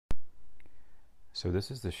So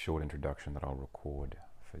this is the short introduction that I'll record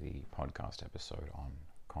for the podcast episode on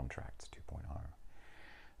Contracts 2.0.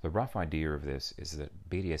 The rough idea of this is that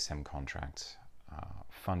BDSM contracts are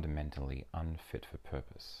fundamentally unfit for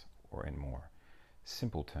purpose, or in more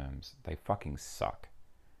simple terms, they fucking suck.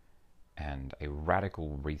 And a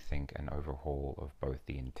radical rethink and overhaul of both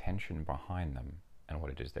the intention behind them and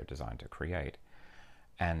what it is they're designed to create,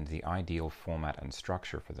 and the ideal format and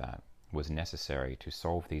structure for that was necessary to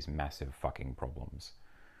solve these massive fucking problems,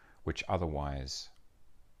 which otherwise,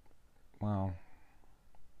 well,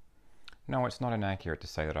 no, it's not inaccurate to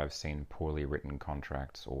say that I've seen poorly written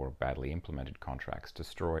contracts or badly implemented contracts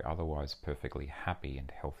destroy otherwise perfectly happy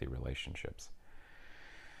and healthy relationships.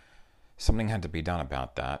 Something had to be done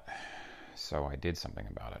about that, so I did something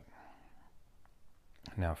about it.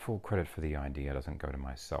 Now, full credit for the idea doesn't go to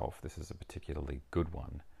myself. This is a particularly good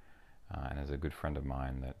one, and as a good friend of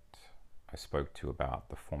mine that I spoke to about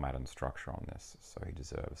the format and structure on this, so he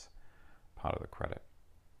deserves part of the credit.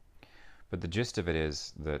 But the gist of it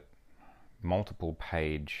is that multiple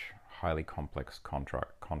page, highly complex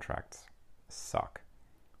contracts suck.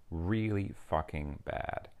 Really fucking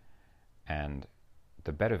bad. And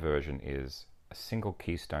the better version is a single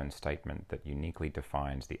keystone statement that uniquely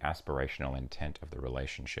defines the aspirational intent of the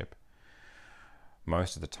relationship.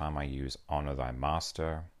 Most of the time I use honor thy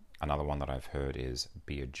master. Another one that I've heard is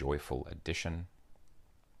be a joyful addition.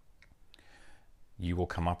 You will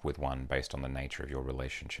come up with one based on the nature of your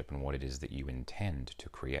relationship and what it is that you intend to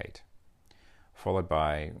create. Followed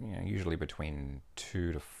by, usually between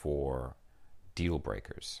 2 to 4 deal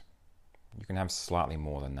breakers. You can have slightly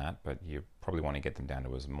more than that, but you probably want to get them down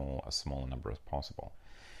to a smaller number as possible.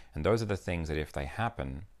 And those are the things that, if they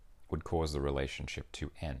happen, would cause the relationship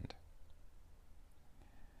to end.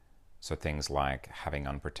 So things like having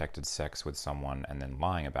unprotected sex with someone and then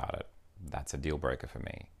lying about it, that's a deal breaker for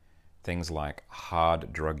me. Things like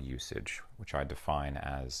hard drug usage, which I define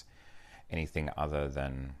as anything other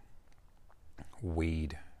than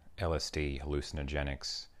weed, LSD,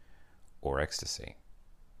 hallucinogenics, or ecstasy.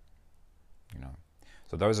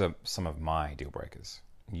 So those are some of my deal breakers.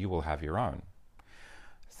 You will have your own.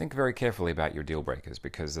 Think very carefully about your deal breakers,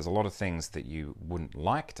 because there's a lot of things that you wouldn't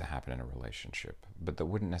like to happen in a relationship, but that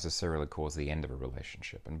wouldn't necessarily cause the end of a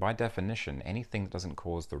relationship. And by definition, anything that doesn't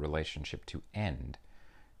cause the relationship to end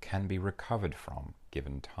can be recovered from,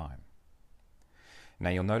 given time. Now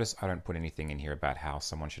you'll notice I don't put anything in here about how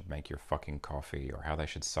someone should make your fucking coffee, or how they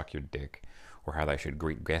should suck your dick, or how they should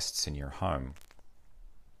greet guests in your home.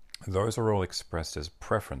 Those are all expressed as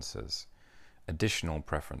preferences, additional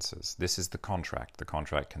preferences. This is the contract. The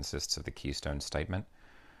contract consists of the keystone statement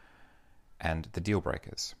and the deal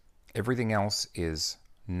breakers. Everything else is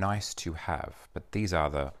nice to have, but these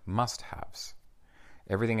are the must-haves.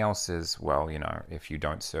 Everything else is, well, if you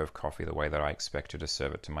don't serve coffee the way that I expect you to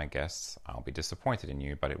serve it to my guests, I'll be disappointed in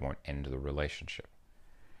you, but it won't end the relationship.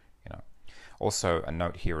 Also, a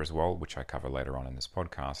note here as well, which I cover later on in this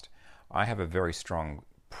podcast, I have a very strong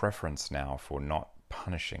preference now for not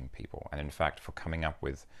punishing people, and in fact for coming up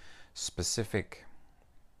with specific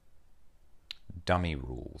dummy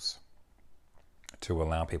rules to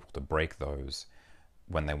allow people to break those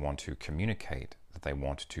when they want to communicate that they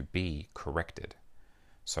want to be corrected.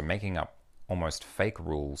 So making up almost fake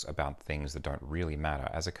rules about things that don't really matter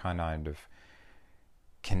as a kind of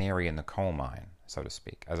canary in the coal mine, so to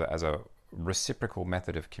speak, as a reciprocal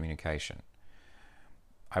method of communication.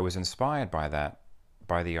 I was inspired by that,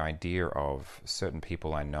 by the idea of certain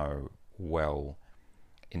people I know well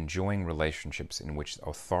enjoying relationships in which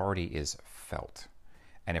authority is felt.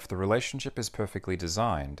 And if the relationship is perfectly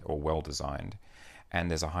designed, or well designed, and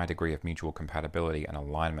there's a high degree of mutual compatibility and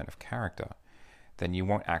alignment of character, then you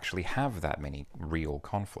won't actually have that many real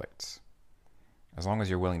conflicts. As long as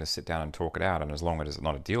you're willing to sit down and talk it out, and as long as it's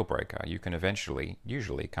not a deal breaker, you can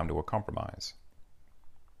usually come to a compromise.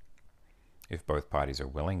 If both parties are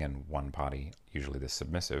willing, and one party, usually the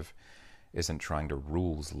submissive, isn't trying to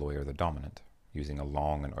rules lawyer the dominant, using a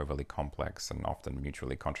long and overly complex and often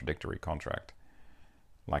mutually contradictory contract,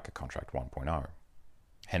 like a Contract 1.0.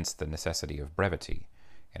 Hence the necessity of brevity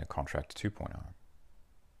in a Contract 2.0.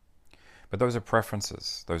 But those are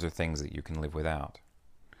preferences. Those are things that you can live without.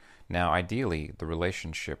 Now, ideally, the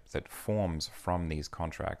relationship that forms from these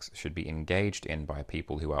contracts should be engaged in by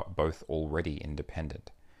people who are both already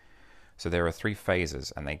independent. So there are 3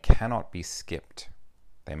 phases, and they cannot be skipped.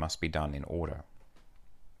 They must be done in order.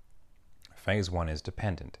 Phase 1 is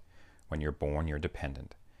dependent. When you're born, you're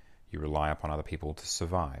dependent. You rely upon other people to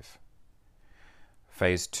survive.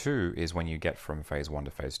 Phase 2 is when you get from phase 1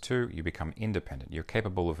 to phase 2, you become independent. You're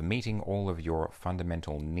capable of meeting all of your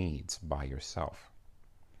fundamental needs by yourself.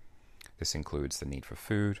 This includes the need for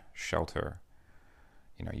food, shelter,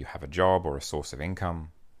 you have a job or a source of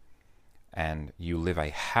income, and you live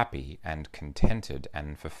a happy and contented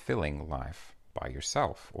and fulfilling life by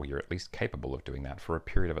yourself, or you're at least capable of doing that for a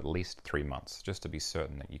period of at least 3 months, just to be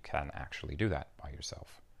certain that you can actually do that by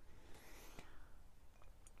yourself.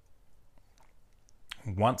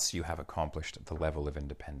 Once you have accomplished the level of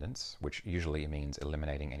independence, which usually means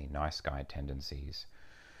eliminating any nice guy tendencies,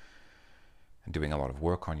 and doing a lot of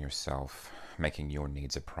work on yourself, making your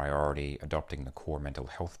needs a priority, adopting the core mental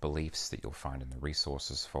health beliefs that you'll find in the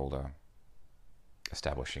resources folder,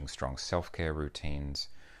 establishing strong self-care routines,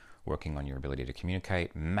 working on your ability to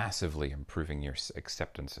communicate, massively improving your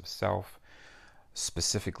acceptance of self,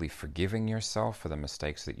 specifically forgiving yourself for the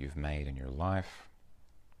mistakes that you've made in your life,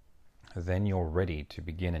 then you're ready to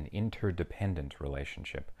begin an interdependent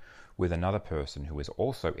relationship with another person who is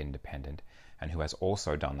also independent and who has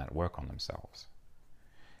also done that work on themselves.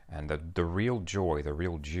 And the real joy, the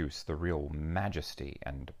real juice, the real majesty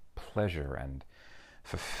and pleasure and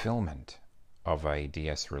fulfillment of a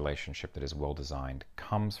DS relationship that is well designed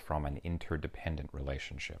comes from an interdependent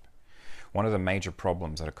relationship. One of the major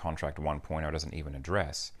problems that a Contract 1.0 doesn't even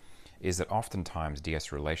address is that oftentimes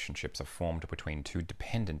DS relationships are formed between two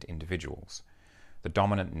dependent individuals. The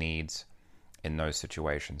dominant needs in those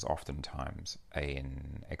situations oftentimes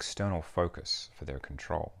an external focus for their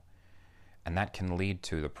control. And that can lead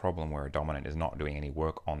to the problem where a dominant is not doing any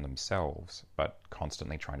work on themselves, but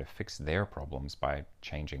constantly trying to fix their problems by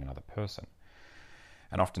changing another person.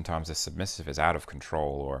 And oftentimes the submissive is out of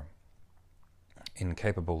control or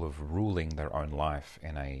incapable of ruling their own life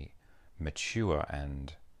in a mature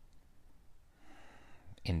and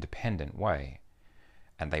independent way.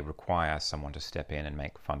 And they require someone to step in and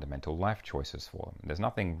make fundamental life choices for them. There's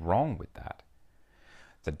nothing wrong with that.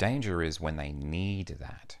 The danger is when they need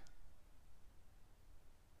that.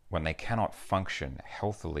 When they cannot function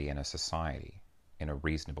healthily in a society, in a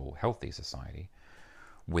reasonable, healthy society,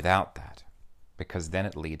 without that. Because then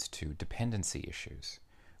it leads to dependency issues,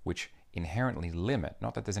 which inherently limit,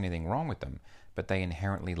 not that there's anything wrong with them, but they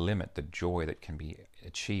inherently limit the joy that can be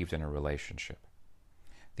achieved in a relationship.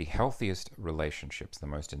 The healthiest relationships, the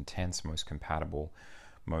most intense, most compatible,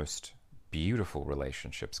 most beautiful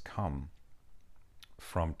relationships come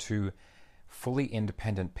from two fully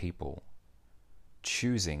independent people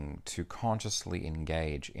choosing to consciously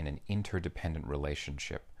engage in an interdependent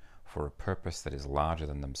relationship for a purpose that is larger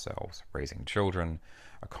than themselves, raising children,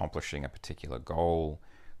 accomplishing a particular goal,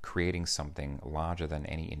 creating something larger than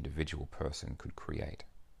any individual person could create.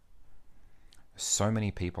 So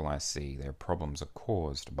many people I see, their problems are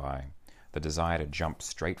caused by the desire to jump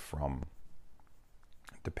straight from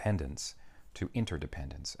dependence to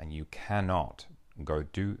interdependence, and you can't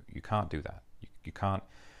do that. You can't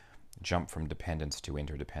jump from dependence to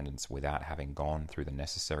interdependence without having gone through the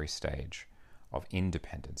necessary stage of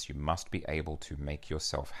independence. You must be able to make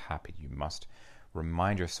yourself happy. You must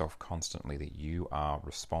remind yourself constantly that you are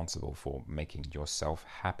responsible for making yourself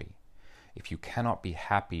happy. If you cannot be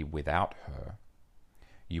happy without her,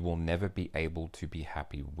 you will never be able to be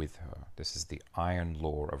happy with her. This is the iron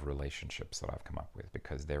law of relationships that I've come up with,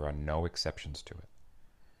 because there are no exceptions to it.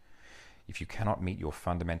 If you cannot meet your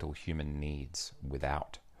fundamental human needs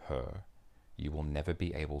without her, you will never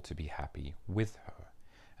be able to be happy with her.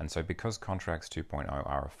 And so because Contracts 2.0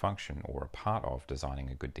 are a function or a part of designing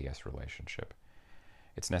a good DS relationship,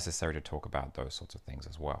 it's necessary to talk about those sorts of things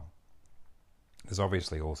as well. There's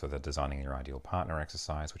obviously also the Designing Your Ideal Partner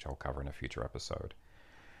exercise, which I'll cover in a future episode,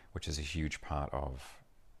 which is a huge part of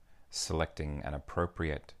selecting an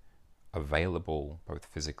appropriate, available, both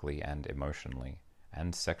physically and emotionally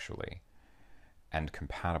and sexually, and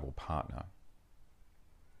compatible partner.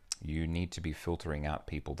 You need to be filtering out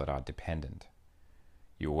people that are dependent.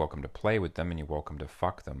 You're welcome to play with them and you're welcome to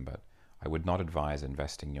fuck them, but I would not advise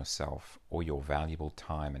investing yourself or your valuable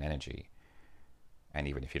time and energy. And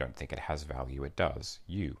even if you don't think it has value, it does.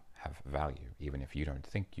 You have value, even if you don't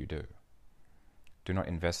think you do. Do not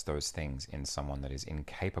invest those things in someone that is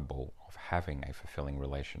incapable of having a fulfilling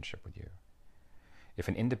relationship with you. If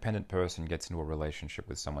an independent person gets into a relationship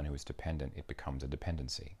with someone who is dependent, it becomes a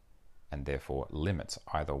dependency, and therefore limits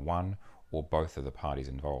either one or both of the parties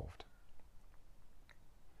involved.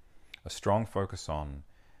 A strong focus on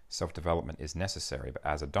self-development is necessary, but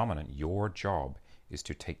as a dominant, your job is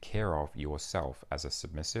to take care of yourself. As a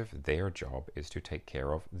submissive, their job is to take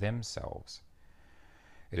care of themselves.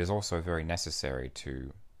 It is also very necessary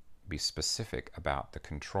to be specific about the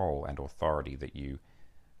control and authority that you,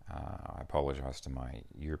 I apologize to my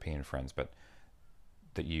European friends, but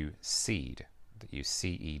that you cede, that you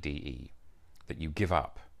CEDE, that you give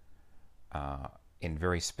up in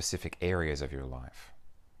very specific areas of your life.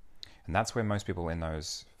 And that's where most people in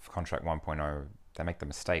those Contract 1.0, they make the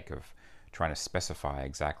mistake of trying to specify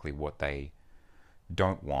exactly what they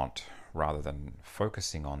don't want rather than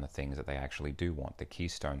focusing on the things that they actually do want. The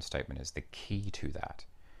keystone statement is the key to that.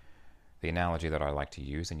 The analogy that I like to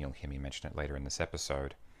use, and you'll hear me mention it later in this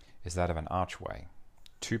episode, is that of an archway.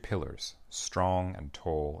 2 pillars, strong and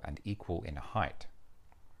tall and equal in height,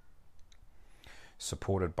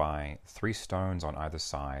 supported by 3 stones on either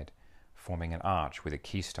side, forming an arch with a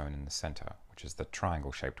keystone in the center, which is the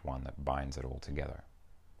triangle-shaped one that binds it all together.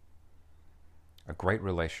 A great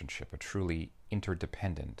relationship, a truly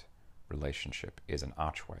interdependent relationship, is an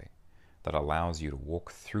archway that allows you to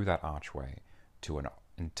walk through that archway to an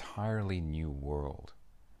entirely new world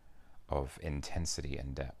of intensity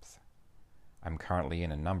and depth. I'm currently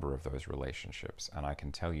in a number of those relationships, and I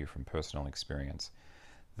can tell you from personal experience,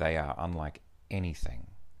 they are unlike anything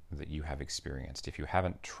that you have experienced. If you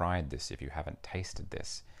haven't tried this, if you haven't tasted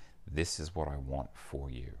this, this is what I want for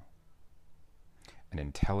you. An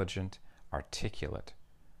intelligent, articulate,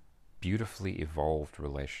 beautifully evolved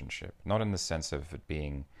relationship. Not in the sense of it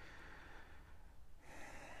being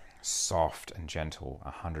soft and gentle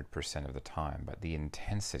 100% of the time, but the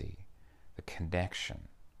intensity, the connection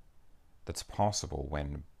that's possible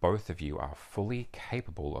when both of you are fully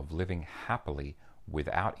capable of living happily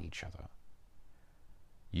without each other.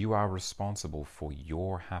 You are responsible for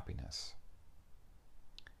your happiness.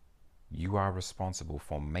 You are responsible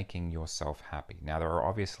for making yourself happy. Now, there are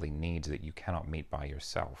obviously needs that you cannot meet by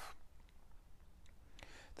yourself.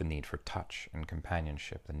 The need for touch and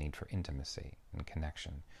companionship, the need for intimacy and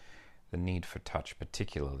connection. The need for touch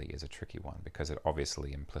particularly is a tricky one because it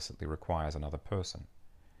obviously implicitly requires another person.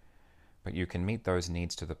 But you can meet those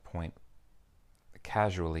needs to the point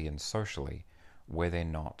casually and socially where they're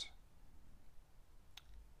not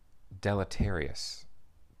deleterious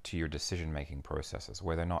to your decision-making processes,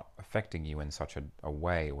 where they're not affecting you in such a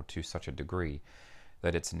way or to such a degree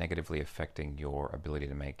that it's negatively affecting your ability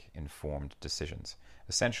to make informed decisions.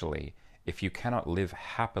 Essentially, if you cannot live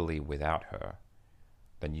happily without her,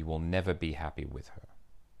 then you will never be happy with her.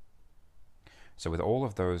 So with all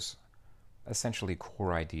of those essentially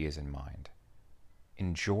core ideas in mind,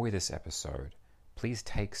 enjoy this episode. Please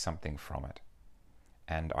take something from it.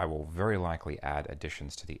 And I will very likely add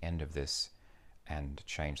additions to the end of this and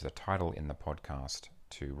change the title in the podcast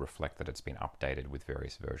to reflect that it's been updated with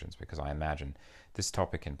various versions, because I imagine this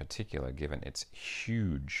topic in particular, given its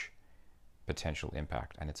huge potential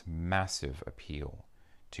impact and its massive appeal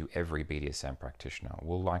to every BDSM practitioner,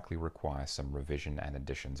 will likely require some revision and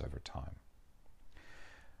additions over time.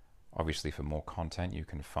 Obviously, for more content, you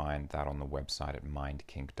can find that on the website at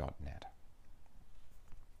mindkink.net.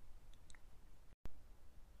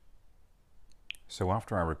 So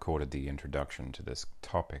after I recorded the introduction to this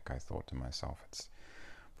topic, I thought to myself, it's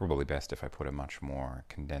probably best if I put a much more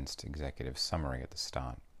condensed executive summary at the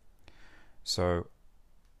start. So,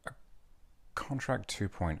 Contract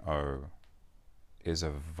 2.0 is a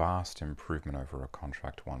vast improvement over a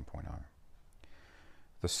Contract 1.0.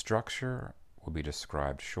 The structure will be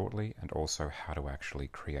described shortly, and also how to actually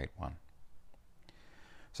create one.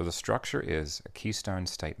 So the structure is a keystone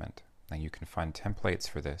statement. Now you can find templates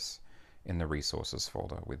for this in the resources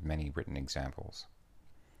folder with many written examples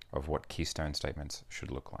of what keystone statements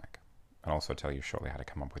should look like. I'll also tell you shortly how to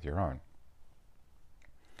come up with your own.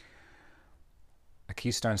 A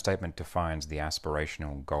keystone statement defines the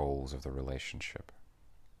aspirational goals of the relationship.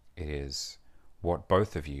 It is what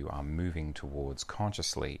both of you are moving towards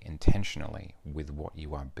consciously, intentionally, with what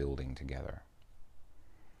you are building together.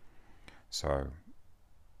 So,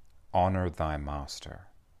 honor thy master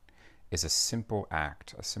is a simple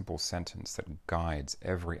act, a simple sentence that guides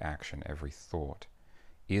every action, every thought.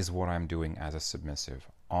 Is what I'm doing as a submissive,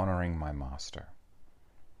 honoring my master.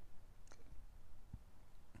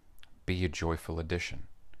 Be a joyful addition.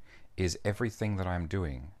 Is everything that I'm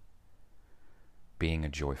doing being a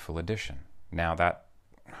joyful addition? Now that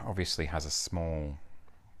obviously has a small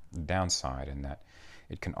downside in that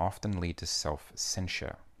it can often lead to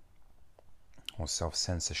self-censure or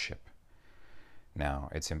self-censorship. Now,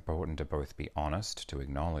 it's important to both be honest, to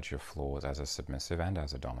acknowledge your flaws as a submissive and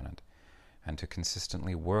as a dominant, and to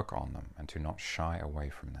consistently work on them and to not shy away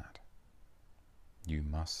from that. You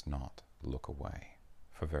must not look away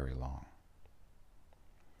for very long.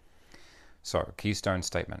 So, keystone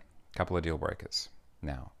statement, couple of deal breakers.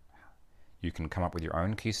 Now, you can come up with your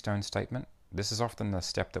own keystone statement. This is often the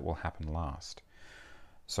step that will happen last.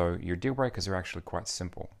 So your deal breakers are actually quite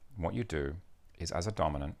simple. What you do is, as a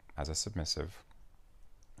dominant, as a submissive,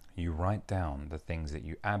 you write down the things that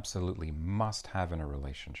you absolutely must have in a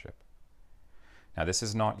relationship. Now, this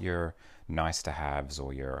is not your nice to haves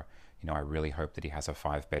or your, I really hope that he has a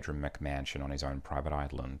 5-bedroom McMansion on his own private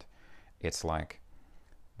island. It's like,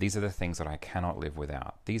 these are the things that I cannot live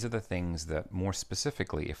without. These are the things that, more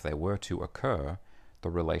specifically, if they were to occur, the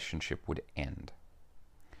relationship would end.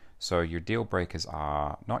 So your deal breakers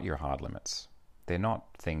are not your hard limits. They're not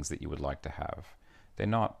things that you would like to have. They're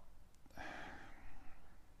not...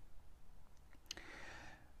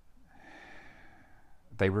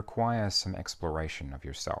 They require some exploration of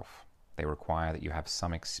yourself. They require that you have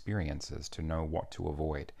some experiences to know what to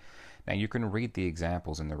avoid. Now, you can read the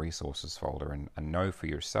examples in the resources folder and know for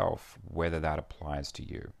yourself whether that applies to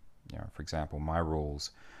you. For example, my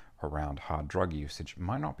rules around hard drug usage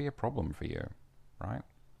might not be a problem for you, right?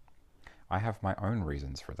 I have my own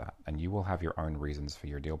reasons for that, and you will have your own reasons for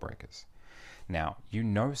your deal breakers. Now, you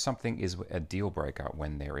know something is a deal breaker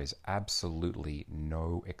when there is absolutely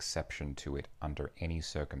no exception to it under any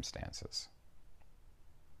circumstances,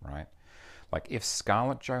 right? Like if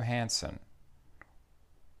Scarlett Johansson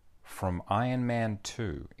from Iron Man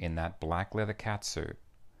 2 in that black leather catsuit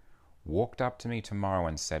walked up to me tomorrow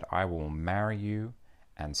and said, I will marry you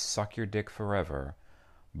and suck your dick forever,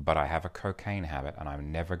 but I have a cocaine habit and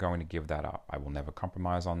I'm never going to give that up. I will never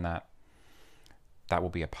compromise on that. That will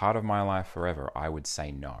be a part of my life forever. I would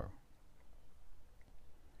say no.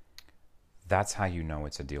 That's how you know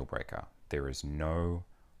it's a deal breaker. There is no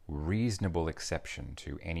reasonable exception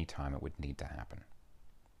to any time it would need to happen.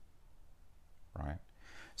 Right?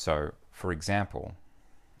 So, for example,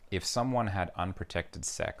 if someone had unprotected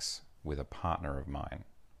sex with a partner of mine,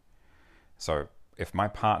 so if my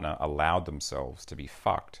partner allowed themselves to be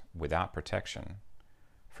fucked without protection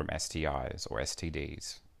from STIs or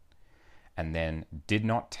STDs, and then did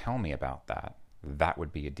not tell me about that, that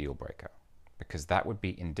would be a deal breaker. Because that would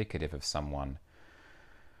be indicative of someone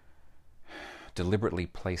deliberately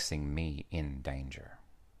placing me in danger.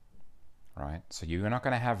 Right? So you're not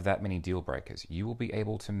going to have that many deal breakers. You will be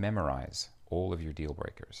able to memorize all of your deal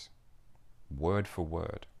breakers, word for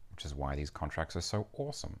word, which is why these contracts are so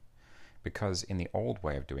awesome. Because in the old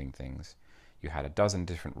way of doing things, you had a dozen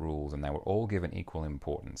different rules and they were all given equal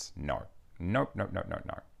importance. No. Nope.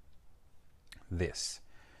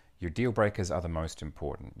 Your deal breakers are the most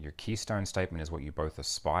important. Your keystone statement is what you both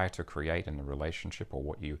aspire to create in the relationship, or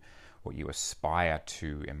what you aspire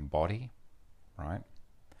to embody, right?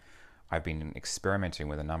 I've been experimenting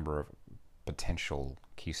with a number of potential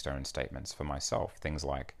keystone statements for myself. Things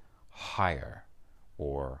like higher,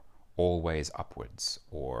 or always upwards,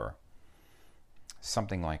 or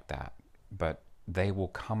something like that. But they will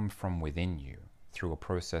come from within you through a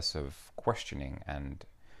process of questioning and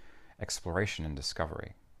exploration and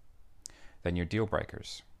discovery. Then your deal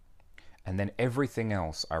breakers. And then everything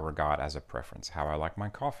else I regard as a preference. How I like my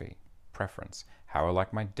coffee, preference. How I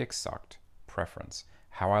like my dick sucked, preference.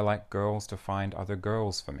 How I like girls to find other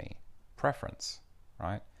girls for me, preference,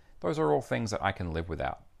 right? Those are all things that I can live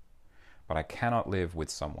without. But I cannot live with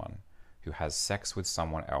someone who has sex with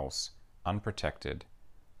someone else, unprotected,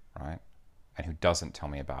 right? And who doesn't tell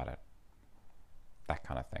me about it. That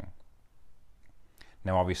kind of thing.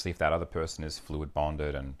 Now, obviously, if that other person is fluid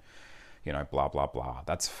bonded and, blah, blah, blah,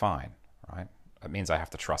 that's fine, right? It means I have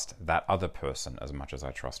to trust that other person as much as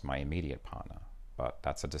I trust my immediate partner. But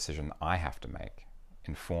that's a decision I have to make.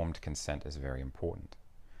 Informed consent is very important.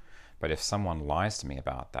 But if someone lies to me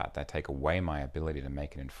about that, they take away my ability to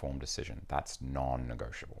make an informed decision. That's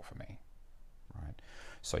non-negotiable for me, right?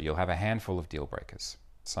 So you'll have a handful of deal breakers.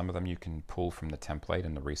 Some of them you can pull from the template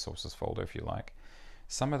in the resources folder if you like.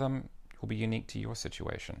 Some of them will be unique to your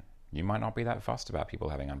situation. You might not be that fussed about people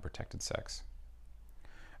having unprotected sex.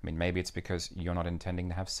 I mean, maybe it's because you're not intending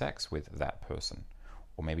to have sex with that person.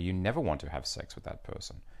 Or maybe you never want to have sex with that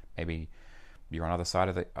person. Maybe you're on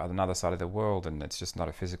another side of the world and it's just not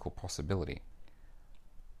a physical possibility.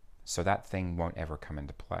 So that thing won't ever come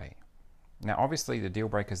into play. Now, obviously, the deal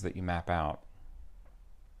breakers that you map out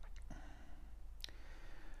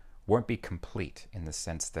won't be complete in the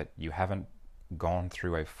sense that you haven't gone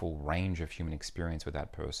through a full range of human experience with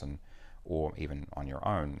that person, or even on your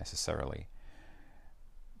own necessarily.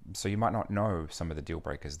 So you might not know some of the deal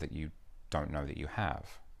breakers that you don't know that you have.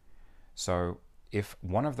 So if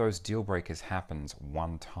one of those deal breakers happens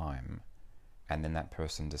one time and then that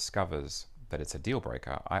person discovers that it's a deal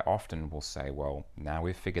breaker, I often will say, well, now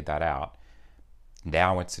we've figured that out.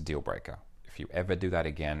 Now it's a deal breaker. If you ever do that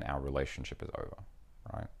again, our relationship is over,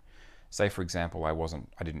 right? Say, for example,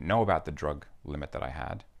 I didn't know about the drug limit that I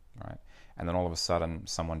had, right? And then all of a sudden,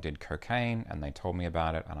 someone did cocaine and they told me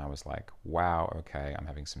about it, and I was like, wow, okay, I'm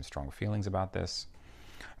having some strong feelings about this.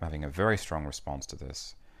 I'm having a very strong response to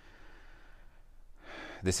this.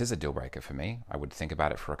 this is a deal breaker for me. I would think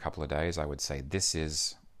about it for a couple of days. I would say, this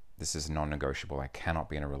is non-negotiable. I cannot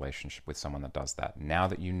be in a relationship with someone that does that. Now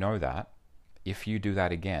that you know that, if you do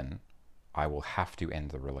that again, I will have to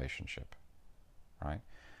end the relationship, right?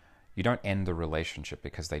 You don't end the relationship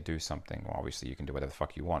because they do something. Well, obviously you can do whatever the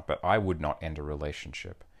fuck you want, but I would not end a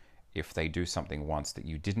relationship if they do something once that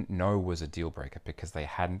you didn't know was a deal breaker because they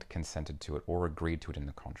hadn't consented to it or agreed to it in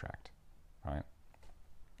the contract, right?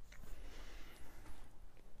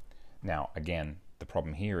 Now, again, the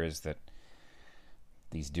problem here is that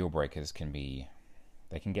these deal breakers can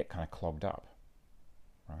get kind of clogged up,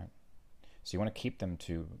 right? So you want to keep them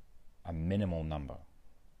to a minimal number.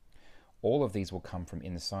 All of these will come from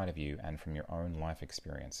inside of you and from your own life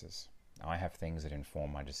experiences. I have things that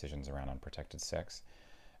inform my decisions around unprotected sex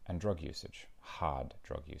and drug usage, hard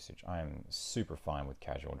drug usage. I am super fine with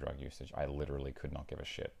casual drug usage. I literally could not give a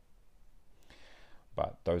shit.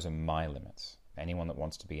 But those are my limits. Anyone that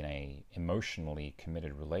wants to be in a emotionally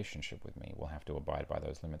committed relationship with me will have to abide by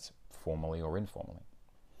those limits, formally or informally.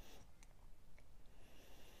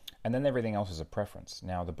 And then everything else is a preference.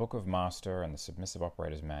 Now, the Book of Master and the Submissive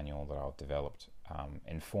Operator's Manual that I've developed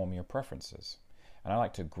inform your preferences. And I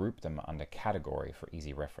like to group them under category for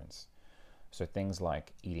easy reference. So things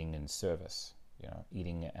like eating and service,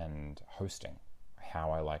 eating and hosting,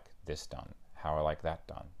 how I like this done, how I like that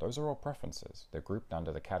done. Those are all preferences. They're grouped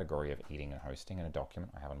under the category of eating and hosting in a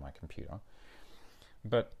document I have on my computer.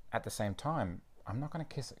 But at the same time, I'm not going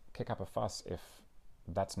to kick up a fuss if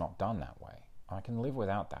that's not done that way. I can live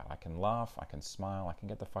without that. I can laugh, I can smile, I can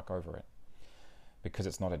get the fuck over it because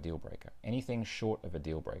it's not a deal breaker. Anything short of a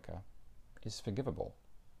deal breaker is forgivable.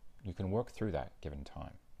 You can work through that given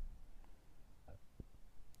time.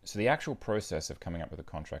 So the actual process of coming up with a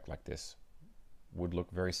contract like this would look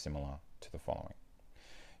very similar to the following.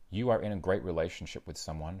 You are in a great relationship with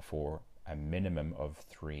someone for a minimum of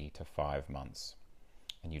 3 to 5 months,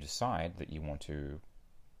 and you decide that you want to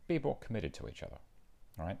be more committed to each other.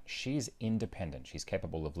 All right? She's independent. She's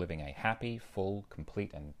capable of living a happy, full,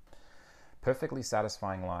 complete, and perfectly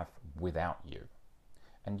satisfying life without you.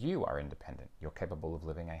 And you are independent. You're capable of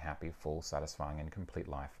living a happy, full, satisfying, and complete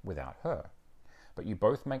life without her. But you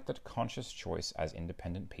both make the conscious choice as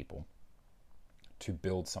independent people to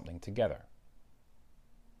build something together.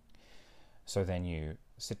 So then you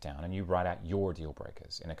sit down and you write out your deal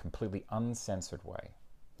breakers in a completely uncensored way.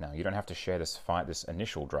 Now, you don't have to share this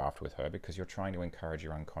initial draft with her because you're trying to encourage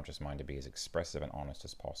your unconscious mind to be as expressive and honest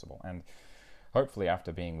as possible. And hopefully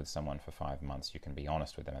after being with someone for 5 months, you can be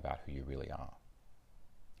honest with them about who you really are.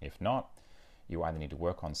 If not, you either need to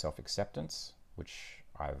work on self-acceptance, which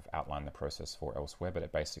I've outlined the process for elsewhere, but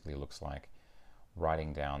it basically looks like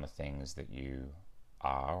writing down the things that you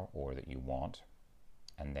are or that you want,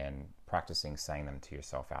 and then practicing saying them to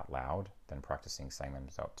yourself out loud, then practicing saying them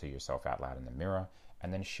to yourself out loud in the mirror,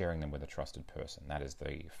 and then sharing them with a trusted person. That is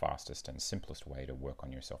the fastest and simplest way to work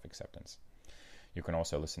on your self-acceptance. You can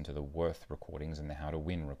also listen to the Worth recordings and the How to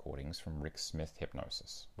Win recordings from Rick Smith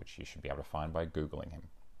Hypnosis, which you should be able to find by Googling him.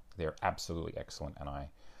 They're absolutely excellent, and I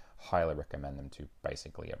highly recommend them to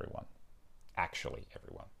basically everyone. Actually,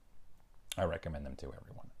 everyone. I recommend them to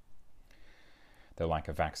everyone. They're like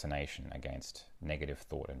a vaccination against negative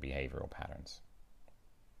thought and behavioral patterns.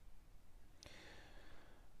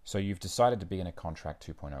 So you've decided to be in a contract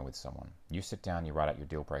 2.0 with someone. You sit down, you write out your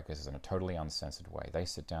deal breakers in a totally uncensored way. They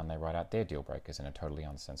sit down, they write out their deal breakers in a totally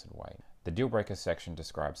uncensored way. The deal breakers section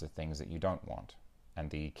describes the things that you don't want, and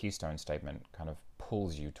the keystone statement kind of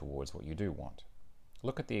pulls you towards what you do want.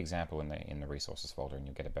 Look at the example in the resources folder and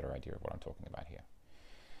you'll get a better idea of what I'm talking about here.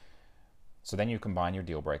 So then you combine your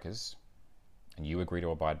deal breakers, and you agree to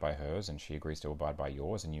abide by hers, and she agrees to abide by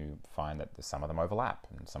yours, and you find that some of them overlap,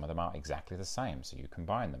 and some of them are exactly the same, so you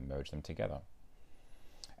combine them, merge them together.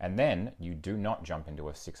 And then you do not jump into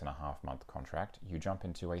a 6.5-month contract, you jump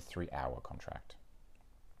into a 3-hour contract.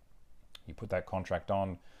 You put that contract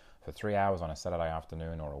on for 3 hours on a Saturday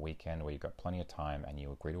afternoon or a weekend where you've got plenty of time, and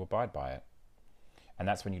you agree to abide by it. And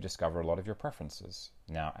that's when you discover a lot of your preferences.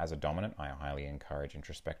 Now, as a dominant, I highly encourage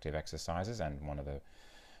introspective exercises, and one of the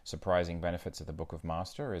surprising benefits of the Book of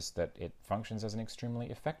Master is that it functions as an extremely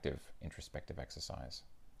effective introspective exercise.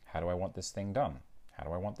 How do I want this thing done? How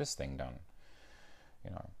do I want this thing done?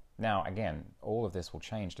 Now, again, all of this will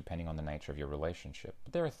change depending on the nature of your relationship.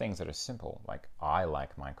 But there are things that are simple, like I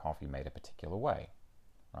like my coffee made a particular way,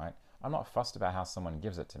 right? I'm not fussed about how someone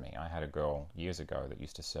gives it to me. I had a girl years ago that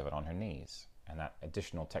used to serve it on her knees, and that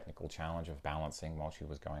additional technical challenge of balancing while she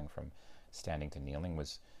was going from standing to kneeling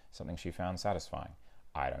was something she found satisfying.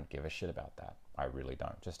 I don't give a shit about that. I really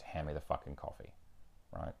don't. Just hand me the fucking coffee,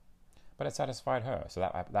 right? But it satisfied her, so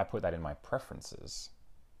that put that in my preferences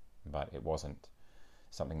but it wasn't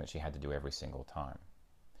something that she had to do every single time.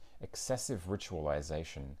 Excessive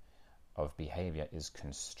ritualization of behavior is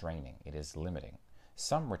constraining, it is limiting.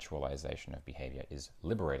 Some ritualization of behavior is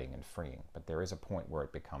liberating and freeing, but there is a point where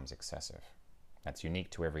it becomes excessive. That's unique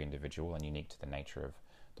to every individual and unique to the nature of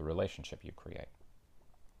the relationship you create.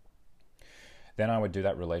 Then I would do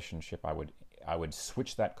that relationship, I would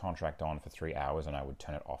switch that contract on for 3 hours and I would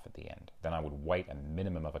turn it off at the end. Then I would wait a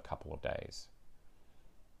minimum of a couple of days.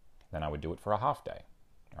 Then I would do it for a half day,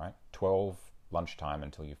 right? 12 lunchtime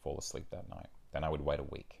until you fall asleep that night. Then I would wait a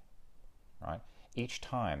week, right? Each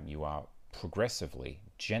time you are progressively,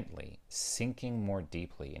 gently sinking more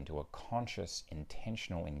deeply into a conscious,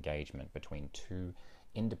 intentional engagement between two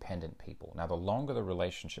independent people. Now, the longer the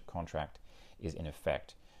relationship contract is in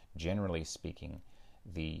effect, generally speaking,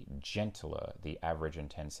 the gentler the average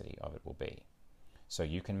intensity of it will be. So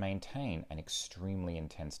you can maintain an extremely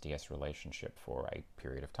intense DS relationship for a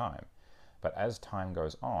period of time. But as time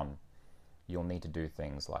goes on, you'll need to do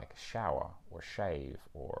things like shower or shave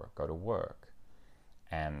or go to work.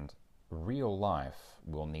 And real life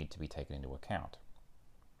will need to be taken into account.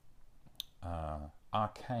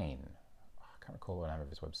 Arcane, I can't recall the name of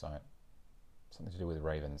his website, something to do with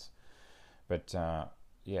ravens. But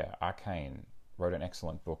Arcane wrote an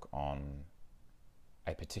excellent book on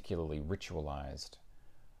a particularly ritualized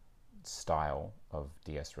style of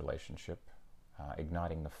DS relationship,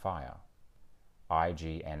 Igniting the Fire,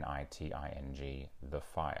 Igniting, The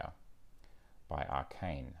Fire, by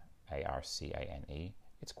Arcane, Arcane.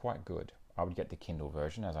 It's quite good. I would get the Kindle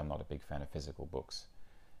version, as I'm not a big fan of physical books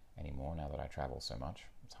anymore now that I travel so much.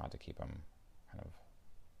 It's hard to keep them kind of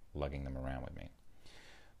lugging them around with me.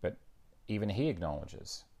 But even he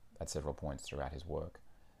acknowledges at several points throughout his work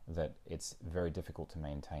that it's very difficult to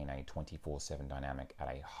maintain a 24/7 dynamic at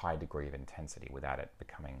a high degree of intensity without it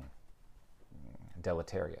becoming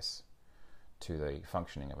deleterious to the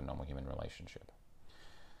functioning of a normal human relationship.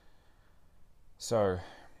 So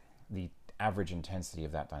the average intensity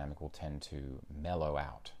of that dynamic will tend to mellow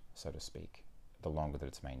out, so to speak, the longer that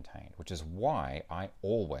it's maintained, which is why I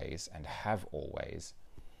always and have always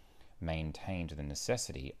maintained the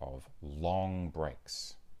necessity of long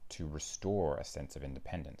breaks to restore a sense of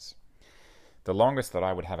independence. The longest that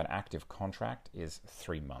I would have an active contract is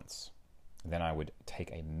 3 months. Then I would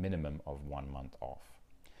take a minimum of 1 month off.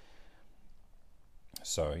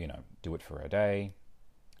 So, do it for a day,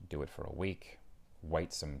 do it for a week,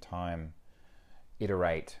 wait some time,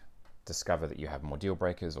 iterate, discover that you have more deal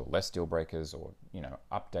breakers or less deal breakers, or,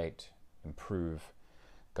 update, improve,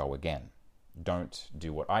 go again. Don't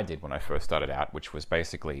do what I did when I first started out, which was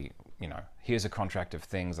basically, here's a contract of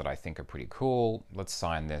things that I think are pretty cool. Let's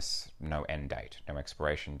sign this. No end date, no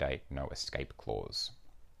expiration date, no escape clause.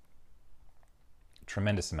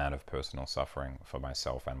 Tremendous amount of personal suffering for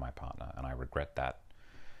myself and my partner, and I regret that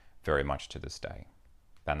very much to this day.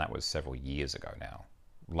 And that was several years ago now,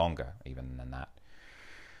 longer even than that.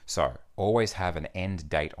 So always have an end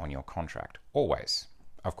date on your contract, always.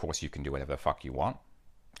 Of course, you can do whatever the fuck you want,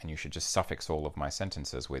 and you should just suffix all of my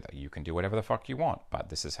sentences with you can do whatever the fuck you want, but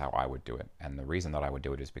this is how I would do it. And the reason that I would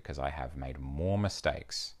do it is because I have made more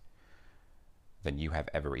mistakes than you have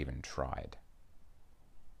ever even tried.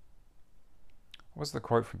 What was the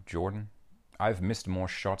quote from Jordan? I've missed more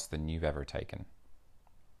shots than you've ever taken.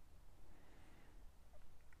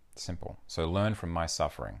 Simple. So learn from my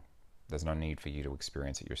suffering. There's no need for you to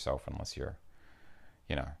experience it yourself unless you're,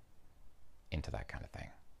 into that kind of thing.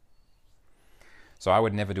 So I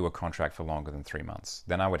would never do a contract for longer than 3 months.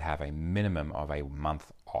 Then I would have a minimum of a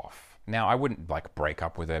month off. Now, I wouldn't break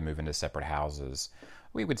up with her, move into separate houses.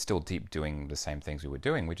 We would still keep doing the same things we were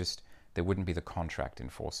doing. There wouldn't be the contract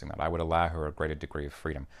enforcing that. I would allow her a greater degree of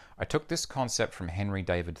freedom. I took this concept from Henry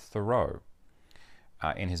David Thoreau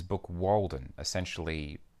in his book Walden.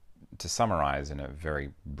 Essentially, to summarize in a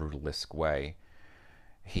very brutalisque way,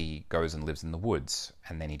 he goes and lives in the woods,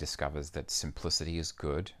 and then he discovers that simplicity is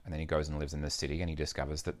good, and then he goes and lives in the city, and he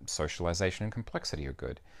discovers that socialization and complexity are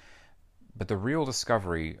good. But the real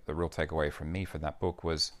discovery, the real takeaway from me from that book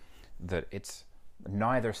was that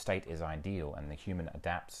neither state is ideal, and the human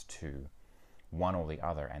adapts to one or the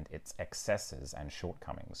other and its excesses and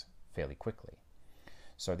shortcomings fairly quickly.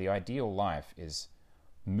 So the ideal life is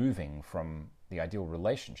the ideal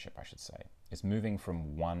relationship, I should say, is moving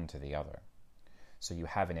from one to the other. So you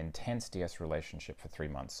have an intense DS relationship for 3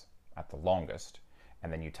 months at the longest,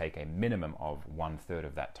 and then you take a minimum of 1/3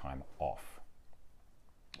 of that time off.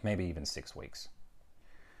 Maybe even 6 weeks.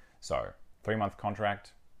 So 3-month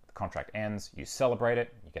contract, the contract ends, you celebrate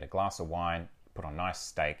it, you get a glass of wine, put on nice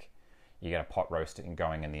steak, You get a pot roasted and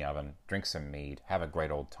going in the oven, drink some mead, have a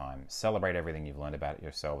great old time, celebrate everything you've learned about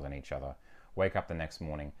yourselves and each other, wake up the next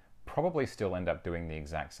morning, probably still end up doing the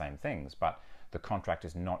exact same things, but the contract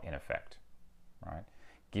is not in effect, right?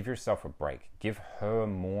 Give yourself a break. Give her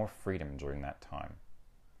more freedom during that time.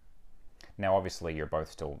 Now, obviously, you're both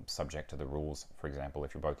still subject to the rules. For example,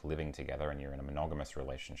 if you're both living together and you're in a monogamous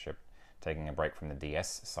relationship, taking a break from the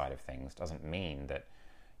DS side of things doesn't mean that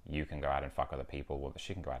you can go out and fuck other people, or that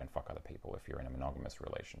she can go out and fuck other people if you're in a monogamous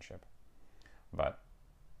relationship. But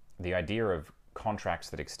the idea of contracts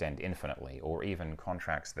that extend infinitely, or even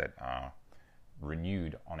contracts that are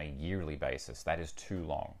renewed on a yearly basis, that is too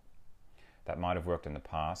long. That might have worked in the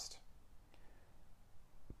past.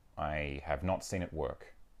 I have not seen it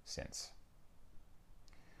work since.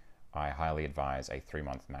 I highly advise a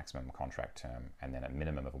 3-month maximum contract term and then a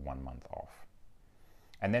minimum of 1 month off.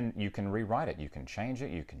 And then you can rewrite it, you can change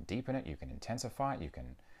it, you can deepen it, you can intensify it, you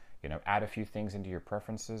can, add a few things into your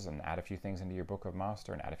preferences and add a few things into your book of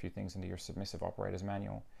master and add a few things into your submissive operator's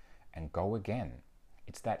manual and go again.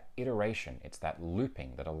 It's that iteration, it's that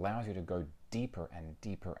looping that allows you to go deeper and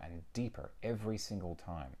deeper and deeper every single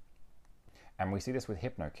time. And we see this with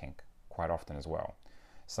hypno-kink quite often as well.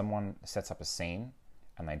 Someone sets up a scene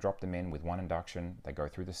and they drop them in with one induction, they go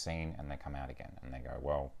through the scene and they come out again and they go,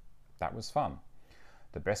 well, that was fun.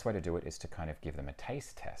 The best way to do it is to kind of give them a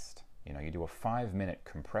taste test. You do a 5-minute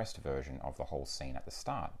compressed version of the whole scene at the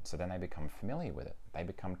start. So then they become familiar with it. They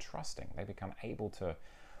become trusting. They become able to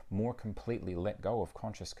more completely let go of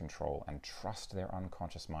conscious control and trust their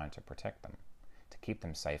unconscious mind to protect them, to keep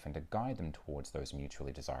them safe and to guide them towards those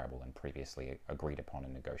mutually desirable and previously agreed upon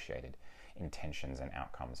and negotiated intentions and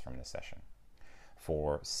outcomes from the session.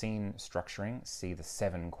 For scene structuring, see the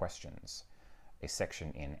 7 questions, a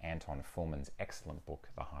section in Anton Fullman's excellent book,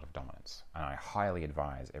 The Heart of Dominance. And I highly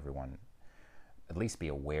advise everyone at least be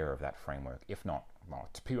aware of that framework. If not, well,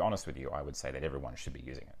 to be honest with you, I would say that everyone should be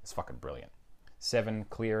using it. It's fucking brilliant. 7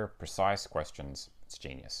 clear, precise questions. It's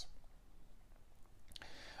genius.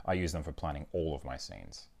 I use them for planning all of my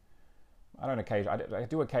scenes. I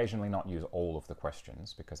do occasionally not use all of the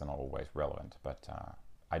questions because they're not always relevant, but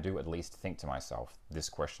I do at least think to myself, this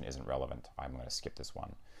question isn't relevant, I'm going to skip this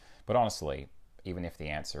one. But honestly, even if the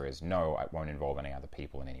answer is no, it won't involve any other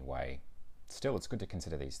people in any way, still it's good to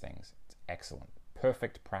consider these things. It's excellent.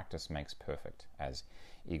 Perfect practice makes perfect, as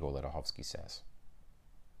Igor Ledochowski says.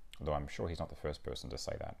 Although I'm sure he's not the first person to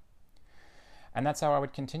say that. And that's how I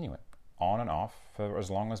would continue it, on and off, for as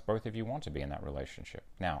long as both of you want to be in that relationship.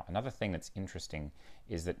 Now, another thing that's interesting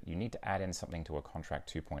is that you need to add in something to a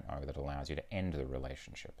contract 2.0 that allows you to end the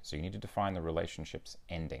relationship. So you need to define the relationship's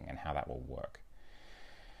ending and how that will work.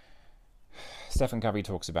 Stephen Covey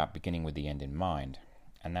talks about beginning with the end in mind,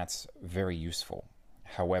 and that's very useful.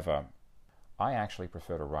 However, I actually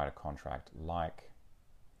prefer to write a contract like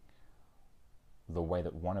the way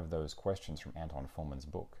that one of those questions from Anton Fullman's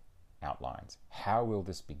book outlines. How will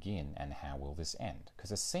this begin and how will this end?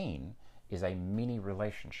 Because a scene is a mini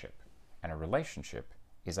relationship, and a relationship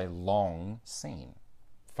is a long scene,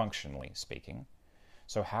 functionally speaking.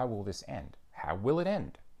 So how will this end? How will it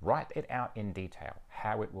end? Write it out in detail,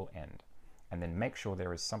 how it will end. And then make sure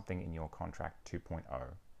there is something in your contract 2.0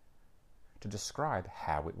 to describe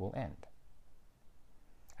how it will end.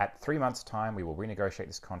 At 3 months' time, we will renegotiate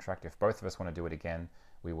this contract. If both of us want to do it again,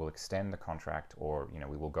 we will extend the contract, or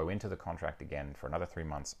we will go into the contract again for another 3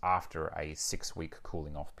 months after a 6-week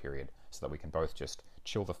cooling off period, so that we can both just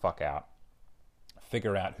chill the fuck out,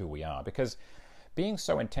 figure out who we are. Because being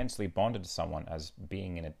so intensely bonded to someone as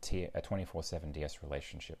being in a 24/7 DS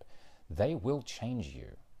relationship, they will change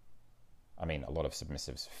you. I mean, a lot of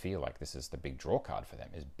submissives feel like this is the big draw card for them,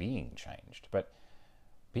 is being changed. But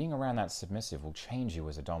being around that submissive will change you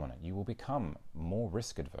as a dominant. You will become more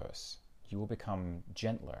risk adverse. You will become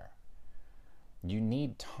gentler. You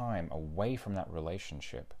need time away from that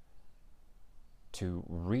relationship to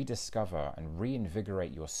rediscover and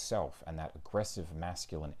reinvigorate yourself and that aggressive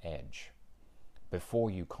masculine edge before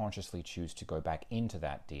you consciously choose to go back into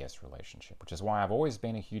that DS relationship, which is why I've always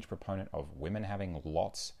been a huge proponent of women having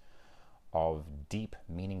lots of deep,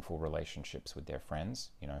 meaningful relationships with their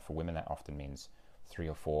friends. For women, that often means 3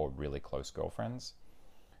 or 4 really close girlfriends.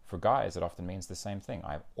 For guys, it often means the same thing.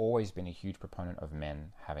 I've always been a huge proponent of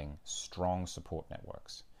men having strong support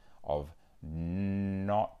networks, of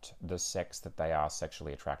not the sex that they are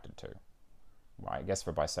sexually attracted to. Well, I guess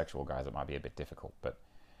for bisexual guys it might be a bit difficult, but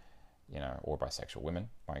or bisexual women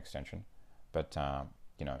by extension. But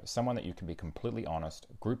someone that you can be completely honest,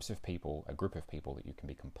 a group of people that you can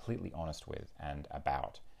be completely honest with and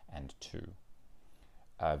about and to.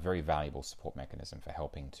 A very valuable support mechanism for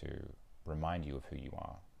helping to remind you of who you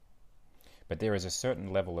are. But there is a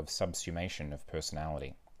certain level of subsumation of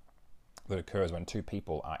personality that occurs when two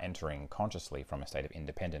people are entering consciously from a state of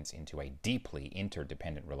independence into a deeply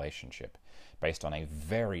interdependent relationship based on a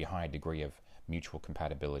very high degree of mutual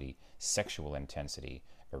compatibility, sexual intensity,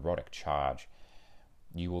 erotic charge.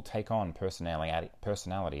 You will take on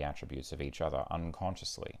personality attributes of each other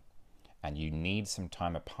unconsciously, and you need some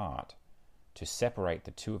time apart to separate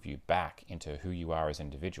the two of you back into who you are as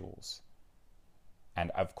individuals. And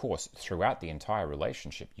of course, throughout the entire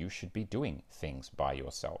relationship, you should be doing things by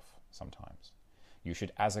yourself sometimes. You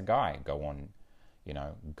should, as a guy, go on,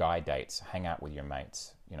 guy dates, hang out with your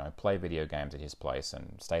mates, play video games at his place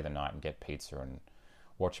and stay the night and get pizza and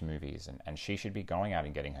watch movies. And she should be going out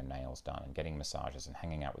and getting her nails done and getting massages and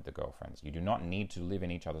hanging out with the girlfriends. You do not need to live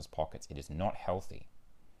in each other's pockets. It is not healthy,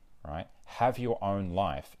 right? Have your own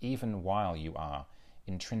life, even while you are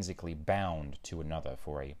intrinsically bound to another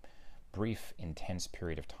for a brief, intense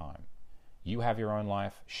period of time. You have your own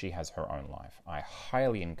life, she has her own life. I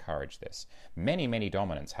highly encourage this. Many, many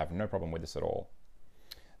dominants have no problem with this at all.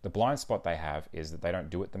 The blind spot they have is that they don't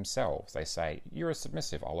do it themselves. They say, you're a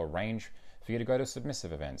submissive, I'll arrange for you to go to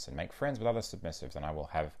submissive events and make friends with other submissives, and I will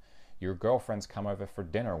have your girlfriends come over for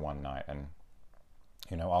dinner one night, and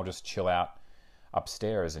I'll just chill out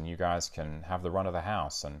upstairs and you guys can have the run of the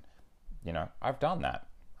house. And I've done that,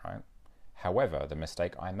 right? However, the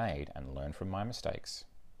mistake I made, and learned from my mistakes.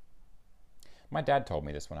 My dad told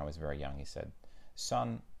me this when I was very young. He said,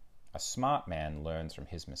 son, a smart man learns from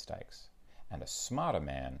his mistakes, and a smarter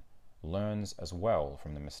man learns as well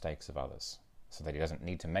from the mistakes of others, so that he doesn't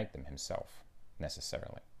need to make them himself,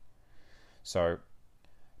 necessarily. So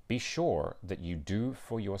be sure that you do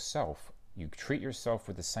for yourself. You treat yourself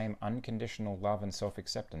with the same unconditional love and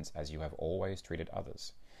self-acceptance as you have always treated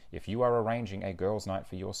others. If you are arranging a girls' night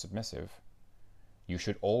for your submissive, you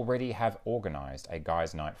should already have organized a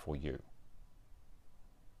guys' night for you.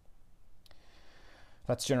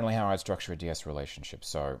 That's generally how I structure a DS relationship.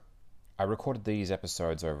 So I recorded these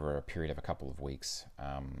episodes over a period of a couple of weeks.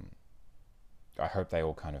 I hope they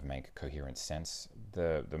all kind of make coherent sense.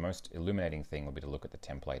 The most illuminating thing will be to look at the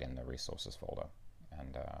template in the resources folder,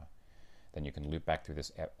 and then you can loop back through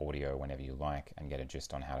this audio whenever you like and get a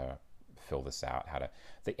gist on how to fill this out.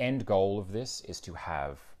 The end goal of this is to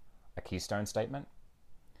have a keystone statement,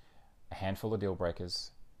 a handful of deal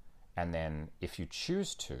breakers, and then, if you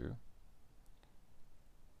choose to,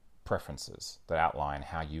 preferences that outline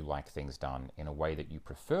how you like things done in a way that you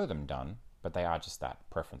prefer them done, but they are just that,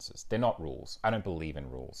 preferences. They're not rules. I don't believe in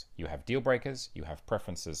rules. You have deal breakers, you have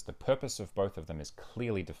preferences. The purpose of both of them is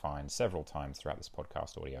clearly defined several times throughout this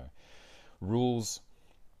podcast audio. Rules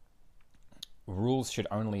should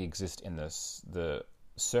only exist in the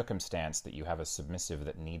circumstance that you have a submissive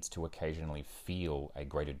that needs to occasionally feel a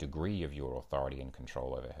greater degree of your authority and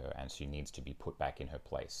control over her, and she needs to be put back in her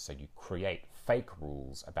place. So you create fake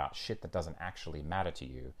rules about shit that doesn't actually matter to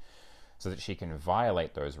you, so that she can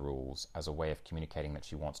violate those rules as a way of communicating that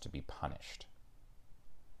she wants to be punished.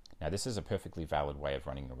 Now, this is a perfectly valid way of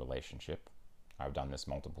running a relationship. I've done this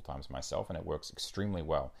multiple times myself, and it works extremely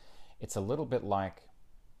well. It's a little bit like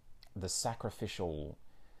the sacrificial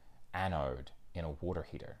anode in a water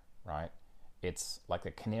heater, right? It's like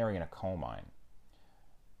the canary in a coal mine.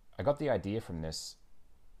 I got the idea from this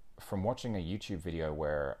from watching a YouTube video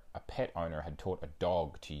where a pet owner had taught a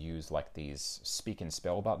dog to use like these speak and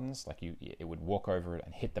spell buttons. Like it would walk over it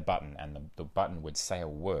and hit the button, and the button would say a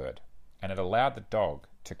word, and it allowed the dog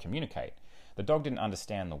to communicate. The dog didn't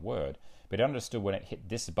understand the word, but it understood when it hit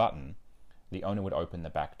this button, the owner would open the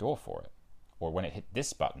back door for it. Or when it hit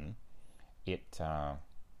this button, it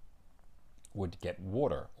would get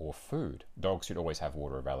water or food. Dogs should always have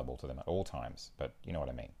water available to them at all times, but you know what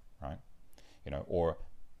I mean, right? Or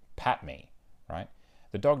pat me, right?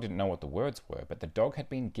 The dog didn't know what the words were, but the dog had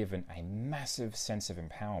been given a massive sense of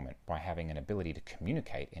empowerment by having an ability to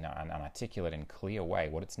communicate in an articulate and clear way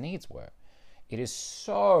what its needs were. It is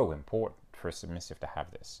so important for a submissive to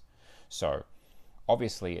have this. So,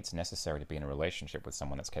 obviously, it's necessary to be in a relationship with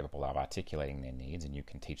someone that's capable of articulating their needs, and you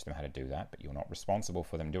can teach them how to do that, but you're not responsible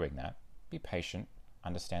for them doing that. Be patient.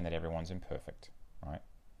 Understand that everyone's imperfect, right?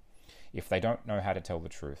 If they don't know how to tell the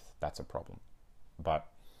truth, that's a problem. But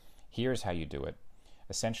here's how you do it.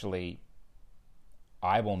 Essentially,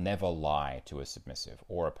 I will never lie to a submissive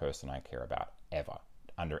or a person I care about, ever,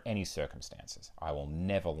 under any circumstances. I will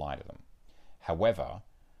never lie to them. However,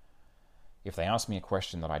 if they ask me a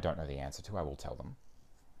question that I don't know the answer to, I will tell them.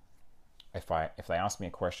 If they ask me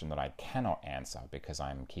a question that I cannot answer because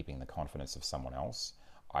I'm keeping the confidence of someone else,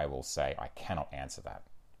 I will say, I cannot answer that.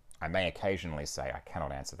 I may occasionally say, I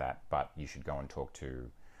cannot answer that, but you should go and talk to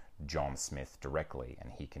John Smith directly,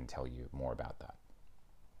 and he can tell you more about that.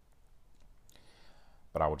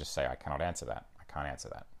 But I will just say I cannot answer that. I can't answer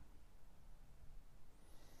that.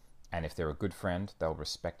 And if they're a good friend, they'll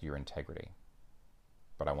respect your integrity.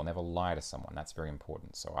 But I will never lie to someone. That's very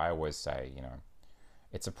important. So I always say,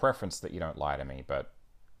 it's a preference that you don't lie to me, but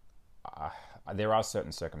there are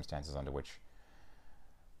certain circumstances under which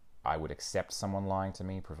I would accept someone lying to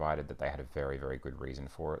me, provided that they had a very, very good reason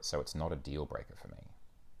for it. So it's not a deal breaker for me.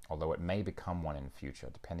 Although it may become one in future,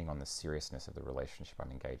 depending on the seriousness of the relationship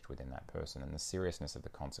I'm engaged with in that person and the seriousness of the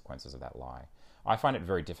consequences of that lie. I find it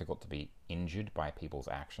very difficult to be injured by people's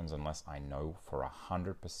actions unless I know for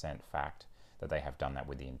 100% fact that they have done that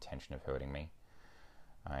with the intention of hurting me.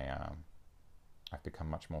 I've become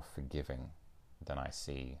much more forgiving than I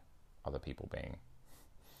see other people being.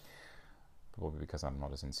 Probably because I'm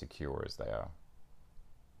not as insecure as they are.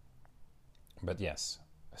 But yes,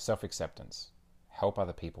 self-acceptance. Help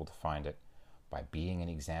other people to find it by being an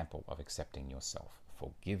example of accepting yourself.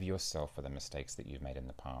 Forgive yourself for the mistakes that you've made in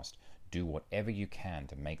the past. Do whatever you can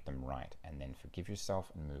to make them right, and then forgive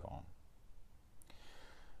yourself and move on.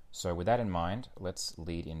 So with that in mind, let's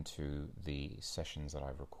lead into the sessions that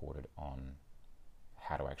I've recorded on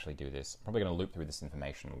how to actually do this. I'm probably going to loop through this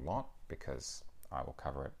information a lot because I will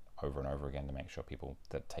cover it over and over again to make sure people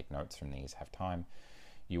that take notes from these have time.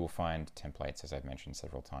 You will find templates, as I've mentioned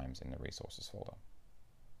several times, in the resources folder.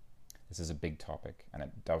 This is a big topic, and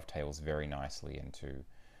it dovetails very nicely into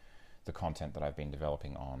the content that I've been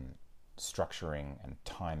developing on structuring and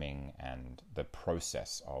timing and the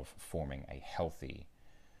process of forming a healthy,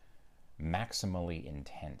 maximally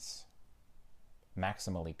intense,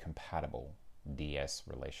 maximally compatible DS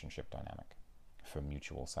relationship dynamic for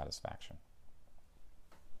mutual satisfaction.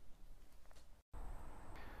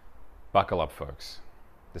 Buckle up, folks.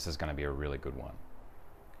 This is going to be a really good one.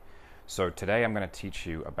 So today I'm going to teach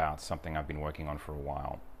you about something I've been working on for a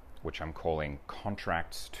while, which I'm calling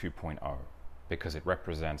Contracts 2.0, because it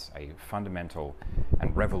represents a fundamental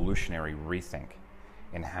and revolutionary rethink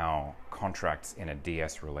in how contracts in a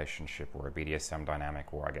DS relationship or a BDSM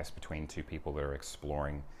dynamic, or I guess between two people that are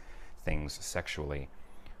exploring things sexually,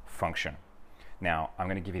 function. Now, I'm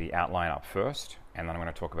going to give you the outline up first, and then I'm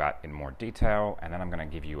going to talk about it in more detail, and then I'm going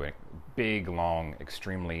to give you a big, long,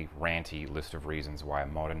 extremely ranty list of reasons why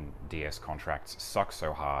modern DS contracts suck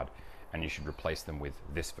so hard, and you should replace them with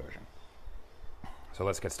this version. So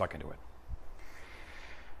let's get stuck into it.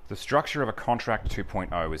 The structure of a Contract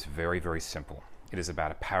 2.0 is very, very simple. It is about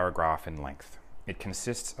a paragraph in length. It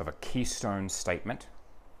consists of a keystone statement,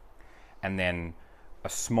 and then a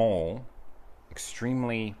small,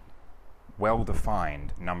 extremely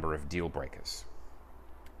well-defined number of deal breakers.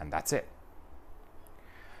 And that's it.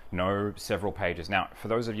 No several pages. Now, for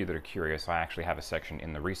those of you that are curious, I actually have a section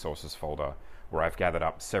in the resources folder where I've gathered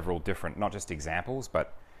up several different, not just examples,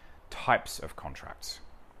 but types of contracts.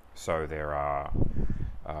 So there are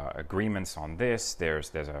agreements on this. There's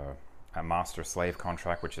a master-slave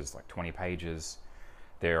contract, which is like 20 pages.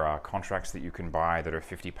 There are contracts that you can buy that are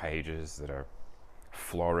 50 pages, that are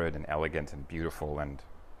florid and elegant and beautiful, and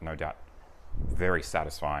no doubt very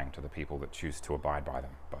satisfying to the people that choose to abide by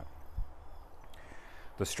them. But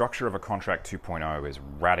the structure of a Contract 2.0 is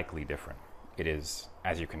radically different. It is,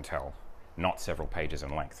 as you can tell, not several pages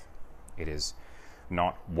in length. It is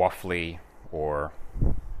not waffly or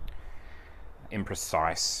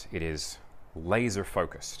imprecise. It is laser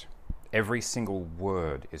focused. Every single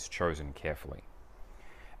word is chosen carefully.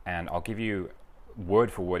 And I'll give you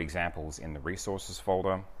word-for-word examples in the resources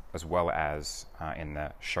folder, as well as in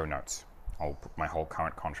the show notes. I'll put my whole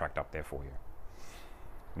current contract up there for you.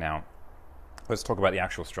 Now, let's talk about the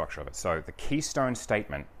actual structure of it. So the keystone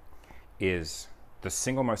statement is the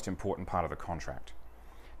single most important part of the contract.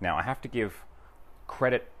 Now, I have to give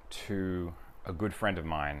credit to a good friend of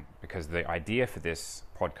mine because the idea for this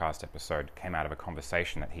podcast episode came out of a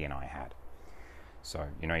conversation that he and I had. So,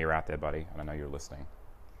 you're out there, buddy, and I know you're listening.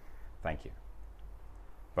 Thank you.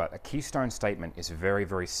 But a keystone statement is very,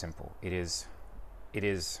 very simple. It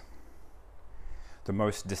is the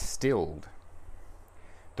most distilled,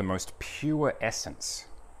 the most pure essence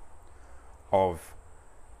of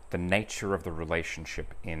the nature of the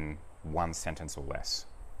relationship in one sentence or less.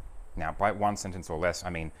 Now, by one sentence or less,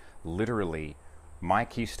 I mean literally, my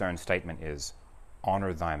keystone statement is,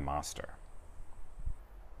 honor thy master.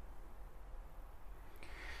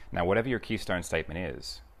 Now, whatever your keystone statement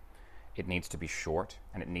is, it needs to be short,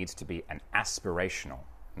 and it needs to be an aspirational,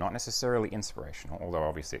 not necessarily inspirational, although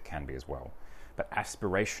obviously it can be as well, but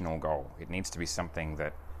aspirational goal. It needs to be something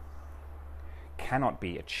that cannot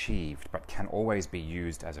be achieved, but can always be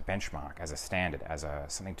used as a benchmark, as a standard, as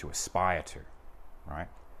something to aspire to, right?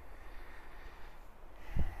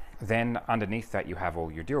 Then underneath that, you have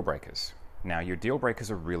all your deal breakers. Now, your deal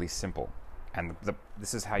breakers are really simple, and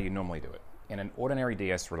this is how you normally do it. In an ordinary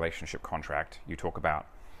DS relationship contract, you talk about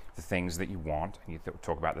the things that you want, and you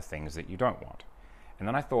talk about the things that you don't want. And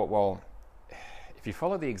then I thought, well, if you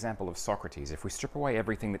follow the example of Socrates, if we strip away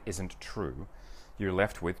everything that isn't true, you're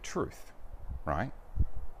left with truth, right?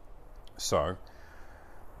 So,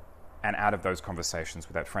 and out of those conversations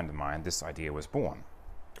with that friend of mine, this idea was born.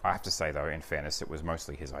 I have to say, though, in fairness, it was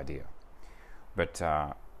mostly his idea. But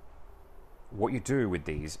what you do with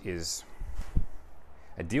these is,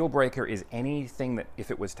 a deal breaker is anything that,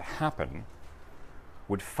 if it was to happen,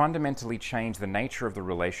 would fundamentally change the nature of the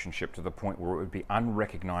relationship to the point where it would be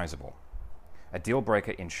unrecognizable. A deal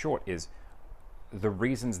breaker, in short, is the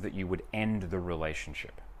reasons that you would end the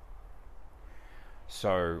relationship.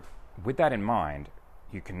 So, with that in mind,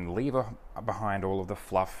 you can leave behind all of the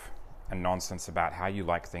fluff and nonsense about how you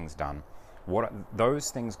like things done.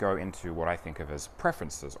 Those things go into what I think of as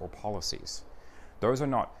preferences or policies. Those are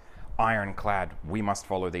not ironclad, we must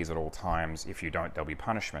follow these at all times, if you don't, there'll be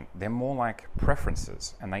punishment. They're more like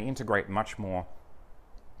preferences, and they integrate much more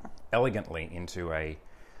elegantly into a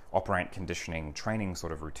operant conditioning training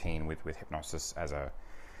sort of routine with hypnosis as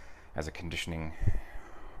a conditioning,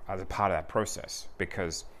 as a part of that process,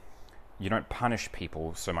 because you don't punish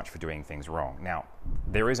people so much for doing things wrong. Now,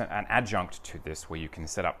 there is an adjunct to this where you can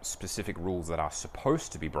set up specific rules that are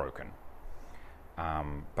supposed to be broken,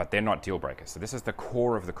 but they're not deal breakers. So this is the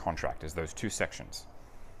core of the contract, is those two sections.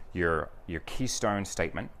 Your keystone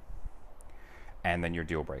statement, and then your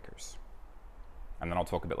deal breakers. And then I'll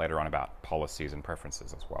talk a bit later on about policies and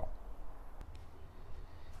preferences as well.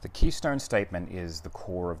 The keystone statement is the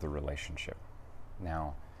core of the relationship.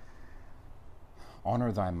 Now,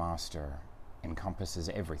 honor thy master encompasses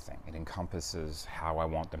everything. It encompasses how I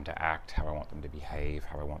want them to act, how I want them to behave,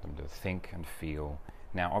 how I want them to think and feel.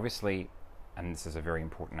 Now, obviously, and this is a very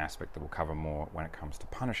important aspect that we'll cover more when it comes to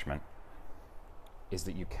punishment, is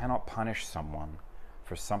that you cannot punish someone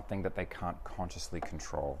for something that they can't consciously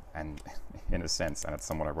control. And in a sense, and it's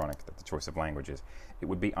somewhat ironic that the choice of language is, it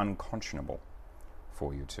would be unconscionable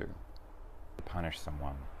for you to punish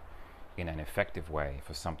someone in an effective way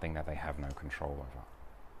for something that they have no control over.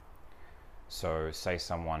 So say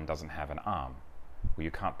someone doesn't have an arm. Well,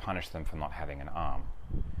 you can't punish them for not having an arm.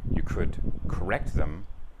 You could correct them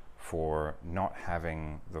for not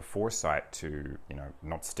having the foresight to,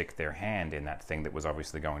 not stick their hand in that thing that was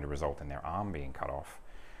obviously going to result in their arm being cut off.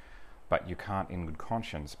 But you can't, in good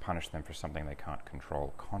conscience, punish them for something they can't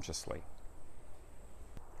control consciously.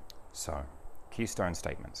 So, keystone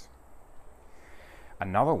statements.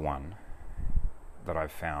 Another one that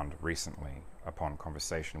I've found recently upon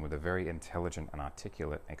conversation with a very intelligent and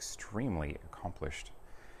articulate, extremely accomplished,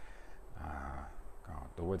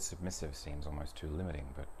 the word submissive seems almost too limiting,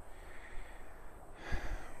 but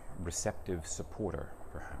receptive supporter,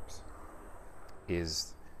 perhaps,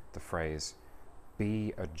 is the phrase,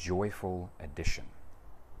 be a joyful addition,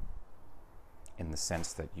 in the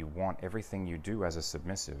sense that you want everything you do as a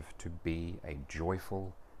submissive to be a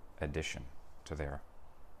joyful addition to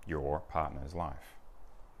your partner's life.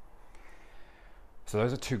 So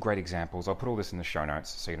those are two great examples. I'll put all this in the show notes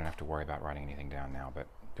so you don't have to worry about writing anything down now, but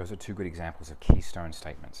those are two good examples of keystone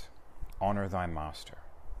statements. Honor thy master.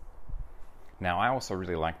 Now, I also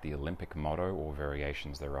really like the Olympic motto or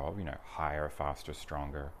variations thereof, higher, faster,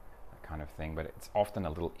 stronger, that kind of thing, but it's often a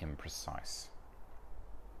little imprecise.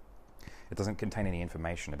 It doesn't contain any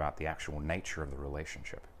information about the actual nature of the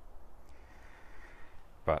relationship.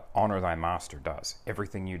 But honor thy master does.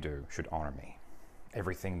 Everything you do should honor me.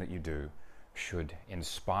 Everything that you do should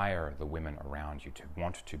inspire the women around you to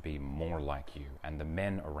want to be more like you, and the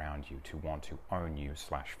men around you to want to own you /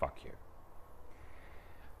 fuck you.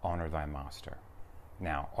 Honor thy master.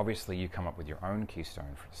 Now, obviously you come up with your own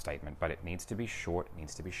keystone statement, but it needs to be short, it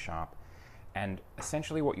needs to be sharp, and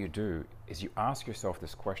essentially what you do is you ask yourself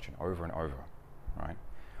this question over and over, right?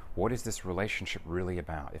 What is this relationship really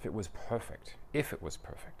about? If it was perfect,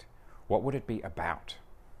 what would it be about?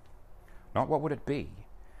 Not what would it be,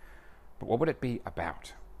 but what would it be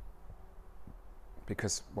about?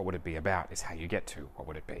 Because what would it be about is how you get to what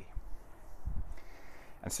would it be.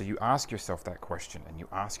 And so you ask yourself that question, and you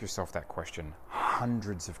ask yourself that question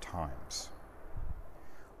hundreds of times,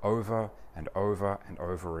 over and over and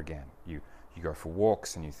over again. You go for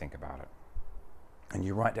walks and you think about it. And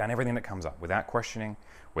you write down everything that comes up without questioning,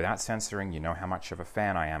 without censoring. You know how much of a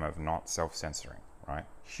fan I am of not self-censoring, right?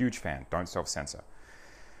 Huge fan, don't self-censor.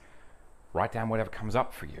 Write down whatever comes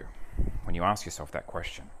up for you when you ask yourself that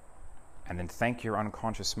question. And then thank your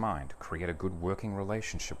unconscious mind. Create a good working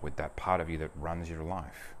relationship with that part of you that runs your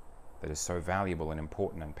life. that is so valuable and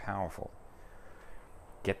important and powerful.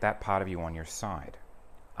 Get that part of you on your side.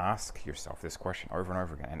 Ask yourself this question over and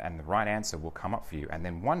over again, and the right answer will come up for you. And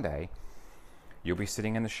then one day, you'll be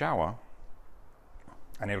sitting in the shower,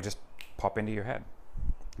 and it'll just pop into your head.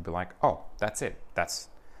 You'll be like, oh, that's it. That's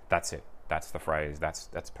it. That's the phrase. That's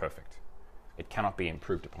perfect. It cannot be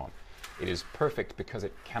improved upon. It is perfect because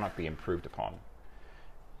it cannot be improved upon.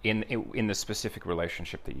 In the specific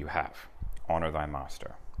relationship that you have, honor thy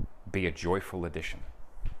master. Be a joyful addition.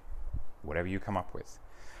 Whatever you come up with.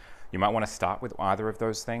 You might want to start with either of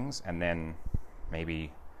those things and then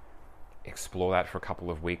maybe explore that for a couple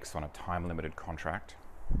of weeks on a time-limited contract.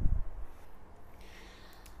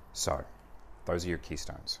 So, those are your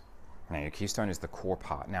keystones. Now, your keystone is the core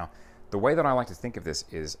part. Now, the way that I like to think of this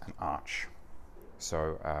is an arch.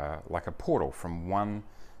 So, like a portal from one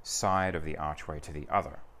side of the archway to the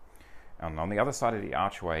other. And on the other side of the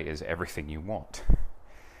archway is everything you want.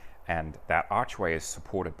 And that archway is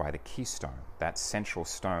supported by the keystone, that central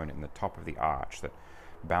stone in the top of the arch that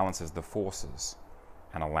balances the forces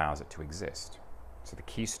and allows it to exist. So the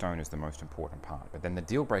keystone is the most important part. But then the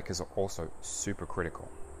deal breakers are also super critical,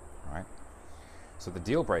 right? So the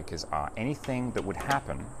deal breakers are anything that would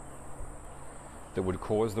happen that would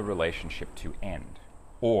cause the relationship to end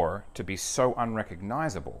or to be so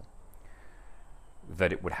unrecognizable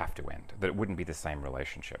that it would have to end, that it wouldn't be the same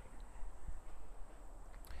relationship.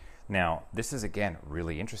 Now, this is, again,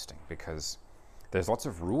 really interesting because there's lots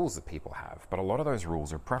of rules that people have, but a lot of those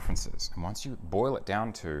rules are preferences. And once you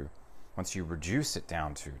reduce it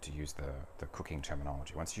down to use the cooking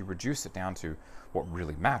terminology, once you reduce it down to what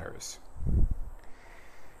really matters,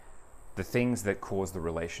 the things that cause the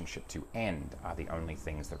relationship to end are the only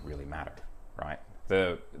things that really matter, right?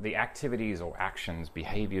 The activities or actions,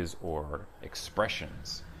 behaviors or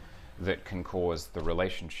expressions that can cause the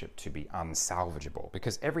relationship to be unsalvageable.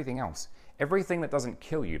 Because everything else, everything that doesn't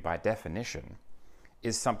kill you by definition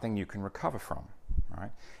is something you can recover from, right?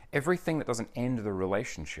 Everything that doesn't end the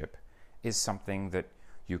relationship is something that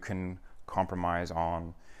you can compromise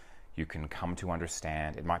on, you can come to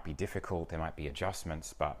understand. It might be difficult, there might be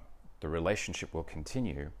adjustments, but the relationship will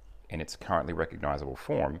continue in its currently recognizable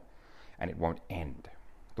form and it won't end.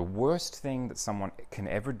 The worst thing that someone can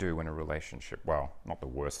ever do in a relationship, well, not the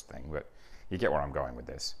worst thing, but you get where I'm going with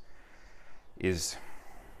this, is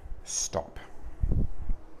stop.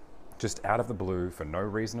 Just out of the blue, for no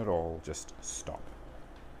reason at all, just stop.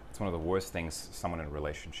 It's one of the worst things someone in a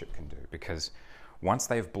relationship can do, because once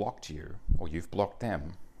they've blocked you, or you've blocked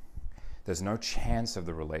them, there's no chance of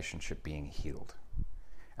the relationship being healed.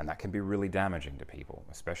 And that can be really damaging to people,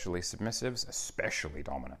 especially submissives, especially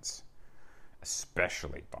dominants.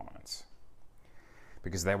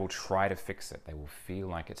 Because they will try to fix it. They will feel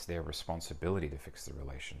like it's their responsibility to fix the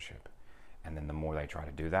relationship. And then the more they try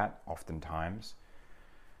to do that, oftentimes,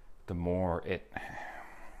 the more it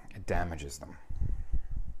damages them.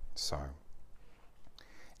 So,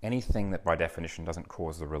 anything that by definition doesn't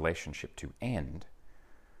cause the relationship to end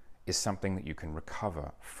is something that you can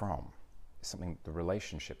recover from. It's something the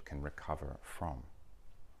relationship can recover from.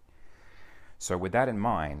 So with that in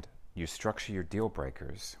mind, you structure your deal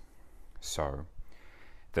breakers so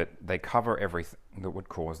that they cover everything that would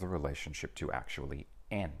cause the relationship to actually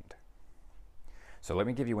end. So let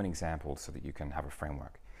me give you an example so that you can have a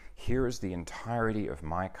framework. Here is the entirety of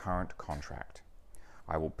my current contract.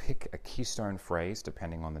 I will pick a keystone phrase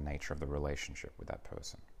depending on the nature of the relationship with that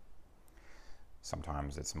person.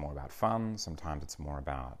 Sometimes it's more about fun, sometimes it's more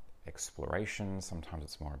about exploration, sometimes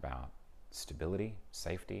it's more about stability,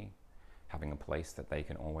 safety, having a place that they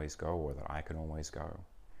can always go or that I can always go.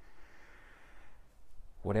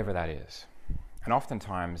 Whatever that is. And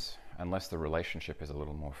oftentimes, unless the relationship is a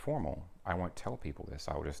little more formal, I won't tell people this.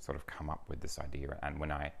 I will just sort of come up with this idea. And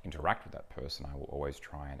when I interact with that person, I will always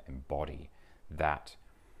try and embody that,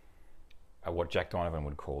 what Jack Donovan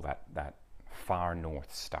would call that far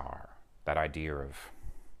north star. That idea of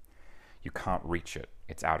you can't reach it,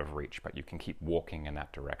 it's out of reach, but you can keep walking in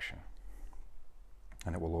that direction.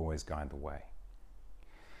 And it will always guide the way.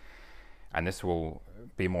 And this will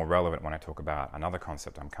be more relevant when I talk about another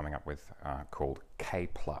concept I'm coming up with called K+,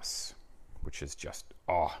 which is just,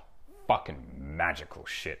 fucking magical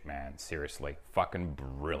shit, man. Seriously, fucking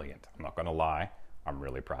brilliant. I'm not gonna lie, I'm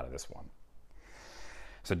really proud of this one.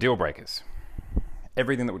 So deal breakers.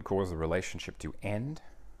 Everything that would cause the relationship to end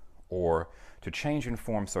or to change in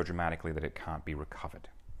form so dramatically that it can't be recovered.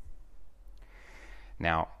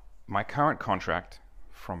 Now, my current contract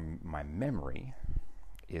from my memory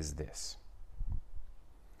is this.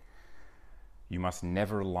 You must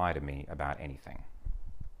never lie to me about anything.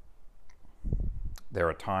 There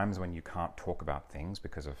are times when you can't talk about things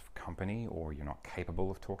because of company, or you're not capable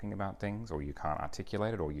of talking about things, or you can't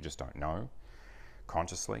articulate it, or you just don't know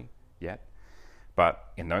consciously yet.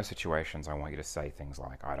 But in those situations, I want you to say things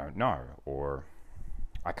like, I don't know, or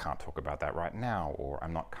I can't talk about that right now, or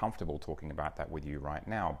I'm not comfortable talking about that with you right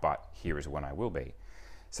now, but here is when I will be.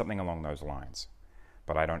 Something along those lines.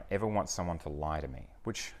 But I don't ever want someone to lie to me,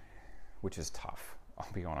 which is tough.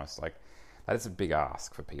 I'll be honest. Like, that is a big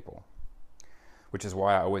ask for people. Which is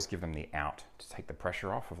why I always give them the out to take the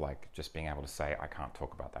pressure off of like just being able to say, I can't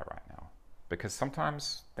talk about that right now. Because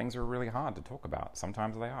sometimes things are really hard to talk about.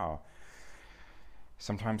 Sometimes they are.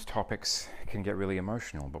 Sometimes topics can get really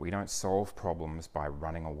emotional, but we don't solve problems by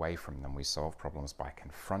running away from them. We solve problems by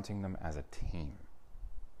confronting them as a team,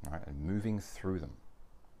 right? And moving through them.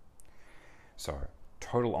 So,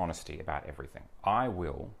 total honesty about everything. I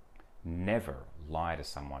will never lie to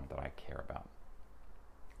someone that I care about.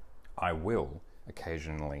 I will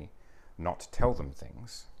occasionally not tell them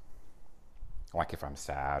things, like if I'm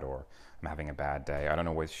sad or I'm having a bad day. I don't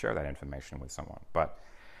always share that information with someone, but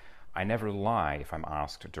I never lie if I'm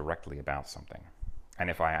asked directly about something. And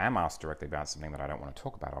if I am asked directly about something that I don't want to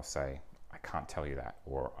talk about, I'll say, I can't tell you that,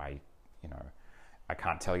 or I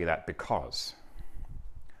can't tell you that because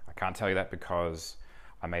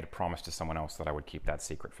I made a promise to someone else that I would keep that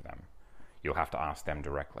secret for them. You'll have to ask them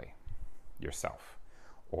directly, yourself.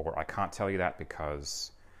 Or I can't tell you that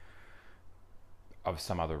because of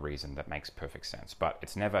some other reason that makes perfect sense. But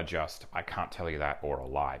it's never just, I can't tell you that, or a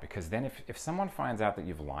lie. Because then if someone finds out that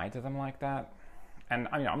you've lied to them like that, and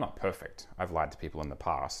I mean, I'm not perfect. I've lied to people in the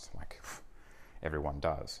past, like everyone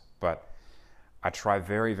does. But I try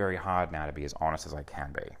very, very hard now to be as honest as I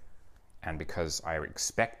can be. And because I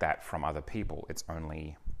expect that from other people, it's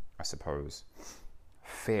only, I suppose,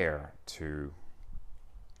 fair to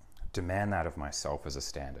demand that of myself as a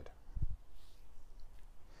standard.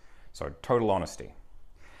 So, total honesty.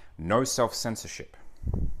 No self-censorship.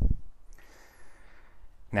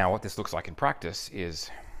 Now, what this looks like in practice is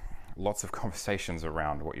lots of conversations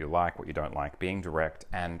around what you like, what you don't like, being direct,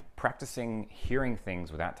 and practicing hearing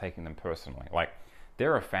things without taking them personally. Like,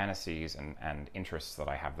 there are fantasies and interests that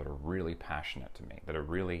I have that are really passionate to me, that are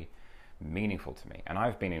really meaningful to me. And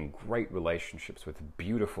I've been in great relationships with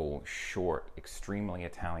beautiful, short, extremely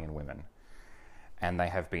Italian women. And they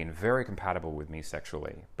have been very compatible with me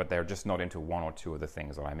sexually, but they're just not into one or two of the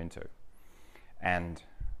things that I'm into. And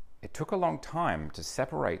it took a long time to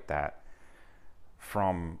separate that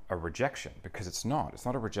from a rejection, because it's not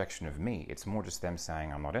a rejection of me. It's more just them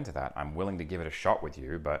saying, I'm not into that. I'm willing to give it a shot with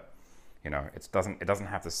you, but it doesn't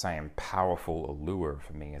have the same powerful allure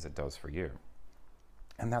for me as it does for you.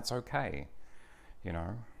 And that's okay.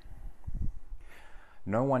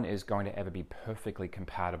 No one is going to ever be perfectly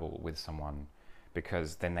compatible with someone,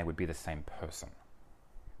 because then they would be the same person,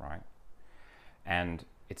 right? And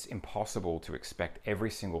it's impossible to expect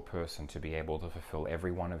every single person to be able to fulfill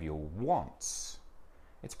every one of your wants.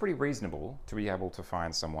 It's pretty reasonable to be able to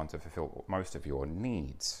find someone to fulfill most of your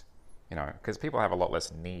needs, because people have a lot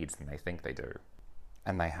less needs than they think they do.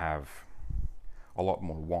 And they have a lot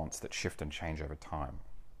more wants that shift and change over time.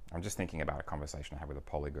 I'm just thinking about a conversation I had with a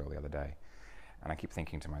poly girl the other day, and I keep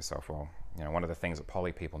thinking to myself, well, one of the things that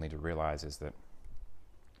poly people need to realize is that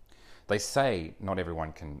they say not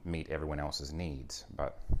everyone can meet everyone else's needs,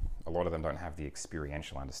 but a lot of them don't have the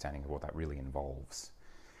experiential understanding of what that really involves.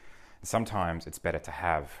 And sometimes it's better to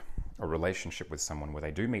have a relationship with someone where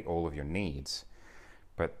they do meet all of your needs,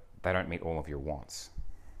 but they don't meet all of your wants.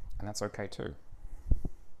 And that's okay too.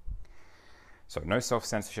 So no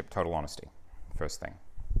self-censorship, total honesty. First thing.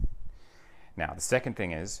 Now, the second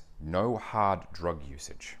thing is no hard drug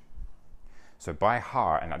usage. So by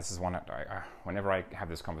hard, and this is one, whenever I have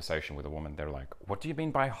this conversation with a woman, they're like, what do you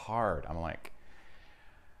mean by hard? I'm like,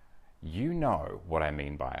 you know what I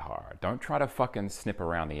mean by hard. Don't try to fucking snip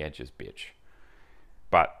around the edges, bitch.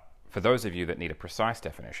 But for those of you that need a precise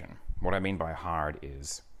definition, what I mean by hard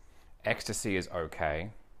is ecstasy is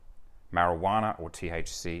okay, marijuana or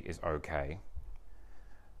THC is okay,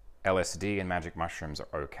 LSD and magic mushrooms are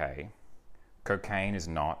okay, cocaine is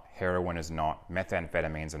not, heroin is not,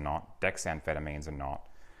 methamphetamines are not, dexamphetamines are not.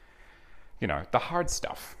 The hard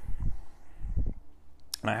stuff.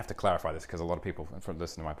 And I have to clarify this because a lot of people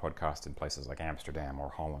listen to my podcast in places like Amsterdam or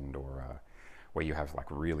Holland or where you have like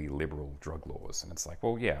really liberal drug laws. And it's like,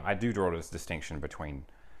 well, yeah, I do draw this distinction between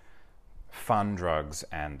fun drugs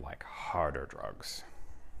and like harder drugs.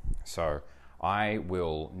 So I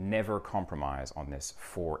will never compromise on this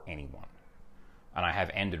for anyone. And I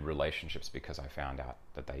have ended relationships because I found out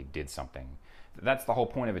that they did something. That's the whole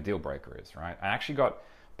point of a deal breaker is, right? I actually got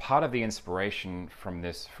part of the inspiration from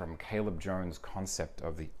this, from Caleb Jones' concept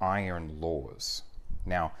of the iron laws.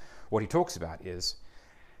 Now, what he talks about is,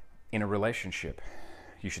 in a relationship,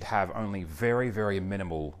 you should have only very, very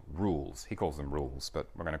minimal rules. He calls them rules, but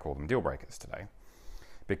we're going to call them deal breakers today.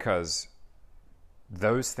 Because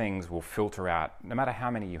those things will filter out, no matter how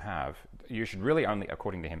many you have, you should really only,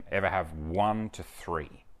 according to him, ever have 1 to 3,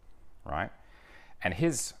 right? And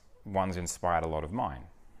his ones inspired a lot of mine.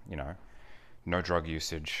 You know, no drug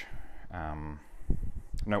usage,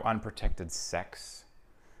 no unprotected sex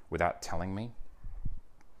without telling me.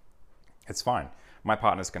 It's fine. My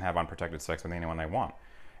partners can have unprotected sex with anyone they want.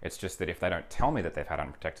 It's just that if they don't tell me that they've had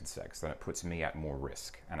unprotected sex, then it puts me at more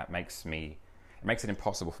risk, and it makes it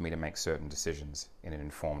impossible for me to make certain decisions in an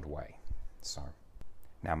informed way. So,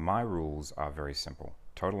 now my rules are very simple.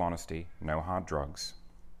 Total honesty, no hard drugs.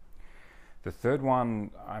 The third one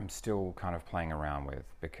I'm still kind of playing around with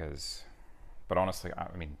but honestly,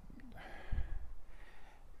 I mean,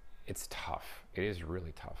 it's tough. It is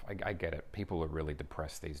really tough. I get it. People are really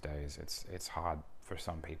depressed these days. It's hard for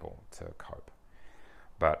some people to cope.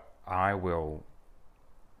 But I will,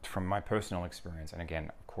 from my personal experience, and again,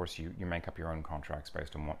 of course, you make up your own contracts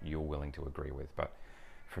based on what you're willing to agree with. But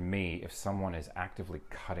for me, if someone is actively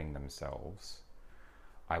cutting themselves,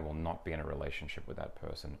 I will not be in a relationship with that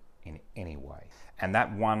person in any way. And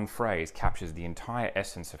that one phrase captures the entire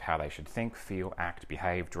essence of how they should think, feel, act,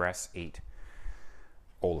 behave, dress, eat,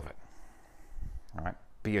 all of it. All right?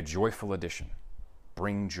 Be a joyful addition.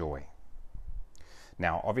 Bring joy.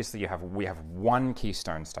 Now, obviously, we have one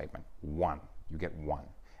keystone statement. One. You get one.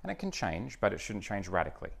 And it can change, but it shouldn't change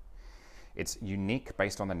radically. It's unique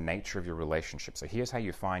based on the nature of your relationship. So here's how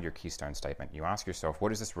you find your keystone statement. You ask yourself,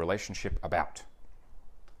 what is this relationship about?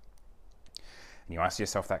 And you ask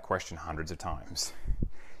yourself that question hundreds of times.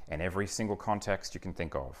 In every single context you can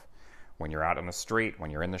think of. When you're out on the street, when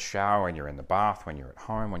you're in the shower, when you're in the bath, when you're at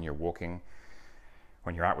home, when you're walking,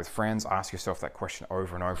 when you're out with friends, ask yourself that question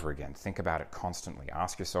over and over again. Think about it constantly.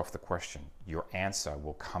 Ask yourself the question. Your answer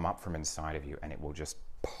will come up from inside of you and it will just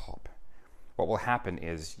pop. What will happen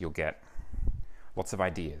is you'll get lots of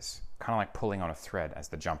ideas, kind of like pulling on a thread as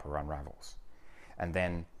the jumper unravels. And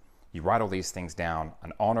then you write all these things down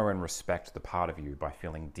and honor and respect the part of you by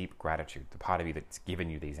feeling deep gratitude, the part of you that's given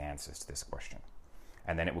you these answers to this question.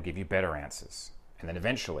 And then it will give you better answers. And then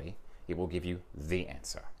eventually it will give you the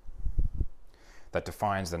answer that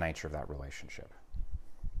defines the nature of that relationship.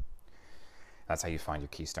 That's how you find your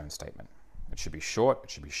keystone statement. It should be short, it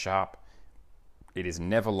should be sharp. It is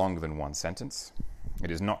never longer than one sentence.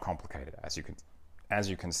 It is not complicated. As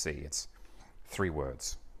you can see, it's 3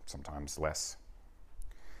 words, sometimes less.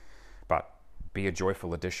 But be a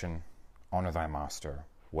joyful addition, honor thy master,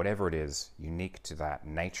 whatever it is, unique to that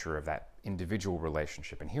nature of that individual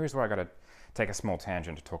relationship. And here's where I got to take a small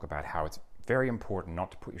tangent to talk about how it's very important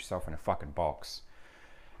not to put yourself in a fucking box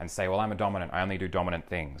and say, well, I'm a dominant, I only do dominant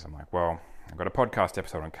things. I'm like, well, I've got a podcast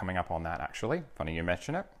episode on coming up on that, actually. Funny you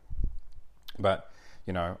mention it. But,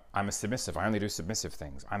 you know, I'm a submissive, I only do submissive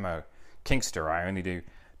things. I'm a kinkster, I only do...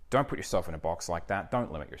 Don't put yourself in a box like that.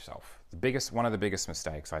 Don't limit yourself. One of the biggest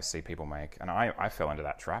mistakes I see people make, and I fell into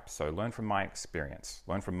that trap, so learn from my experience,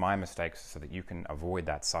 learn from my mistakes so that you can avoid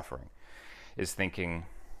that suffering, is thinking,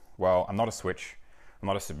 well, I'm not a switch, I'm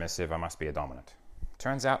not a submissive, I must be a dominant.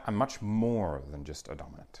 Turns out I'm much more than just a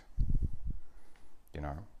dominant, you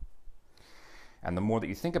know? And the more that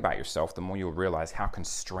you think about yourself, the more you'll realize how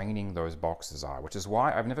constraining those boxes are, which is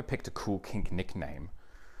why I've never picked a cool kink nickname.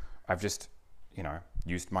 I've just, you know,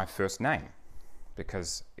 used my first name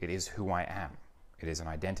because it is who I am. It is an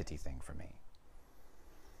identity thing for me.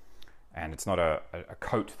 And it's not a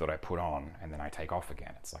coat that I put on and then I take off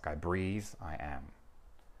again. It's like I breathe, I am.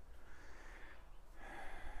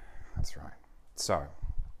 That's right. So,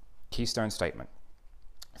 keystone statement.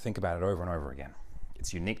 Think about it over and over again.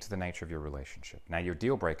 It's unique to the nature of your relationship. Now, your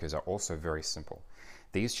deal breakers are also very simple.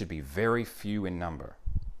 These should be very few in number,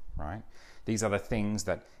 right? These are the things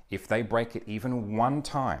that if they break it even one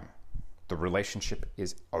time, the relationship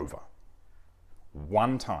is over.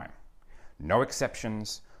 One time. No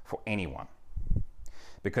exceptions for anyone.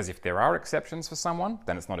 Because if there are exceptions for someone,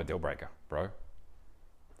 then it's not a deal breaker, bro.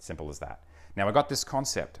 Simple as that. Now, I got this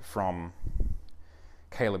concept from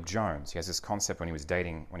Caleb Jones. He has this concept when he's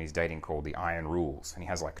dating called the iron rules. And he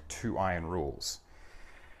has like 2 iron rules.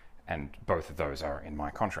 And both of those are in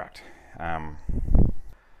my contract.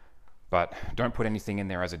 But don't put anything in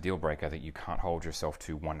there as a deal breaker that you can't hold yourself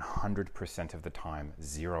to 100% of the time,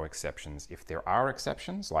 0 exceptions. If there are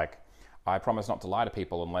exceptions, like I promise not to lie to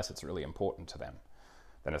people unless it's really important to them,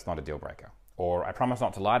 then it's not a deal breaker. Or I promise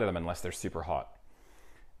not to lie to them unless they're super hot.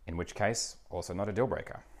 in which case, also not a deal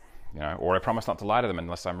breaker. Or I promise not to lie to them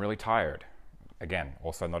unless I'm really tired. Again,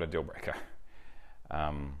 also not a deal breaker.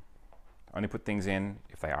 Only put things in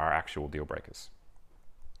if they are actual deal breakers.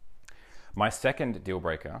 My second deal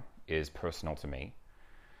breaker is personal to me,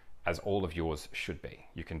 as all of yours should be.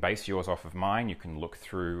 You can base yours off of mine. You can look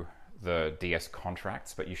through the DS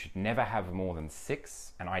contracts, but you should never have more than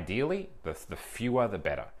 6. And ideally, the fewer, the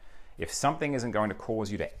better. If something isn't going to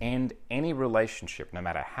cause you to end any relationship, no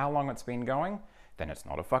matter how long it's been going, then it's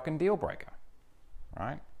not a fucking deal breaker,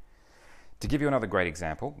 right? To give you another great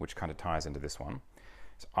example, which kind of ties into this one,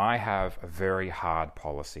 is I have a very hard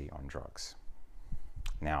policy on drugs.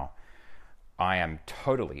 Now, I am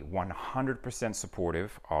totally 100%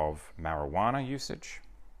 supportive of marijuana usage.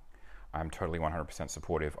 I'm totally 100%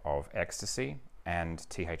 supportive of ecstasy and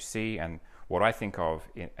THC and what I think of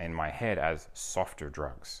in my head as softer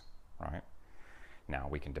drugs, right? Now,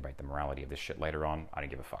 we can debate the morality of this shit later on. I don't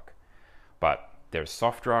give a fuck. But there's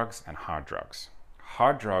soft drugs and hard drugs.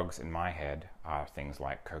 Hard drugs in my head are things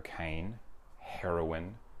like cocaine,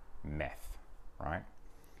 heroin, meth, right?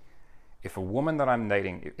 If a woman that I'm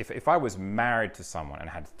dating, if I was married to someone and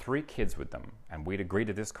had 3 kids with them and we'd agreed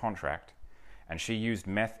to this contract and she used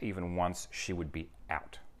meth even once, she would be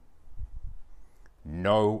out.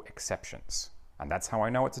 No exceptions. And that's how I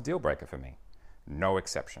know it's a deal breaker for me. No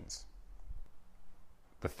exceptions.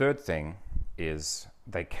 The third thing is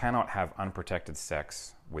they cannot have unprotected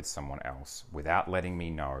sex with someone else without letting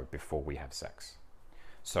me know before we have sex.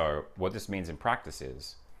 So what this means in practice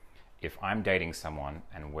is, if I'm dating someone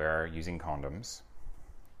and we're using condoms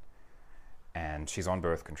and she's on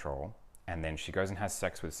birth control and then she goes and has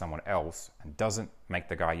sex with someone else and doesn't make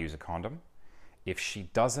the guy use a condom, if she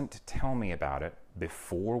doesn't tell me about it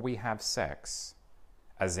before we have sex,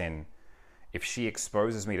 as in if she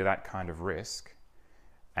exposes me to that kind of risk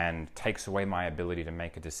and takes away my ability to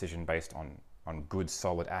make a decision based on good,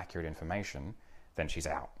 solid, accurate information, then she's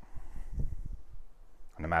out.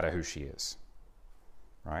 No matter who she is.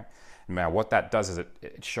 Right? Now, what that does is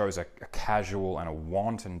it shows a casual and a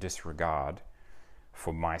wanton disregard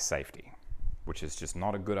for my safety, which is just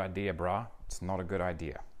not a good idea, brah. It's not a good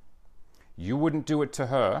idea. You wouldn't do it to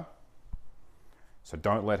her, so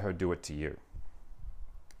don't let her do it to you.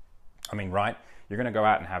 I mean, right? You're going to go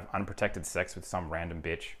out and have unprotected sex with some random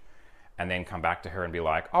bitch and then come back to her and be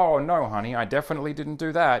like, oh, no, honey, I definitely didn't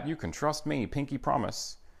do that. You can trust me, pinky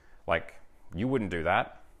promise. Like, you wouldn't do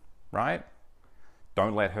that, right?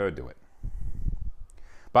 Don't let her do it.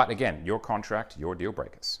 But again, your contract, your deal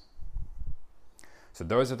breakers. So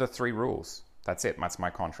those are the 3 rules. That's it. That's my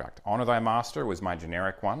contract. Honor thy master was my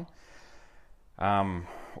generic one.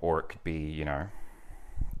 Or it could be,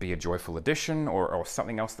 be a joyful addition or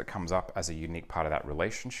something else that comes up as a unique part of that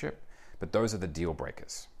relationship. But those are the deal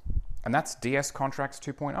breakers. And that's DS Contracts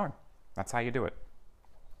 2.0. That's how you do it.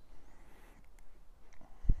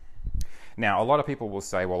 Now, a lot of people will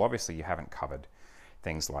say, well, obviously you haven't covered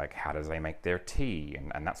things like how do they make their tea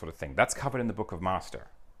and that sort of thing. That's covered in the Book of Master.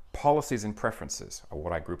 Policies and preferences are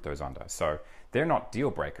what I group those under. So they're not deal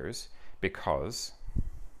breakers because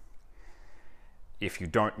if you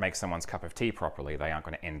don't make someone's cup of tea properly, they aren't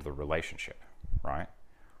going to end the relationship, right?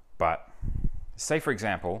 But say, for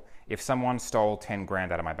example, if someone stole 10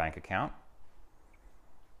 grand out of my bank account,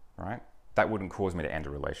 right, that wouldn't cause me to end a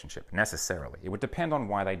relationship necessarily. It would depend on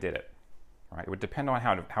why they did it. Right? It would depend on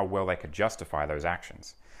how well they could justify those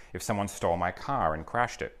actions. If someone stole my car and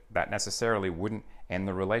crashed it, that necessarily wouldn't end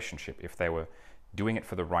the relationship if they were doing it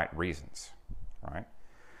for the right reasons, right?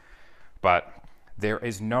 But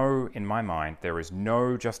in my mind, there is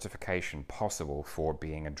no justification possible for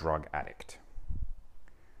being a drug addict.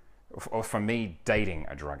 Or for me, dating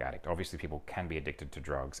a drug addict. Obviously, people can be addicted to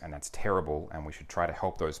drugs, and that's terrible, and we should try to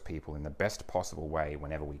help those people in the best possible way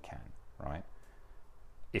whenever we can, right?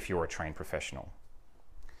 If you're a trained professional.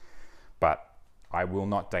 But I will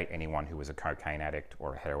not date anyone who is a cocaine addict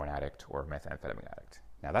or a heroin addict or a methamphetamine addict.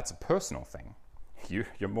 Now, that's a personal thing.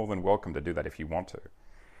 You're more than welcome to do that if you want to.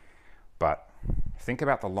 But think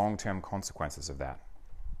about the long-term consequences of that.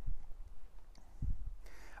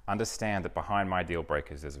 Understand that behind my deal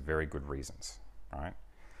breakers, there's very good reasons, right?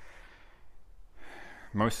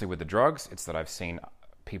 Mostly with the drugs, it's that I've seen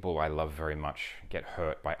people I love very much get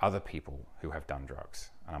hurt by other people who have done drugs.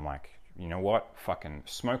 And I'm like, you know what? Fucking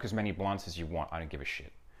smoke as many blunts as you want. I don't give a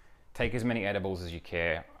shit. Take as many edibles as you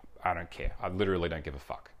care. I don't care. I literally don't give a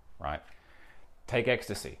fuck, right? Take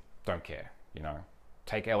ecstasy. Don't care,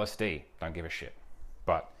 Take LSD. Don't give a shit.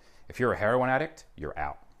 But if you're a heroin addict, you're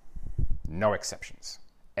out. No exceptions.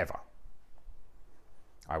 Ever.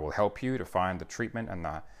 I will help you to find the treatment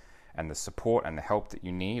and the support and the help that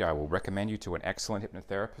you need. I will recommend you to an excellent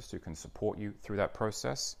hypnotherapist who can support you through that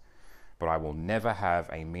process. But I will never have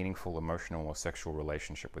a meaningful emotional or sexual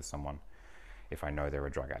relationship with someone if I know they're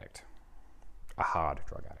a drug addict, a hard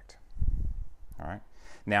drug addict. All right.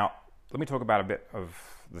 Now, let me talk about a bit of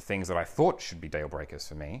the things that I thought should be deal breakers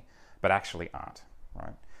for me, but actually aren't.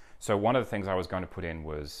 Right. So one of the things I was going to put in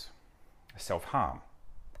was self-harm.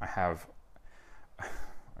 I have,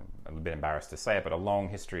 I'm a bit embarrassed to say it, but a long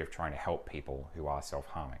history of trying to help people who are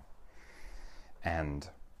self-harming. And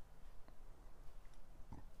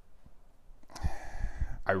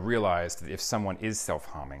I realized that if someone is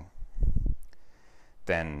self-harming,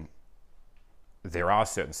 then there are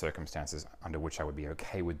certain circumstances under which I would be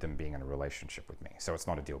okay with them being in a relationship with me. So it's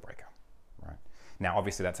not a deal breaker, right? Now,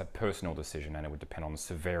 obviously, that's a personal decision, and it would depend on the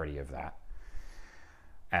severity of that.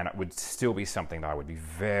 And it would still be something that I would be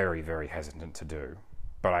very, very hesitant to do.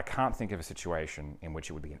 But I can't think of a situation in which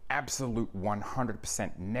it would be an absolute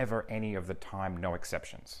 100%, never any of the time, no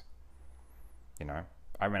exceptions. You know?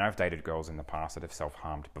 I mean, I've dated girls in the past that have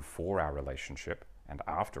self-harmed before our relationship and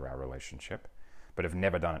after our relationship, but have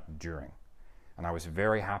never done it during. And I was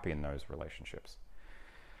very happy in those relationships.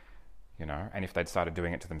 You know, and if they'd started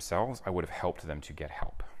doing it to themselves, I would have helped them to get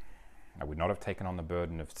help. I would not have taken on the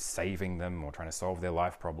burden of saving them or trying to solve their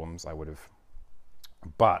life problems.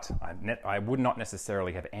 But I would not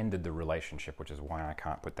necessarily have ended the relationship, which is why I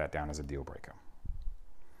can't put that down as a deal breaker.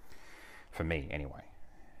 For me, anyway.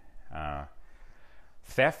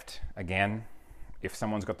 Theft, again, if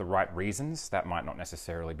someone's got the right reasons, that might not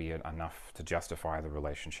necessarily be enough to justify the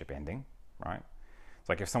relationship ending, right? It's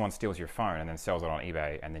like if someone steals your phone and then sells it on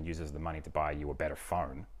eBay and then uses the money to buy you a better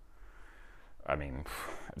phone. I mean,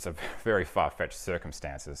 it's a very far-fetched set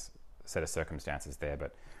of circumstances there,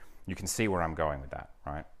 but you can see where I'm going with that,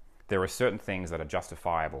 right? There are certain things that are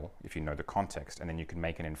justifiable if you know the context, and then you can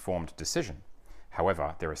make an informed decision.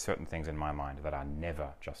 However, there are certain things in my mind that are never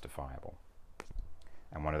justifiable.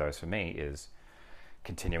 And one of those for me is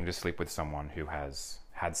continuing to sleep with someone who has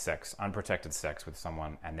had sex, unprotected sex with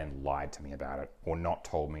someone, and then lied to me about it, or not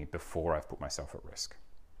told me before I've put myself at risk,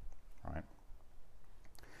 right?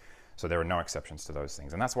 So there are no exceptions to those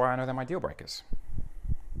things, and that's why I know they're my deal breakers.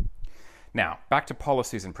 Now, back to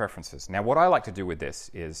policies and preferences. Now, what I like to do with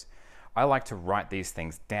this is I like to write these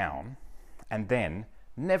things down and then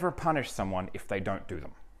never punish someone if they don't do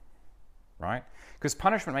them, right? Because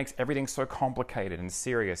punishment makes everything so complicated and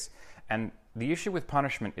serious. And the issue with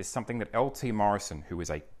punishment is something that L.T. Morrison, who is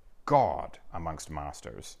a god amongst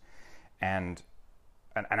masters and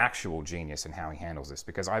an actual genius in how he handles this,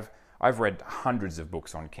 because I've read hundreds of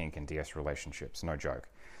books on kink and DS relationships, no joke.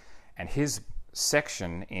 And his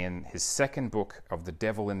section in his second book of the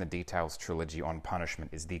Devil in the Details trilogy on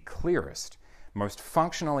punishment is the clearest, most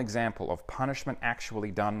functional example of punishment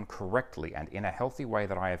actually done correctly and in a healthy way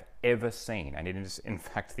that I have ever seen. And it is, in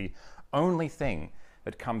fact, the only thing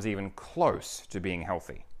that comes even close to being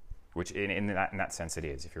healthy, which in that sense it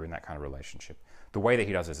is, if you're in that kind of relationship. The way that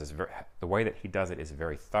he does it is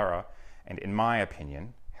very thorough and, in my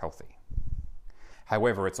opinion, healthy.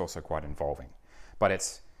 However, it's also quite involving. But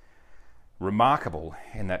it's remarkable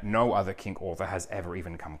in that no other kink author has ever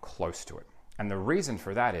even come close to it. And the reason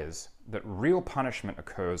for that is that real punishment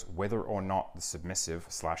occurs whether or not the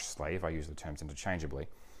submissive/slave, I use the terms interchangeably,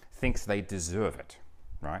 thinks they deserve it,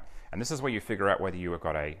 right? And this is where you figure out whether you have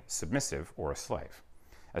got a submissive or a slave.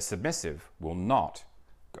 A submissive will not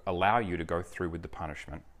allow you to go through with the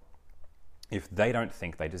punishment if they don't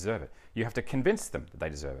think they deserve it. You have to convince them that they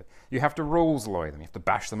deserve it. You have to rules lawyer them. You have to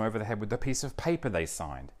bash them over the head with the piece of paper they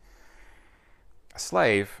signed. A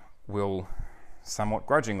slave will, somewhat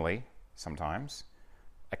grudgingly, sometimes,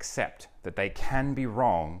 accept that they can be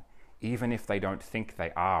wrong even if they don't think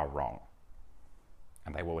they are wrong.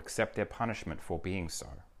 And they will accept their punishment for being so.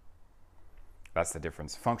 That's the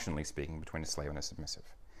difference, functionally speaking, between a slave and a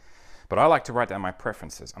submissive. But I like to write down my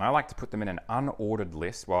preferences, and I like to put them in an unordered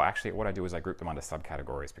list. Well, actually, what I do is I group them under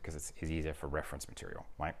subcategories because it's easier for reference material,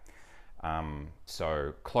 right?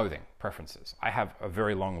 So, clothing, preferences. I have a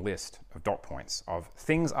very long list of dot points of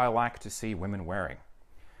things I like to see women wearing.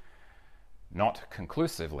 Not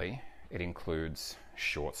conclusively, it includes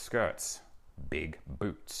short skirts, big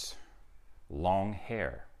boots, long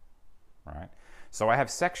hair, right? So I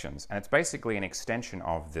have sections, and it's basically an extension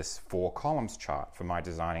of this 4 columns chart for my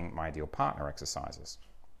designing my ideal partner exercises,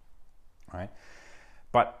 right?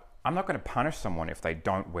 But I'm not going to punish someone if they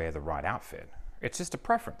don't wear the right outfit. It's just a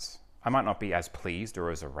preference. I might not be as pleased or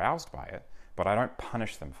as aroused by it, but I don't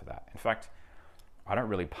punish them for that. In fact, I don't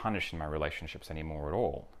really punish in my relationships anymore at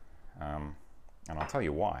all. And I'll tell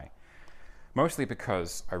you why. Mostly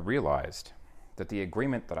because I realized that the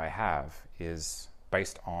agreement that I have is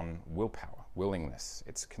based on willpower, willingness.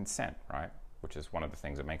 It's consent, right? Which is one of the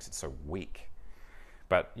things that makes it so weak.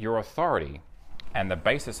 But your authority and the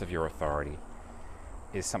basis of your authority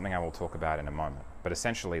is something I will talk about in a moment. But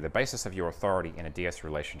essentially, the basis of your authority in a DS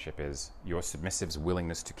relationship is your submissive's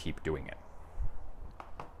willingness to keep doing it.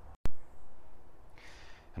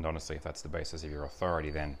 And honestly, if that's the basis of your authority,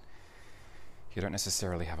 then you don't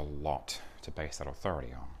necessarily have a lot to base that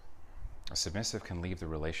authority on. A submissive can leave the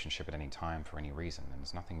relationship at any time for any reason, and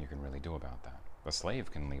there's nothing you can really do about that. A slave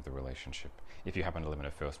can leave the relationship, if you happen to live in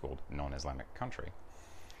a first world non-Islamic country,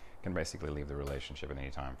 can basically leave the relationship at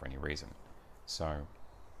any time for any reason. So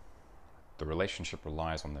the relationship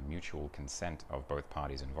relies on the mutual consent of both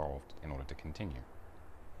parties involved in order to continue.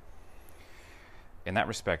 In that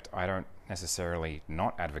respect, I don't necessarily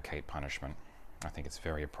not advocate punishment. I think it's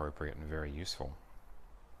very appropriate and very useful.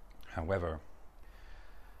 However,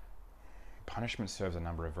 punishment serves a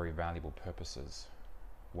number of very valuable purposes.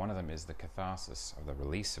 One of them is the catharsis of the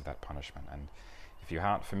release of that punishment. And if you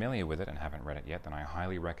aren't familiar with it and haven't read it yet, then I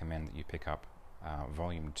highly recommend that you pick up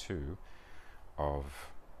Volume 2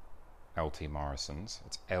 of L.T. Morrison's.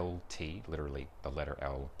 It's L.T., literally the letter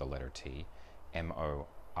L, the letter T, Morrisons,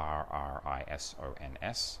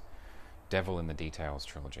 Devil in the Details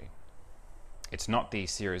trilogy. It's not the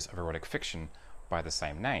series of erotic fiction by the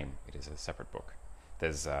same name. It is a separate book.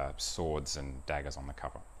 There's swords and daggers on the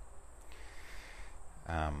cover.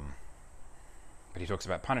 But he talks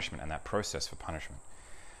about punishment and that process for punishment.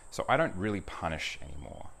 So I don't really punish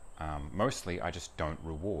anymore. Mostly I just don't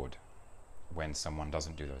reward when someone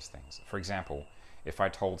doesn't do those things. For example, if I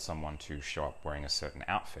told someone to show up wearing a certain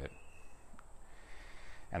outfit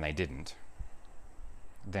and they didn't,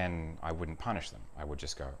 then I wouldn't punish them. I would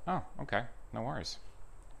just go, oh, okay, no worries,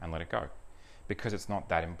 and let it go. Because it's not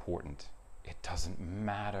that important. It doesn't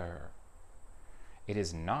matter. It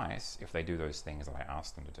is nice if they do those things that I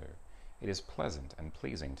ask them to do. It is pleasant and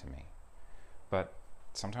pleasing to me. But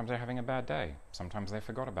sometimes they're having a bad day. Sometimes they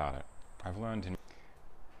forgot about it. I've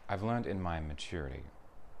learned in my maturity,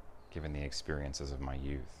 given the experiences of my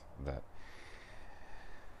youth, that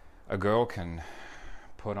a girl can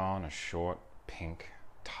put on a short pink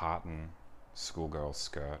tartan schoolgirl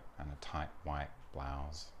skirt and a tight white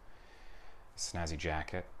blouse, a snazzy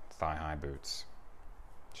jacket, thigh-high boots.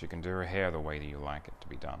 She can do her hair the way that you like it to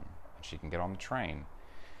be done. And she can get on the train,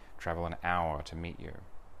 travel an hour to meet you.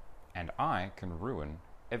 And I can ruin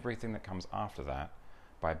everything that comes after that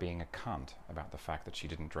by being a cunt about the fact that she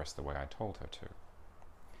didn't dress the way I told her to.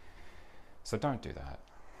 So don't do that.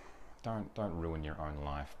 Don't ruin your own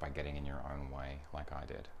life by getting in your own way like I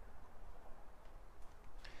did.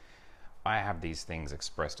 I have these things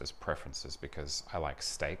expressed as preferences because I like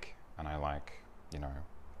steak and I like,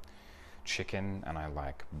 chicken and I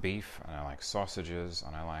like beef and I like sausages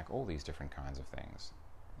and I like all these different kinds of things.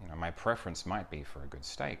 My preference might be for a good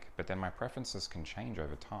steak, but then my preferences can change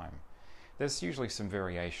over time. There's usually some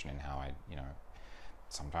variation in how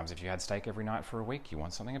sometimes if you had steak every night for a week, you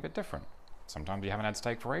want something a bit different. Sometimes you haven't had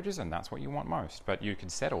steak for ages and that's what you want most, but you can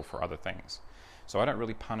settle for other things. So I don't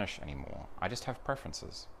really punish anymore. I just have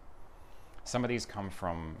preferences. Some of these come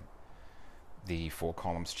from the 4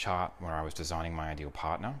 columns chart where I was designing my ideal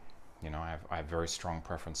partner. I have very strong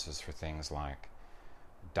preferences for things like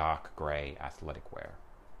dark grey athletic wear,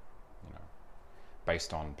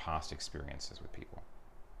 based on past experiences with people.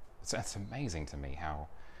 It's amazing to me how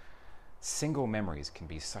single memories can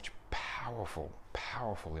be such powerful,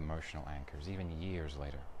 powerful emotional anchors, even years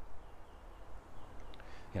later.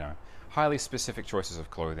 Highly specific choices of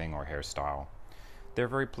clothing or hairstyle, they're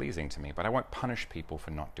very pleasing to me, but I won't punish people for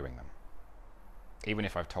not doing them. Even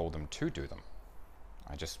if I've told them to do them.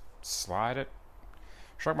 I just slide it,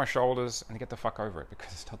 shrug my shoulders, and get the fuck over it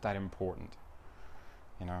because it's not that important.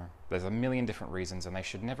 There's a million different reasons, and they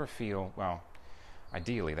should never feel,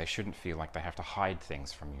 ideally, they shouldn't feel like they have to hide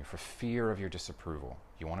things from you for fear of your disapproval.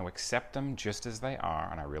 You want to accept them just as they are,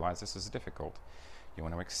 and I realize this is difficult. You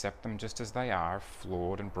want to accept them just as they are,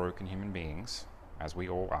 flawed and broken human beings, as we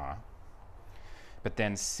all are. But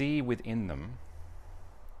then see within them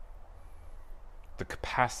the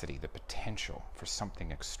capacity, the potential for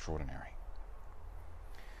something extraordinary.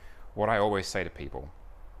 What I always say to people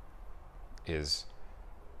is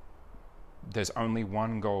there's only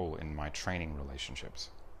one goal in my training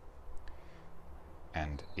relationships,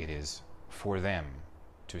 and it is for them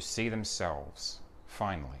to see themselves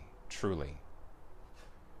finally, truly,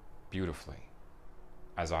 beautifully,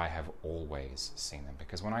 as I have always seen them.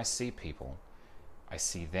 Because when I see people, I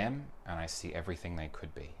see them and I see everything they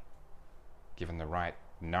could be, given the right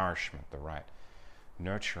nourishment, the right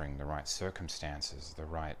nurturing, the right circumstances, the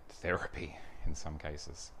right therapy, in some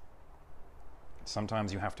cases.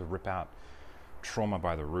 Sometimes you have to rip out trauma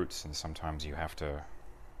by the roots, and sometimes you have to,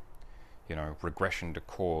 regression to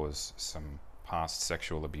cause some past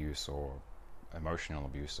sexual abuse or emotional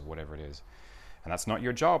abuse or whatever it is. And that's not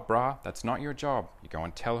your job, brah. That's not your job. You go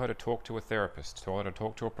and tell her to talk to a therapist, tell her to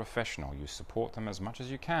talk to a professional. You support them as much as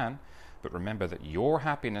you can, but remember that your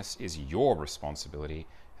happiness is your responsibility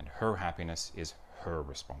and her happiness is her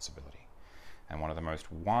responsibility. And one of the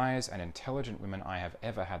most wise and intelligent women I have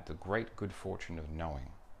ever had the great good fortune of knowing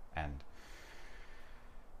and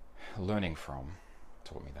learning from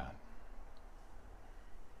taught me that.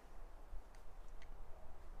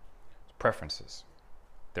 Preferences.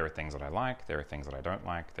 There are things that I like, there are things that I don't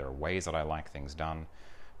like, there are ways that I like things done,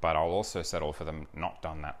 but I'll also settle for them not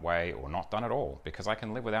done that way or not done at all, because I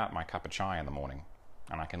can live without my cup of chai in the morning,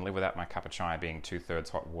 and I can live without my cup of chai being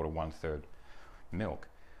 2/3 hot water, 1/3 milk,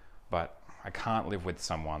 but I can't live with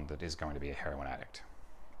someone that is going to be a heroin addict.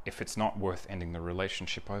 If it's not worth ending the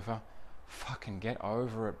relationship over, fucking get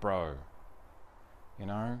over it, bro.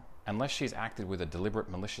 Unless she's acted with a deliberate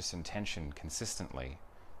malicious intention consistently,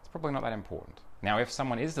 it's probably not that important. Now, if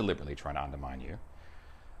someone is deliberately trying to undermine you,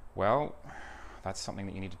 well, that's something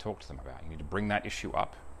that you need to talk to them about. You need to bring that issue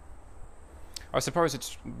up. I suppose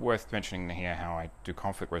it's worth mentioning here how I do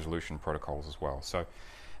conflict resolution protocols as well. So,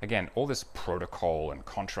 again, all this protocol and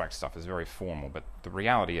contract stuff is very formal, but the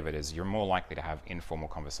reality of it is you're more likely to have informal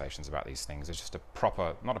conversations about these things. There's just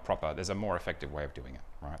there's a more effective way of doing it,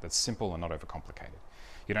 right? That's simple and not overcomplicated.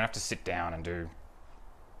 You don't have to sit down and do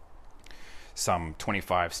some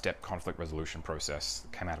 25-step conflict resolution process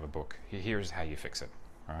that came out of a book. Here's how you fix it,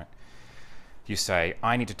 all right? You say,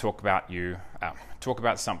 I need to talk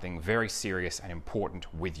about something very serious and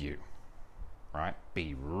important with you, right?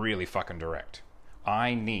 Be really fucking direct.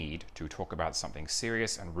 I need to talk about something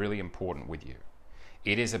serious and really important with you.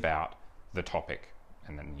 It is about the topic,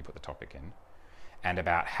 and then you put the topic in, and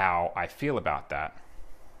about how I feel about that.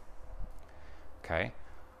 Okay?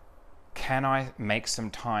 Can I make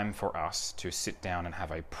some time for us to sit down and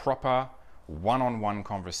have a proper one-on-one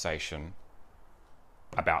conversation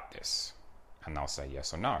about this? And they'll say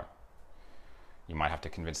yes or no. You might have to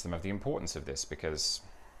convince them of the importance of this because,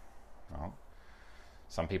 well,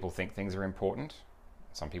 some people think things are important,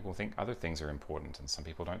 some people think other things are important, and some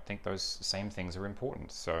people don't think those same things are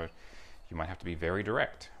important. So you might have to be very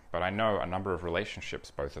direct. But I know a number of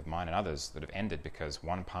relationships, both of mine and others, that have ended because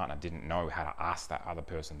one partner didn't know how to ask that other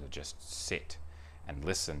person to just sit and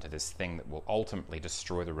listen to this thing that will ultimately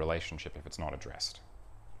destroy the relationship if it's not addressed.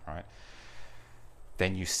 All right?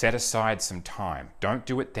 Then you set aside some time. Don't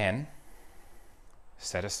do it then.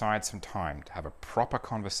 Set aside some time to have a proper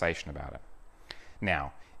conversation about it.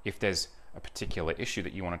 Now, if there's a particular issue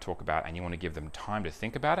that you want to talk about and you want to give them time to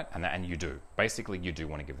think about it, and you do. Basically, you do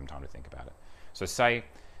want to give them time to think about it. So say,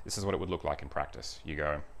 this is what it would look like in practice. You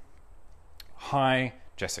go, hi,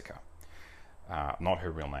 Jessica. Not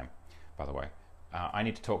her real name, by the way. I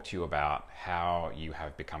need to talk to you about how you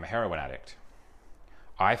have become a heroin addict.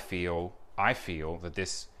 I feel that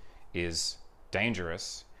this is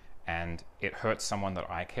dangerous and it hurts someone that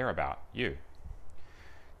I care about, you.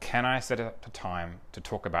 Can I set up a time to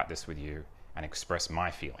talk about this with you and express my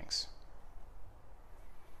feelings?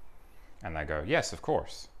 And they go, yes, of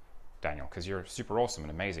course, Daniel, because you're super awesome and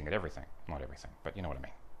amazing at everything. Not everything, but you know what I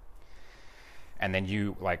mean. And then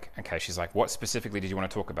you okay, she's like, what specifically did you want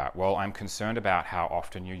to talk about? Well, I'm concerned about how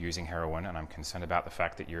often you're using heroin, and I'm concerned about the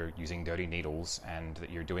fact that you're using dirty needles and that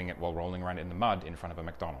you're doing it while rolling around in the mud in front of a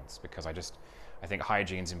McDonald's, because I think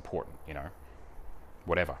hygiene's important,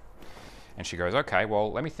 whatever. And she goes, okay,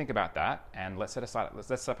 well, let me think about that, and let's set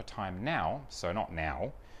up a time now, so not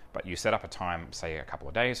now, but you set up a time, say a couple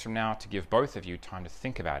of days from now, to give both of you time to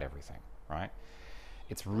think about everything, right?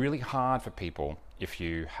 It's really hard for people if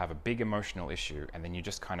you have a big emotional issue and then you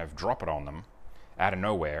just kind of drop it on them out of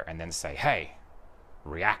nowhere and then say, hey,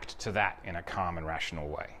 react to that in a calm and rational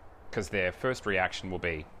way. Because their first reaction will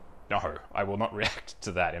be, no, I will not react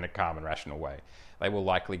to that in a calm and rational way. They will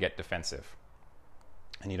likely get defensive.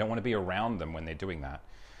 And you don't want to be around them when they're doing that.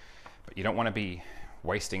 But you don't want to be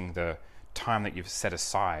wasting the time that you've set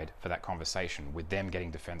aside for that conversation with them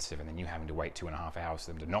getting defensive and then you having to wait 2.5 hours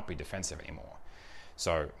for them to not be defensive anymore.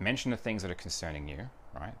 So mention the things that are concerning you,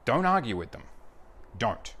 right? Don't argue with them.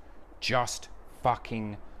 Don't. Just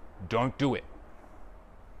fucking don't do it.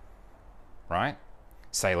 Right?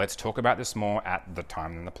 Say, let's talk about this more at the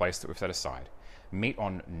time and the place that we've set aside. Meet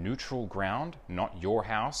on neutral ground, not your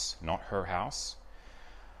house, not her house.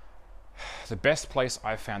 The best place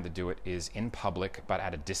I've found to do it is in public, but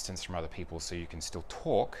at a distance from other people so you can still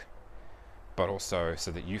talk, but also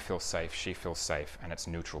so that you feel safe, she feels safe, and it's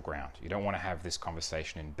neutral ground. You don't want to have this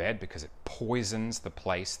conversation in bed because it poisons the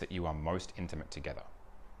place that you are most intimate together,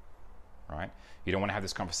 right? You don't want to have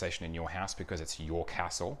this conversation in your house because it's your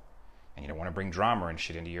castle, and you don't want to bring drama and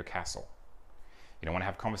shit into your castle. You don't want to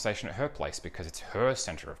have a conversation at her place because it's her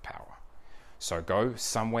center of power. So go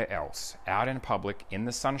somewhere else, out in public, in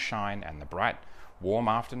the sunshine and the bright, warm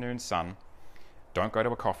afternoon sun. Don't go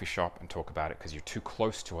to a coffee shop and talk about it because you're too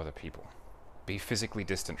close to other people. Be physically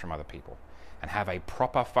distant from other people and have a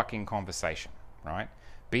proper fucking conversation, right?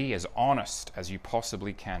 Be as honest as you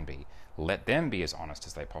possibly can be. Let them be as honest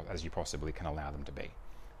as you possibly can allow them to be.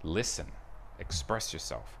 Listen. Express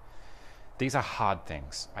yourself. These are hard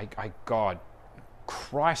things. God,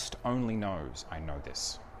 Christ only knows I know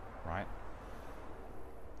this, right?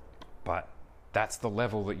 But that's the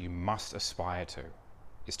level that you must aspire to,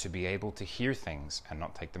 is to be able to hear things and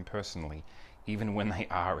not take them personally, even when they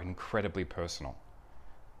are incredibly personal,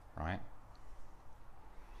 right?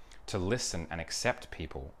 To listen and accept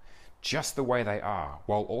people just the way they are,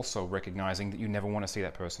 while also recognizing that you never want to see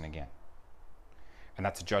that person again. And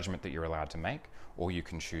that's a judgment that you're allowed to make, or you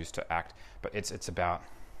can choose to act. But it's about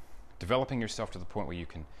developing yourself to the point where you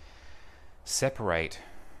can separate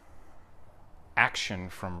action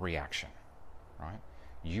from reaction, right?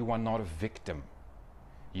 You are not a victim.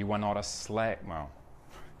 You are not a slave. Well,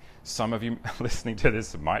 some of you listening to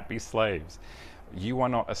this might be slaves. You are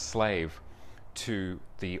not a slave to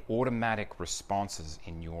the automatic responses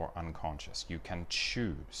in your unconscious. You can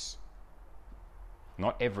choose.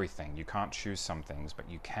 Not everything. You can't choose some things, but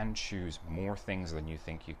you can choose more things than you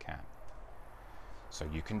think you can. So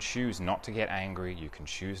you can choose not to get angry. You can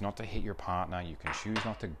choose not to hit your partner. You can choose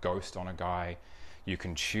not to ghost on a guy. You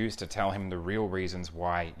can choose to tell him the real reasons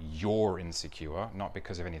why you're insecure, not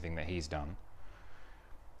because of anything that he's done.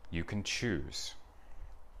 You can choose.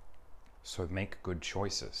 So make good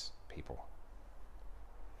choices, people.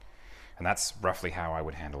 And that's roughly how I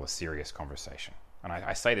would handle a serious conversation. And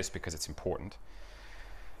I say this because it's important,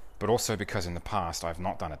 but also because in the past I've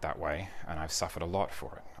not done it that way, and I've suffered a lot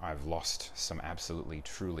for it. I've lost some absolutely,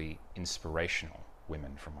 truly inspirational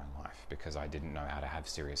women from my life because I didn't know how to have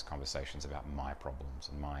serious conversations about my problems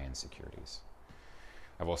and my insecurities.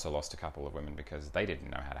 I've also lost a couple of women because they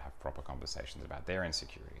didn't know how to have proper conversations about their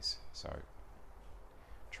insecurities. So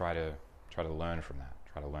try to learn from that.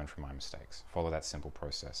 Try to learn from my mistakes. Follow that simple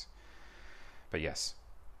process. But yes,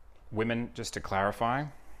 women, just to clarify,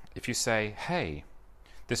 if you say, hey,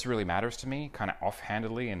 this really matters to me, kind of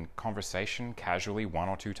offhandedly in conversation, casually, 1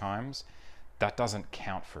 or 2 times, that doesn't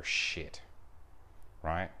count for shit,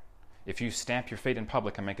 right? If you stamp your feet in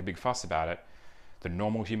public and make a big fuss about it, the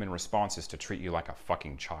normal human response is to treat you like a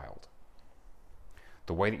fucking child.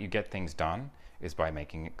 The way that you get things done is by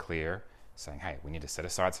making it clear, saying, hey, we need to set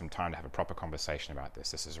aside some time to have a proper conversation about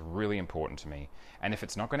this. This is really important to me. And if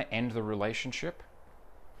it's not going to end the relationship,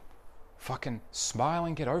 fucking smile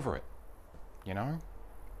and get over it, you know?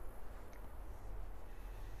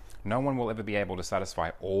 No one will ever be able to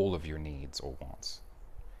satisfy all of your needs or wants.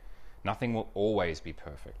 Nothing will always be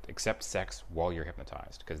perfect, except sex while you're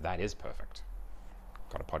hypnotized, because that is perfect.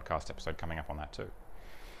 Got a podcast episode coming up on that too.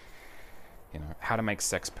 You know, how to make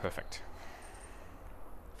sex perfect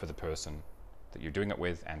for the person that you're doing it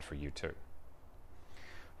with and for you too.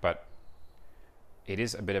 But it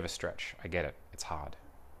is a bit of a stretch. I get it. It's hard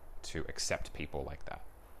to accept people like that.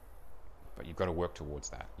 But you've got to work towards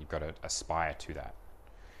that. You've got to aspire to that.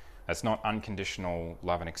 That's not unconditional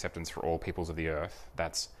love and acceptance for all peoples of the earth.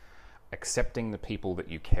 That's accepting the people that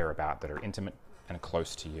you care about, that are intimate and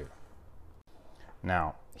close to you.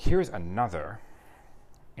 Now, here's another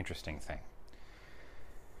interesting thing.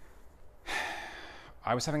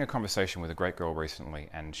 I was having a conversation with a great girl recently,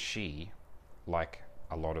 and she, like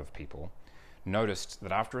a lot of people, noticed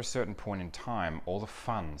that after a certain point in time, all the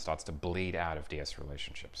fun starts to bleed out of DS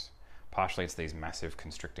relationships. Partially it's these massive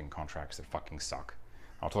constricting contracts that fucking suck.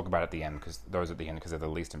 I'll talk about it at the end, because they're the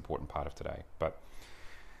least important part of today. But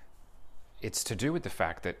it's to do with the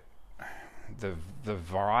fact that the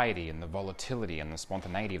variety and the volatility and the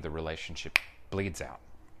spontaneity of the relationship bleeds out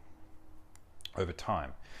over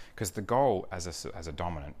time. Because the goal as a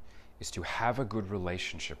dominant is to have a good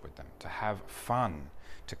relationship with them, to have fun,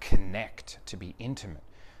 to connect, to be intimate,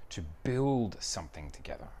 to build something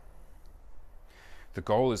together. The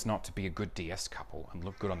goal is not to be a good DS couple and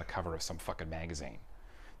look good on the cover of some fucking magazine.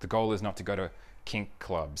 The goal is not to go to kink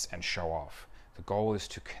clubs and show off. The goal is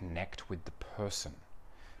to connect with the person,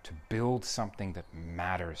 to build something that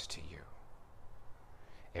matters to you.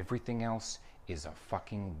 Everything else is a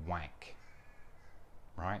fucking wank.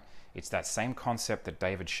 right? It's that same concept that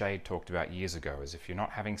David Shade talked about years ago, is if you're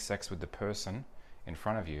not having sex with the person in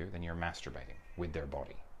front of you, then you're masturbating with their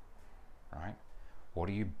body, right? What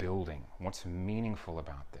are you building? What's meaningful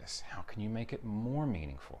about this? How can you make it more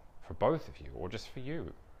meaningful for both of you, or just for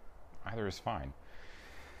you? Either is fine.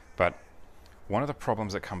 But one of the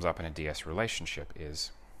problems that comes up in a DS relationship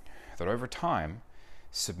is that over time,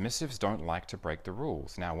 submissives don't like to break the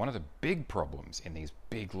rules. Now, one of the big problems in these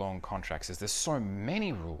big, long contracts is there's so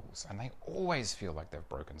many rules, and they always feel like they've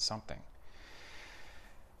broken something.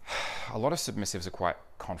 A lot of submissives are quite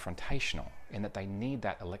confrontational in that they need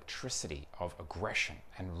that electricity of aggression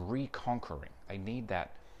and reconquering. They need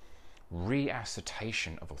that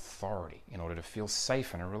reassertion of authority in order to feel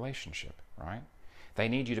safe in a relationship, right? They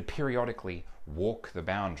need you to periodically walk the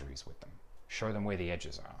boundaries with them, show them where the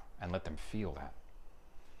edges are, and let them feel that.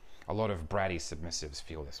 A lot of bratty submissives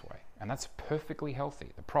feel this way, and that's perfectly healthy.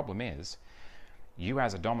 The problem is, you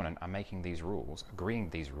as a dominant are making these rules, agreeing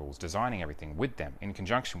to these rules, designing everything with them, in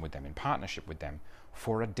conjunction with them, in partnership with them,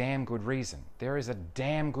 for a damn good reason. There is a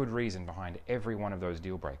damn good reason behind every one of those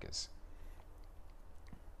deal breakers.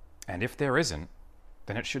 And if there isn't,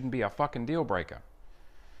 then it shouldn't be a fucking deal breaker,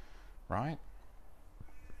 right?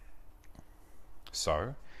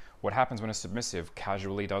 So, what happens when a submissive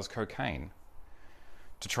casually does cocaine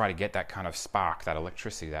to try to get that kind of spark, that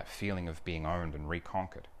electricity, that feeling of being owned and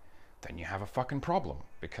reconquered? Then you have a fucking problem,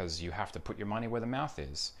 because you have to put your money where the mouth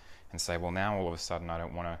is and say, well, now all of a sudden I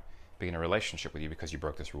don't want to be in a relationship with you because you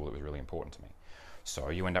broke this rule that was really important to me. So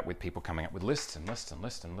you end up with people coming up with lists and lists and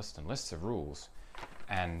lists and lists and lists of rules,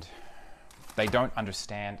 and they don't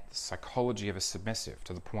understand the psychology of a submissive,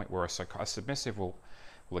 to the point where a submissive will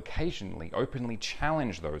occasionally openly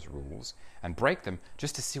challenge those rules and break them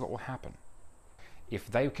just to see what will happen. If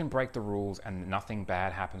they can break the rules and nothing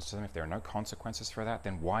bad happens to them, if there are no consequences for that,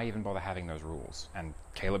 then why even bother having those rules? And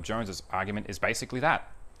Caleb Jones's argument is basically that.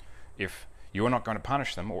 If you're not going to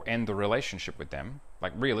punish them or end the relationship with them,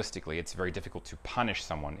 like realistically, it's very difficult to punish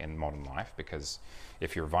someone in modern life, because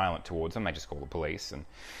if you're violent towards them, they just call the police. And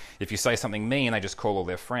if you say something mean, they just call all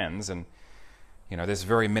their friends. And, you know, there's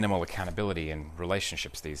very minimal accountability in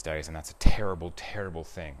relationships these days, and that's a terrible, terrible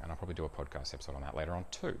thing. And I'll probably do a podcast episode on that later on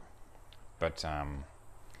too. But,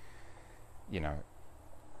 you know,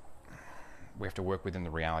 we have to work within the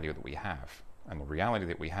reality that we have. And the reality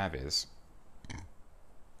that we have is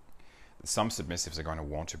that some submissives are going to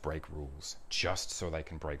want to break rules just so they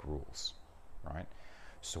can break rules, right?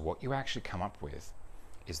 So what you actually come up with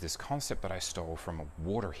is this concept that I stole from a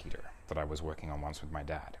water heater that I was working on once with my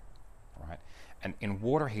dad, right? And in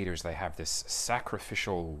water heaters, they have this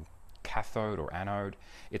sacrificial cathode or anode.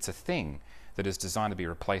 It's a thing that is designed to be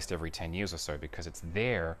replaced every 10 years or so, because it's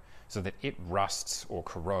there so that it rusts or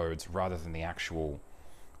corrodes rather than the actual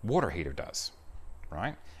water heater does,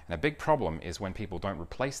 right? And a big problem is when people don't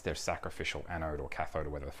replace their sacrificial anode or cathode or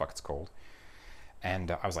whatever the fuck it's called.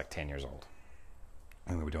 And I was like 10 years old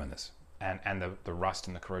when we were doing this. And the rust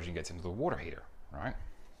and the corrosion gets into the water heater, right?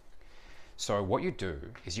 So what you do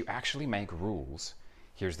is you actually make rules,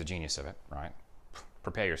 here's the genius of it, right?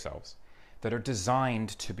 Prepare yourselves, that are designed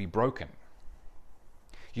to be broken.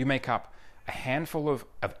 You make up a handful of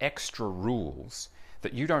extra rules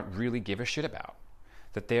that you don't really give a shit about,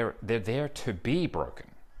 that they're there to be broken,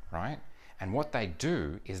 right? And what they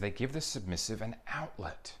do is they give the submissive an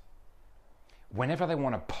outlet. Whenever they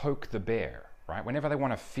want to poke the bear, right? Whenever they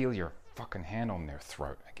want to feel your fucking hand on their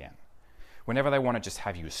throat again. Whenever they want to just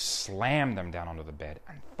have you slam them down onto the bed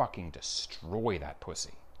and fucking destroy that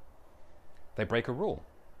pussy, they break a rule.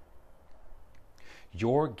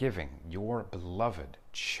 You're giving your beloved,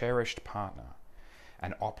 cherished partner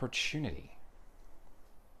an opportunity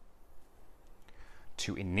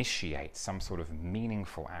to initiate some sort of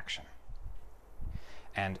meaningful action.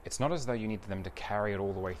 And it's not as though you need them to carry it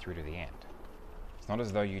all the way through to the end. It's not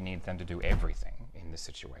as though you need them to do everything in this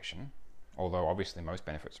situation, although obviously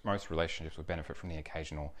most relationships would benefit from the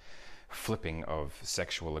occasional flipping of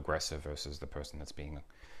sexual aggressor versus the person that's being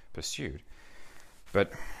pursued.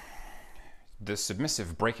 But the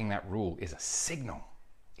submissive breaking that rule is a signal.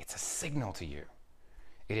 It's a signal to you.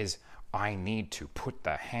 It is, I need to put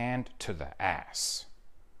the hand to the ass.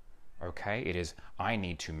 Okay? It is, I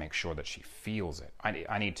need to make sure that she feels it.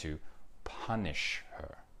 I need to punish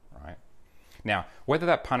her, right? Now, whether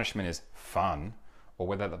that punishment is fun or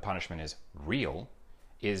whether the punishment is real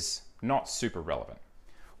is not super relevant.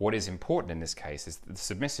 What is important in this case is that the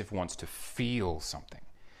submissive wants to feel something.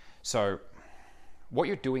 So what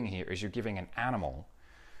you're doing here is you're giving an animal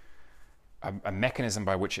a mechanism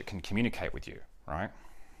by which it can communicate with you, right?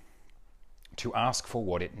 To ask for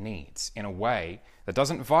what it needs in a way that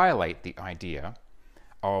doesn't violate the idea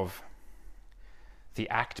of the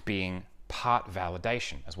act being part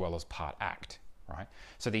validation as well as part act, right?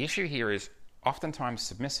 So the issue here is oftentimes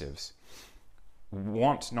submissives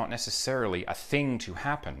want not necessarily a thing to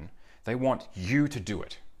happen, they want you to do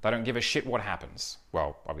it. They don't give a shit what happens.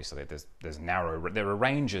 Well, obviously there are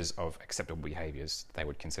ranges of acceptable behaviors they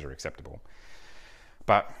would consider acceptable.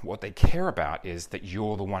 But what they care about is that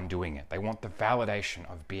you're the one doing it. They want the validation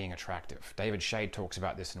of being attractive. David Shade talks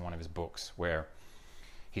about this in one of his books where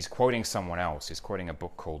he's quoting someone else. He's quoting a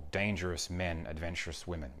book called Dangerous Men, Adventurous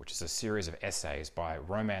Women, which is a series of essays by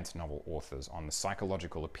romance novel authors on the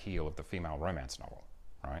psychological appeal of the female romance novel,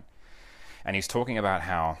 right? And he's talking about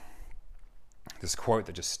how this quote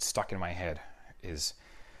that just stuck in my head is,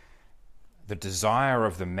 the desire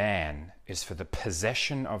of the man is for the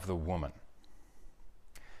possession of the woman.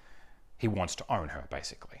 He wants to own her,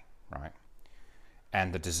 basically, right?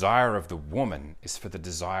 And the desire of the woman is for the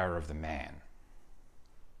desire of the man.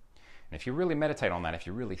 And if you really meditate on that, if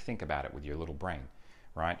you really think about it with your little brain,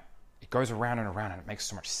 right, it goes around and around and it makes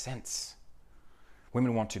so much sense.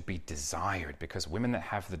 Women want to be desired because women that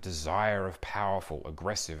have the desire of powerful,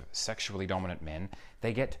 aggressive, sexually dominant men,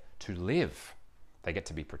 they get to live. They get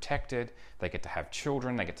to be protected, they get to have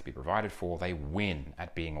children, they get to be provided for, they win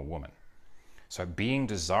at being a woman. So being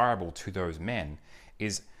desirable to those men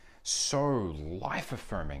is so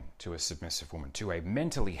life-affirming to a submissive woman, to a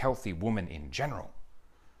mentally healthy woman in general.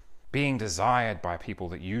 Being desired by people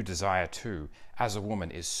that you desire to as a woman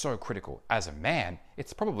is so critical. As a man,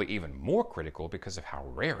 it's probably even more critical because of how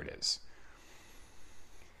rare it is.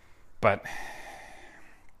 But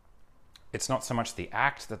it's not so much the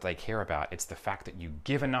act that they care about, it's the fact that you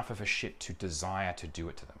give enough of a shit to desire to do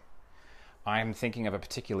it to them. I'm thinking of a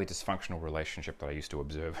particularly dysfunctional relationship that I used to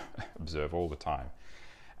observe all the time.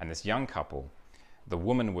 And this young couple, the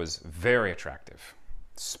woman was very attractive,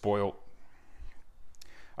 spoiled.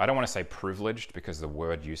 I don't want to say privileged because the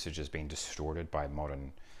word usage has been distorted by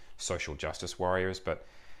modern social justice warriors, but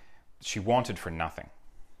she wanted for nothing,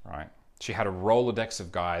 right? She had a Rolodex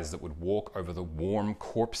of guys that would walk over the warm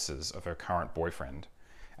corpses of her current boyfriend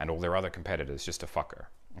and all their other competitors just to fuck her.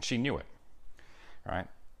 And she knew it, right?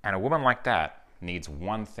 And a woman like that needs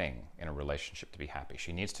one thing in a relationship to be happy.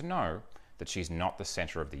 She needs to know that she's not the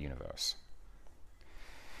center of the universe.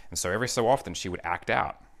 And so every so often she would act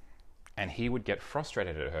out. And he would get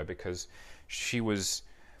frustrated at her because she was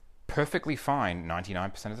perfectly fine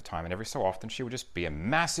 99% of the time. And every so often she would just be a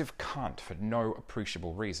massive cunt for no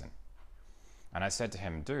appreciable reason. And I said to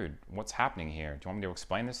him, dude, what's happening here? Do you want me to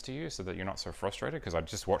explain this to you so that you're not so frustrated? Because I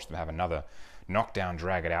just watched them have another knockdown,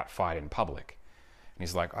 drag it out fight in public. And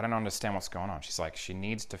he's like, I don't understand what's going on. She's like, she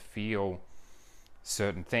needs to feel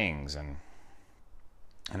certain things. And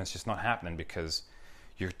it's just not happening because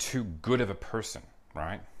you're too good of a person,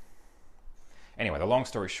 right? Anyway, the long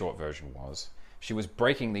story short version was, she was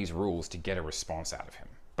breaking these rules to get a response out of him.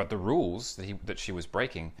 But the rules that she was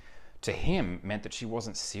breaking, to him, meant that she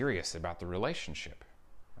wasn't serious about the relationship,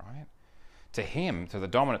 right? To him, to the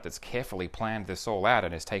dominant that's carefully planned this all out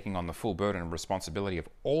and is taking on the full burden and responsibility of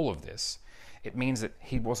all of this, it means that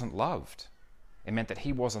he wasn't loved. It meant that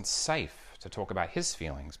he wasn't safe to talk about his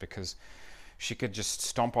feelings because she could just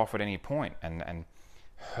stomp off at any point and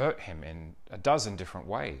hurt him in a dozen different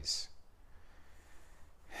ways.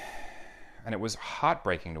 And it was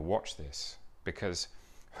heartbreaking to watch this because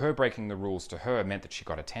her breaking the rules to her meant that she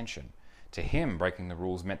got attention. To him, breaking the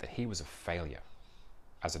rules meant that he was a failure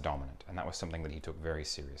as a dominant. And that was something that he took very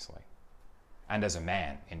seriously. And as a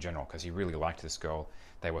man in general, because he really liked this girl.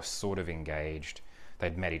 They were sort of engaged.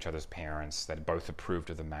 They'd met each other's parents. They'd both approved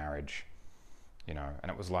of the marriage. You know, and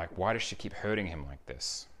it was like, why does she keep hurting him like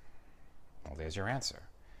this? Well, there's your answer.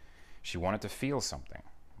 She wanted to feel something.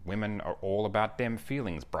 Women are all about them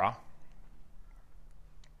feelings, bruh.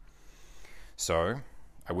 So,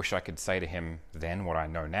 I wish I could say to him then what I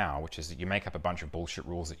know now, which is that you make up a bunch of bullshit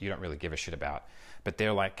rules that you don't really give a shit about, but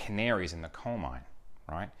they're like canaries in the coal mine,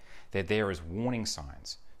 right? They're there as warning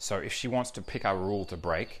signs. So if she wants to pick a rule to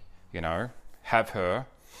break, you know, have her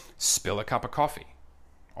spill a cup of coffee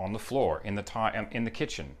on the floor, in the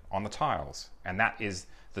kitchen, on the tiles. And that is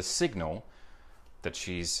the signal that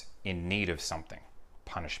she's in need of something.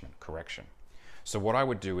 Punishment, correction. So what I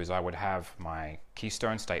would do is I would have my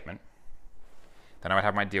keystone statement, then I would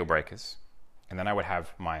have my deal breakers, and then I would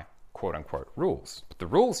have my quote-unquote rules. But the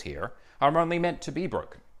rules here are only meant to be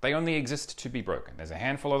broken. They only exist to be broken. There's a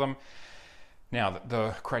handful of them. Now,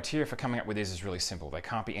 the criteria for coming up with these is really simple. They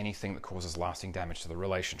can't be anything that causes lasting damage to the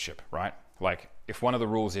relationship, right? Like, if one of the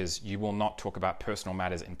rules is you will not talk about personal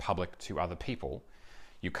matters in public to other people,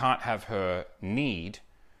 you can't have her need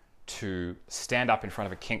to stand up in front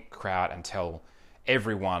of a kink crowd and tell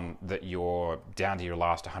everyone that you're down to your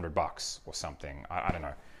last $100 or something. I don't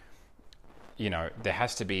know. You know, there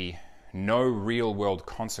has to be no real world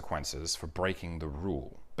consequences for breaking the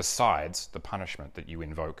rule besides the punishment that you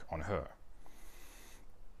invoke on her.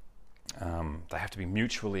 They have to be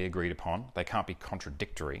mutually agreed upon. They can't be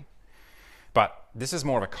contradictory. But this is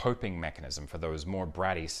more of a coping mechanism for those more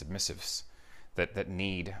bratty submissives that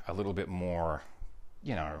need a little bit more,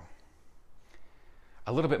 you know,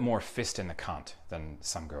 a little bit more fist in the cunt than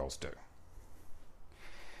some girls do.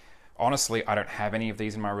 Honestly, I don't have any of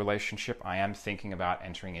these in my relationship. I am thinking about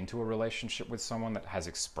entering into a relationship with someone that has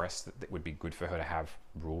expressed that it would be good for her to have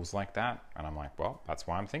rules like that. And I'm like, well, that's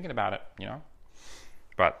why I'm thinking about it, you know.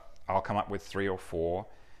 But I'll come up with 3 or 4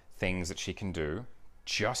 things that she can do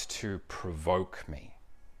just to provoke me,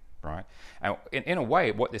 right? And in a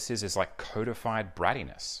way, what this is like codified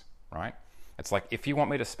brattiness, right? It's like, if you want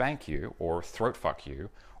me to spank you or throat fuck you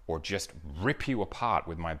or just rip you apart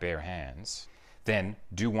with my bare hands, then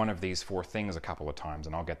do one of these 4 things a couple of times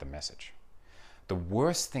and I'll get the message. The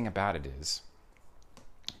worst thing about it is,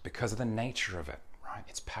 because of the nature of it, right?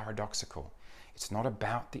 It's paradoxical. It's not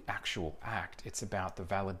about the actual act. It's about the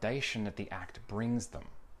validation that the act brings them,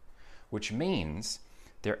 which means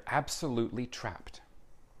they're absolutely trapped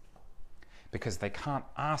because they can't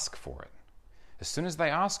ask for it. As soon as they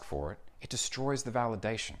ask for it, it destroys the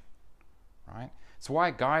validation, right? It's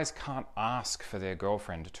why guys can't ask for their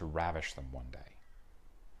girlfriend to ravish them one day.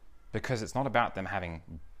 Because it's not about them having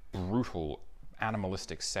brutal,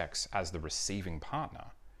 animalistic sex as the receiving partner.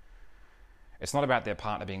 It's not about their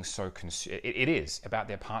partner being so it is about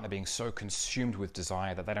their partner being so consumed with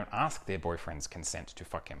desire that they don't ask their boyfriend's consent to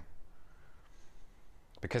fuck him.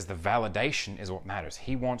 Because the validation is what matters.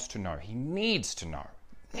 He wants to know, he needs to know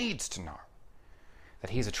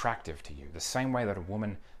that he's attractive to you. The same way that a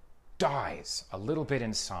woman dies a little bit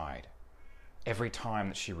inside every time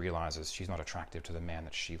that she realizes she's not attractive to the man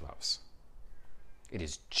that she loves. It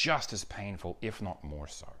is just as painful, if not more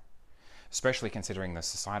so. Especially considering the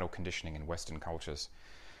societal conditioning in Western cultures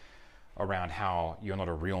around how you're not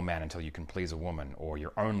a real man until you can please a woman, or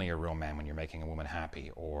you're only a real man when you're making a woman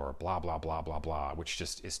happy, or blah, blah, blah, blah, blah, which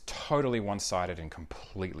just is totally one-sided and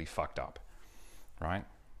completely fucked up, right?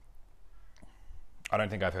 I don't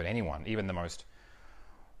think I've heard anyone, even the most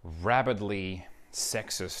rabidly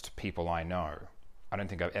sexist people I know, I don't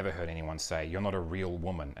think I've ever heard anyone say, you're not a real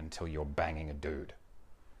woman until you're banging a dude.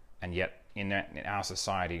 And yet, in our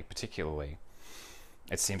society particularly,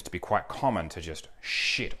 it seems to be quite common to just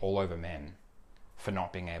shit all over men for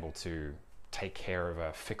not being able to take care of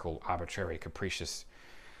a fickle, arbitrary, capricious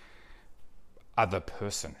other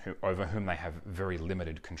person over whom they have very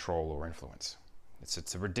limited control or influence.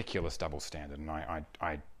 It's a ridiculous double standard, and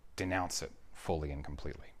I denounce it fully and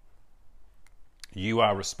completely. You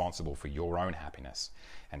are responsible for your own happiness,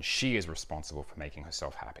 and she is responsible for making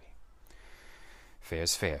herself happy.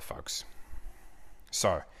 Fair's fair, folks.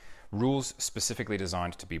 So, rules specifically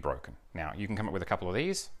designed to be broken. Now, you can come up with a couple of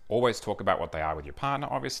these. Always talk about what they are with your partner,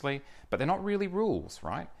 obviously, but they're not really rules,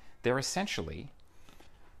 right? They're essentially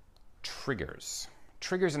triggers.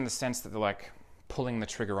 Triggers in the sense that they're like pulling the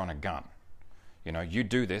trigger on a gun. You know, you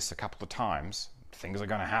do this a couple of times, things are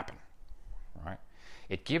going to happen, right?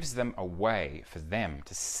 It gives them a way for them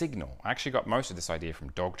to signal. I actually got most of this idea from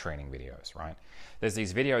dog training videos, right? There's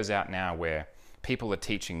these videos out now where people are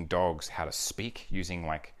teaching dogs how to speak using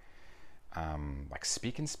like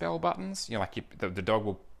speak and spell buttons. You know, the dog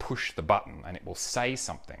will push the button and it will say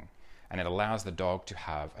something, and it allows the dog to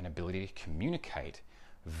have an ability to communicate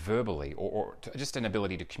verbally, or just an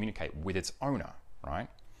ability to communicate with its owner, right?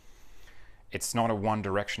 It's not a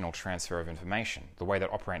one-directional transfer of information. The way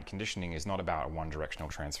that operant conditioning is not about a one-directional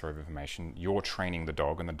transfer of information. You're training the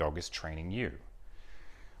dog and the dog is training you.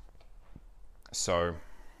 So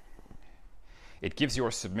it gives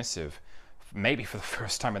your submissive, maybe for the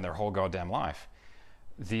first time in their whole goddamn life,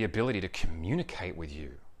 the ability to communicate with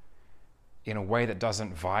you in a way that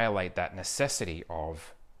doesn't violate that necessity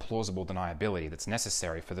of plausible deniability that's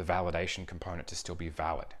necessary for the validation component to still be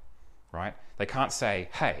valid, right? They can't say,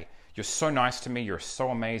 hey, you're so nice to me, you're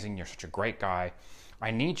so amazing, you're such a great guy, I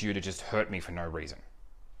need you to just hurt me for no reason.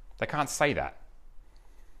 They can't say that,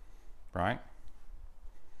 right?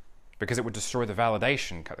 Because it would destroy the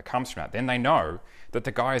validation that comes from that. Then they know that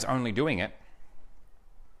the guy is only doing it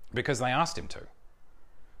because they asked him to,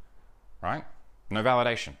 right? No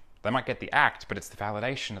validation. They might get the act, but it's the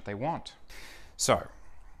validation that they want. So,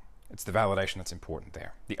 it's the validation that's important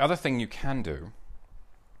there. The other thing you can do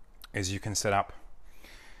is you can set up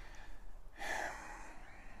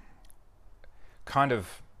kind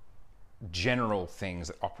of general things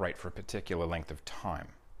that operate for a particular length of time.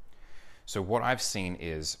 So what I've seen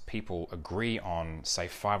is people agree on, say,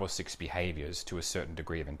 5 or 6 behaviors to a certain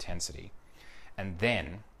degree of intensity, and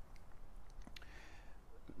then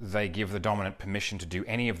they give the dominant permission to do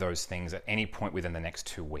any of those things at any point within the next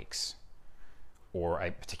 2 weeks or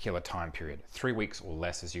a particular time period. 3 weeks or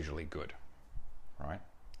less is usually good, right?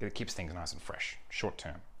 It keeps things nice and fresh, short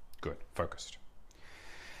term, good, focused.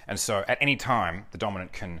 And so at any time, the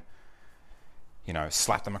dominant can,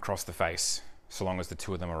 slap them across the face, so long as the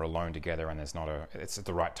two of them are alone together and it's at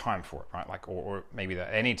the right time for it, right? Like, or maybe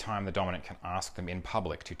at any time the dominant can ask them in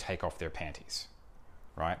public to take off their panties,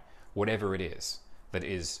 right? Whatever it is that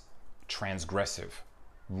is transgressive,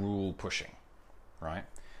 rule pushing, right?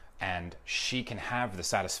 And she can have the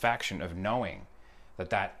satisfaction of knowing that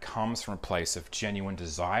that comes from a place of genuine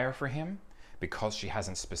desire for him because she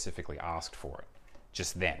hasn't specifically asked for it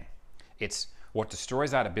just then. It's what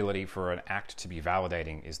destroys that ability for an act to be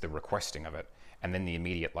validating is the requesting of it, and then the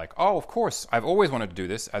immediate like, oh, of course, I've always wanted to do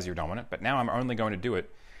this as your dominant, but now I'm only going to do it.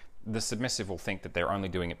 The submissive will think that they're only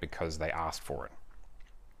doing it because they asked for it.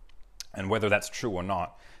 And whether that's true or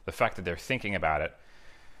not, the fact that they're thinking about it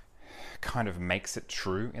kind of makes it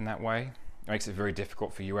true in that way. It makes it very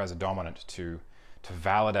difficult for you as a dominant to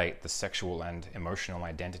validate the sexual and emotional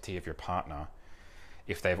identity of your partner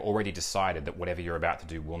if they've already decided that whatever you're about to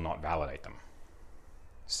do will not validate them.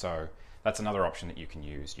 So that's another option that you can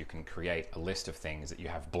use. You can create a list of things that you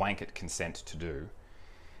have blanket consent to do,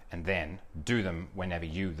 and then do them whenever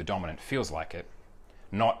you, the dominant, feels like it,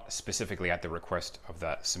 not specifically at the request of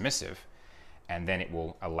the submissive, and then it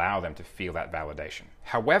will allow them to feel that validation.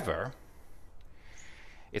 However,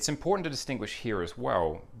 it's important to distinguish here as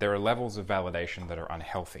well, there are levels of validation that are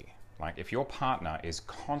unhealthy. Like if your partner is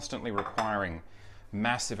constantly requiring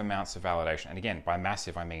massive amounts of validation, and again, by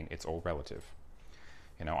massive I mean it's all relative.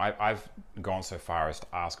 I've gone so far as to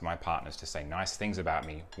ask my partners to say nice things about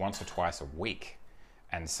me once or twice a week,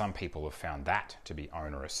 and some people have found that to be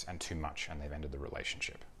onerous and too much, and they've ended the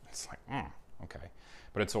relationship. It's like, okay.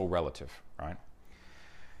 But it's all relative, right?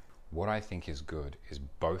 What I think is good is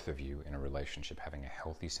both of you in a relationship having a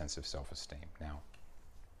healthy sense of self-esteem. Now,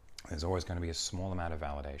 there's always going to be a small amount of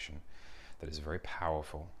validation that is very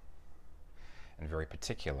powerful and very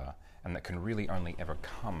particular, and that can really only ever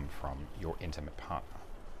come from your intimate partner,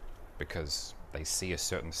 because they see a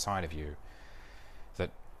certain side of you that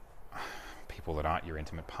people that aren't your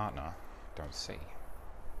intimate partner don't see.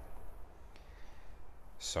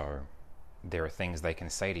 So there are things they can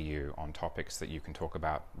say to you on topics that you can talk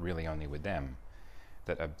about really only with them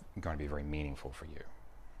that are going to be very meaningful for you.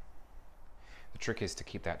 The trick is to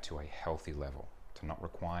keep that to a healthy level, to not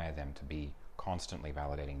require them to be constantly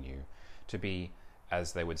validating you, to be,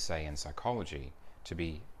 as they would say in psychology, to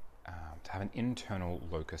have an internal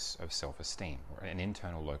locus of self-esteem, or an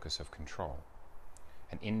internal locus of control.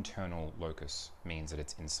 An internal locus means that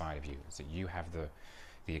it's inside of you, it's that you have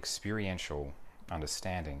the experiential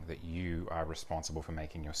understanding that you are responsible for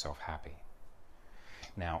making yourself happy.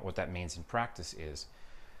 Now, what that means in practice is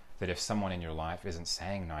that if someone in your life isn't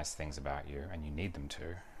saying nice things about you and you need them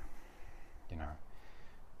to,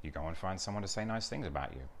 you go and find someone to say nice things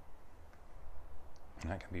about you. And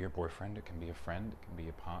that can be your boyfriend, it can be a friend, it can be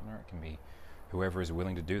a partner, it can be whoever is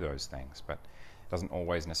willing to do those things, but it doesn't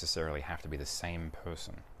always necessarily have to be the same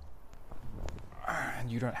person.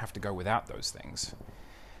 And you don't have to go without those things.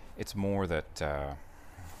 It's more that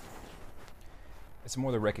it's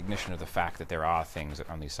more the recognition of the fact that there are things that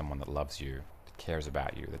only someone that loves you, that cares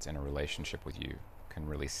about you, that's in a relationship with you can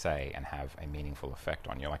really say and have a meaningful effect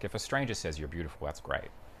on you. Like if a stranger says you're beautiful, that's great.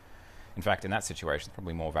 In fact, in that situation, it's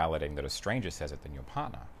probably more validating that a stranger says it than your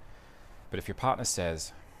partner. But if your partner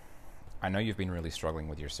says, I know you've been really struggling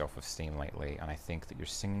with your self-esteem lately, and I think that your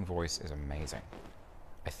singing voice is amazing.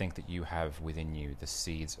 I think that you have within you the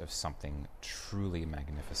seeds of something truly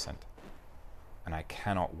magnificent. And I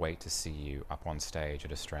cannot wait to see you up on stage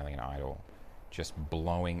at Australian Idol, just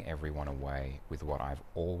blowing everyone away with what I've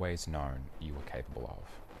always known you were capable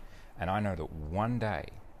of. And I know that one day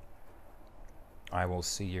I will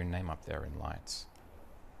see your name up there in lights.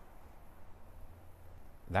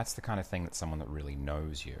 That's the kind of thing that someone that really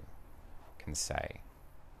knows you can say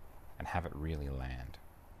and have it really land.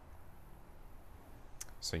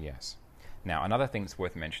 So yes. Now, another thing that's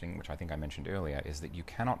worth mentioning, which I think I mentioned earlier, is that you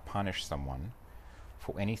cannot punish someone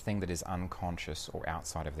for anything that is unconscious or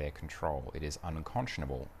outside of their control. It is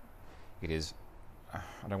unconscionable. It is,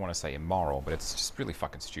 I don't want to say immoral, but it's just really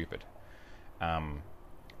fucking stupid.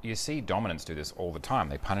 You see dominants do this all the time.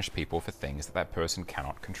 They punish people for things that that person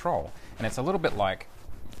cannot control. And it's a little bit like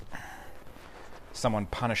someone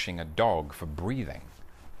punishing a dog for breathing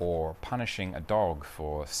or punishing a dog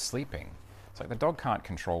for sleeping. It's like the dog can't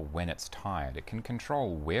control when it's tired. It can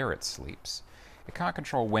control where it sleeps. It can't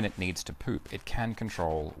control when it needs to poop. It can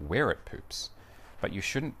control where it poops. But you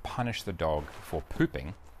shouldn't punish the dog for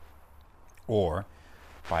pooping, or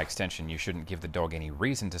by extension, you shouldn't give the dog any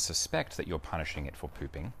reason to suspect that you're punishing it for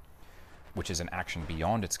pooping, which is an action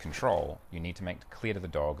beyond its control. You need to make clear to the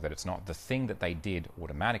dog that it's not the thing that they did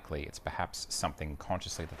automatically, it's perhaps something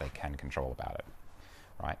consciously that they can control about it,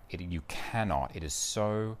 right? You cannot, it is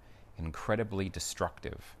so incredibly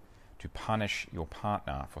destructive to punish your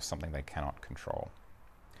partner for something they cannot control.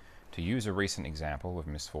 To use a recent example of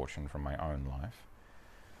misfortune from my own life,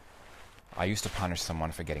 I used to punish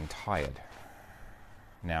someone for getting tired.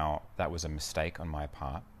 Now, that was a mistake on my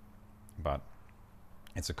part, but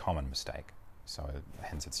it's a common mistake, so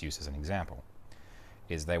hence its use as an example,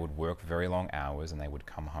 is they would work very long hours and they would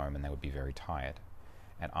come home and they would be very tired.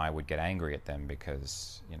 And I would get angry at them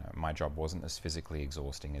because, my job wasn't as physically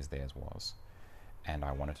exhausting as theirs was. And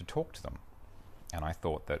I wanted to talk to them. And I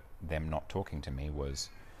thought that them not talking to me was,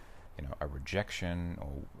 a rejection, or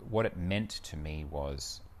what it meant to me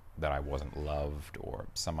was that I wasn't loved, or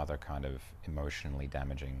some other kind of emotionally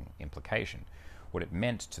damaging implication. What it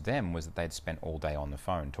meant to them was that they'd spent all day on the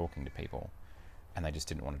phone talking to people, and they just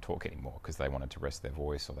didn't want to talk anymore because they wanted to rest their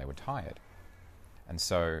voice or they were tired. And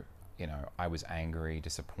so, I was angry,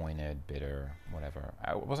 disappointed, bitter, whatever.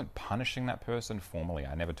 I wasn't punishing that person formally.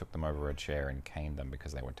 I never took them over a chair and caned them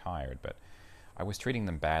because they were tired, but I was treating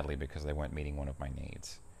them badly because they weren't meeting one of my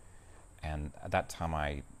needs. And at that time,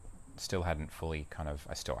 I still hadn't fully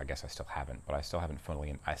I guess I still haven't, but I still hadn't fully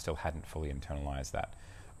internalized that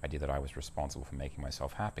idea that I was responsible for making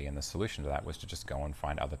myself happy, and the solution to that was to just go and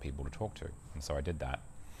find other people to talk to. And so I did that,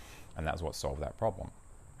 and that's what solved that problem.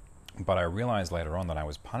 But I realized later on that I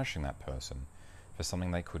was punishing that person for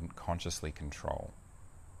something they couldn't consciously control.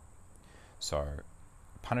 So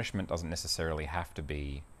punishment doesn't necessarily have to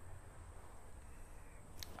be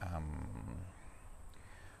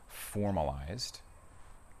formalized.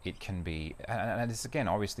 It can be, and it's again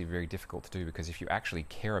obviously very difficult to do, because if you actually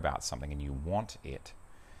care about something and you want it,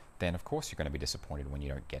 then of course you're going to be disappointed when you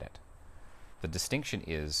don't get it. The distinction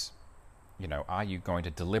is, are you going to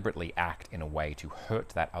deliberately act in a way to hurt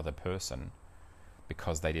that other person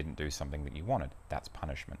because they didn't do something that you wanted? That's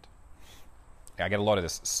punishment. I get a lot of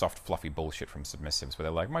this soft, fluffy bullshit from submissives where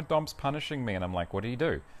they're like, my dom's punishing me, and I'm like, what did he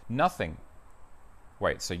do? Nothing.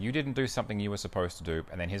 Wait, so you didn't do something you were supposed to do,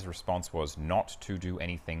 and then his response was not to do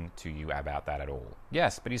anything to you about that at all.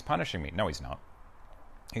 Yes, but he's punishing me. No, he's not.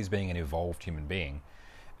 He's being an evolved human being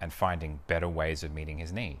and finding better ways of meeting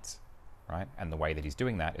his needs, right? And the way that he's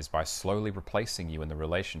doing that is by slowly replacing you in the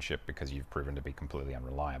relationship because you've proven to be completely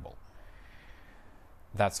unreliable.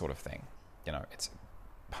 That sort of thing. It's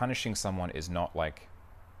punishing someone is not like...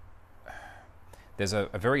 There's a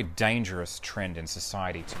very dangerous trend in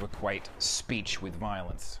society to equate speech with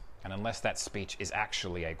violence. And unless that speech is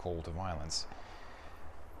actually a call to violence,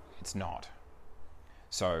 it's not.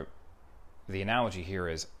 So the analogy here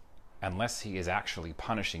is, unless he is actually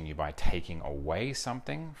punishing you by taking away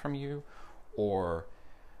something from you, or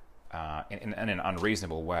in an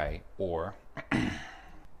unreasonable way, or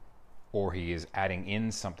he is adding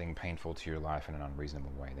in something painful to your life in an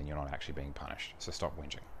unreasonable way, then you're not actually being punished. So stop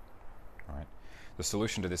whinging. All right? The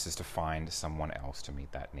solution to this is to find someone else to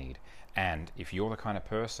meet that need. And if you're the kind of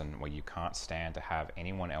person where you can't stand to have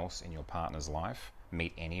anyone else in your partner's life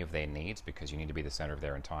meet any of their needs because you need to be the center of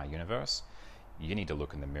their entire universe, you need to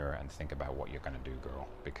look in the mirror and think about what you're going to do, girl,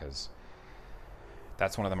 because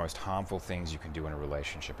that's one of the most harmful things you can do in a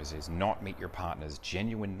relationship is not meet your partner's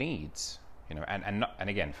genuine needs. And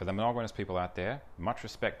again, for the monogamous people out there, much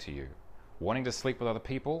respect to you. Wanting to sleep with other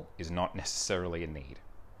people is not necessarily a need.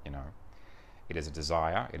 It is a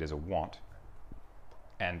desire, it is a want,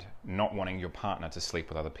 and not wanting your partner to sleep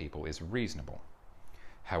with other people is reasonable.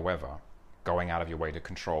 However, going out of your way to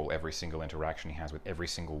control every single interaction he has with every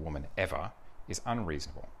single woman ever is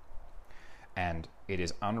unreasonable. And it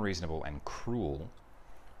is unreasonable and cruel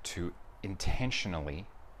to intentionally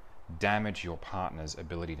damage your partner's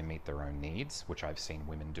ability to meet their own needs, which I've seen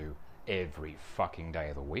women do every fucking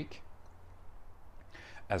day of the week,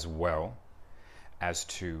 as well as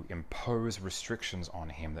to impose restrictions on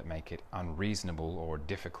him that make it unreasonable or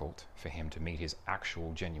difficult for him to meet his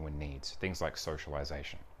actual genuine needs. Things like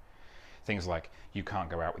socialization. Things like, you can't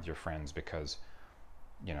go out with your friends because,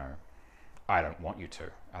 I don't want you to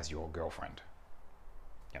as your girlfriend.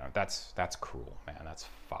 That's cruel, man. That's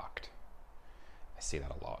fucked. I see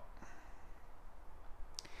that a lot.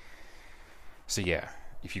 So yeah,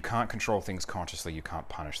 if you can't control things consciously, you can't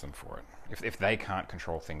punish them for it. If they can't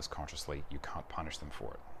control things consciously, you can't punish them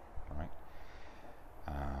for it. All right?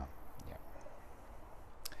 Yeah.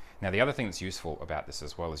 Now, the other thing that's useful about this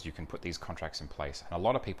as well is you can put these contracts in place, and a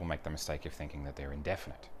lot of people make the mistake of thinking that they're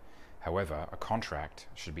indefinite. However, a contract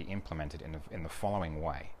should be implemented in the following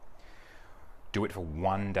way. Do it for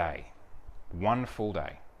one day, one full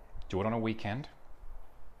day. Do it on a weekend,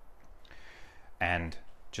 and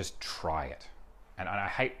just try it. And I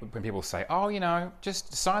hate when people say, oh, you know,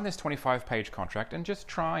 just sign this 25-page contract and just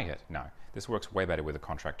try it. No, this works way better with a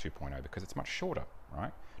contract 2.0 because it's much shorter,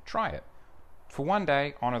 right? Try it. For one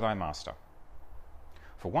day, honor thy master.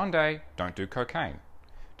 For one day, don't do cocaine.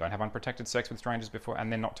 Don't have unprotected sex with strangers before, and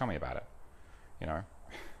then not tell me about it. You know,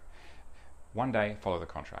 one day, follow the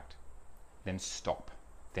contract. Then stop.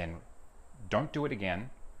 Then don't do it again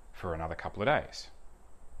for another couple of days.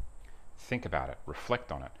 Think about it.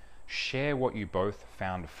 Reflect on it. Share what you both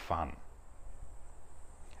found fun.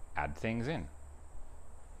 Add things in.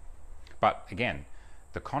 But again,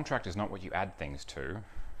 the contract is not what you add things to,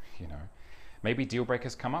 you know. Maybe deal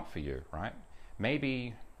breakers come up for you, right?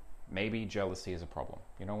 Maybe jealousy is a problem.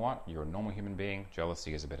 You know what? You're a normal human being.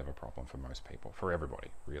 Jealousy is a bit of a problem for most people, for everybody,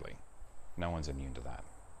 really. No one's immune to that.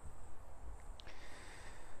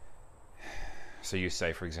 So you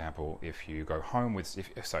say, for example, if you go home with,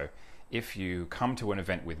 if you come to an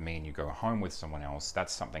event with me and you go home with someone else,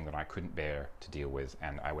 that's something that I couldn't bear to deal with,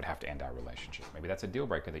 and I would have to end our relationship. Maybe that's a deal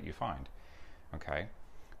breaker that you find, okay?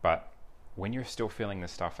 But when you're still feeling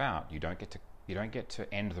this stuff out, you don't get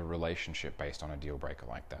to end the relationship based on a deal breaker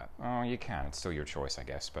like that. Oh, you can. It's still your choice, I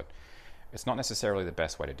guess, but it's not necessarily the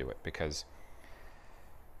best way to do it because,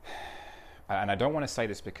 and I don't want to say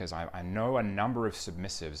this because I know a number of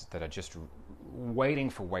submissives that are just waiting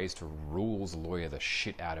for ways to rules lawyer the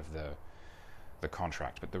shit out of the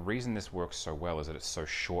contract. But the reason this works so well is that it's so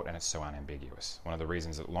short and it's so unambiguous. One of the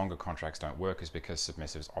reasons that longer contracts don't work is because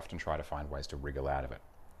submissives often try to find ways to wriggle out of it.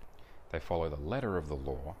 They follow the letter of the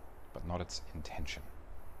law, but not its intention.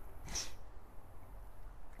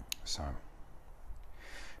 So,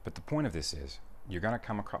 but the point of this is, you're going to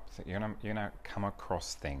come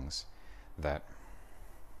across things that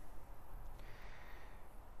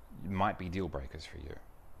might be deal breakers for you.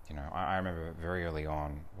 You know, I remember very early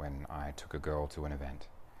on when I took a girl to an event,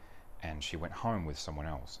 and she went home with someone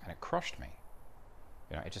else, and it crushed me.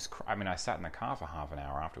 You know, I sat in the car for half an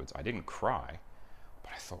hour afterwards. I didn't cry,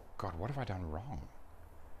 but I thought, God, what have I done wrong?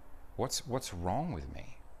 What's wrong with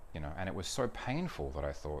me? You know, and it was so painful that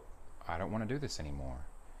I thought, I don't want to do this anymore.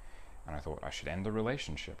 And I thought I should end the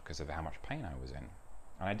relationship because of how much pain I was in.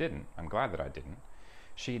 And I didn't. I'm glad that I didn't.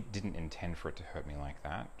 She didn't intend for it to hurt me like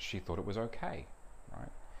that. She thought it was okay, right?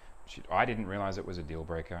 I didn't realize it was a deal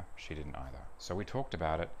breaker. She didn't either. So we talked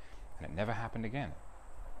about it, and it never happened again.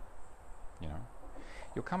 You know,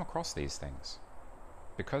 you'll come across these things.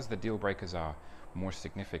 Because the deal breakers are more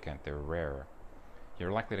significant, they're rarer,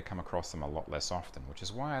 you're likely to come across them a lot less often, which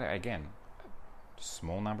is why, again,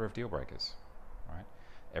 small number of deal breakers, right?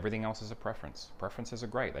 Everything else is a preference. Preferences are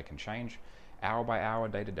great. They can change hour by hour,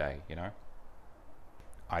 day to day, you know?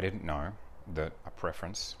 I didn't know that a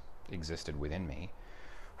preference existed within me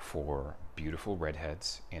for beautiful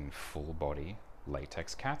redheads in full-body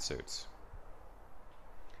latex catsuits.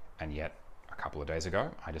 And yet, a couple of days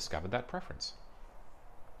ago, I discovered that preference.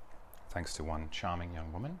 Thanks to one charming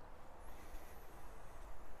young woman.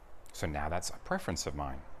 So now that's a preference of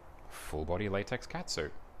mine. Full-body latex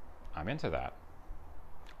catsuit. I'm into that.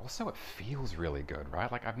 Also, it feels really good,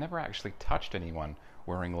 right? Like, I've never actually touched anyone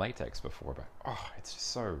wearing latex before, but it's just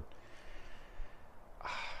so...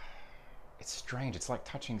 it's strange. It's like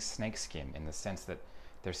touching snakeskin in the sense that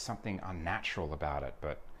there's something unnatural about it,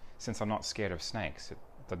 but since I'm not scared of snakes, it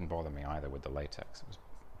didn't bother me either with the latex. It was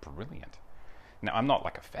brilliant. Now, I'm not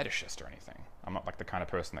like a fetishist or anything. I'm not like the kind of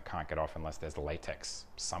person that can't get off unless there's latex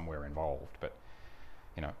somewhere involved, but,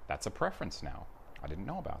 you know, that's a preference now. I didn't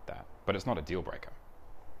know about that, but it's not a deal breaker.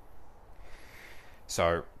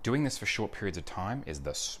 So doing this for short periods of time is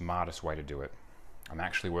the smartest way to do it. I'm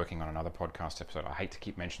actually working on another podcast episode. I hate to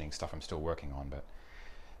keep mentioning stuff I'm still working on, but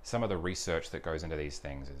some of the research that goes into these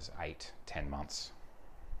things is 8-10 months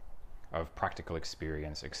of practical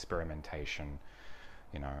experience, experimentation.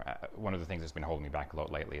 You know, one of the things that's been holding me back a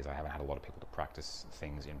lot lately is I haven't had a lot of people to practice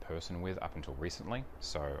things in person with up until recently.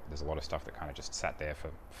 So there's a lot of stuff that kind of just sat there for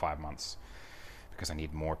 5 months because I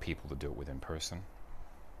need more people to do it with in person.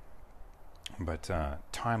 But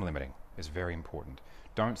time limiting is very important.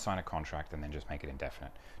 Don't sign a contract and then just make it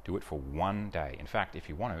indefinite. Do it for one day. In fact, if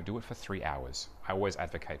you want to, do it for 3 hours. I always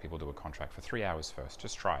advocate people do a contract for 3 hours first.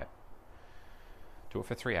 Just try it. Do it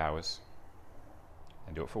for 3 hours,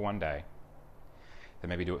 and do it for one day. Then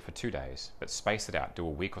maybe do it for 2 days, but space it out. Do a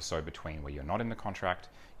week or so between where you're not in the contract,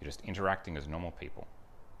 you're just interacting as normal people.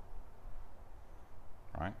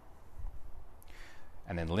 Right?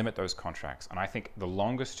 and then limit those contracts. And I think the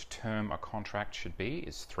longest term a contract should be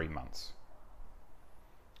is 3 months.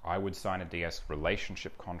 I would sign a DS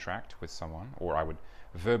relationship contract with someone, or I would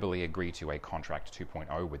verbally agree to a contract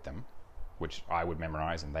 2.0 with them, which I would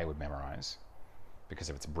memorize and they would memorize because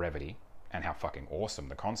of its brevity and how fucking awesome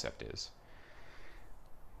the concept is.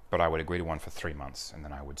 But I would agree to one for 3 months, and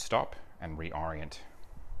then I would stop and reorient,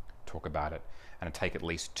 talk about it, and take at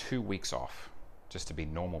least 2 weeks off just to be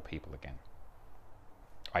normal people again.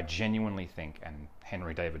 I genuinely think, and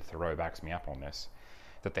Henry David Thoreau backs me up on this,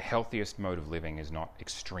 that the healthiest mode of living is not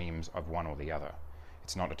extremes of one or the other.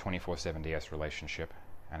 It's not a 24/7 DS relationship,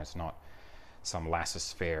 and it's not some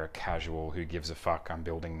laissez-faire casual who gives a fuck, I'm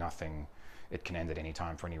building nothing, it can end at any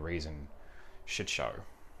time for any reason shit show.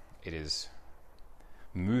 It is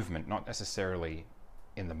movement, not necessarily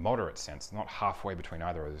in the moderate sense, not halfway between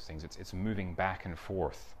either of those things. It's moving back and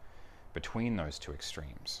forth between those two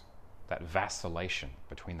extremes, that vacillation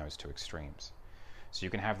between those two extremes. So you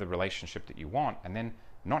can have the relationship that you want and then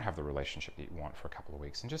not have the relationship that you want for a couple of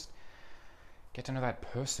weeks and just get to know that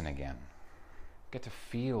person again. Get to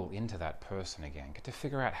feel into that person again. Get to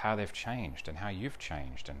figure out how they've changed and how you've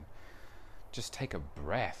changed, and just take a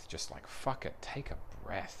breath. Just like, fuck it, take a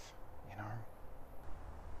breath, you know?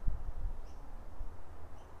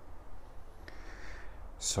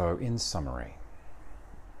 So in summary,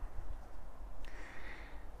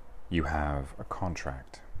 you have a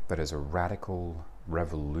contract that is a radical,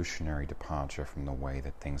 revolutionary departure from the way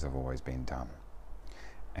that things have always been done.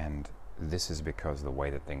 And this is because the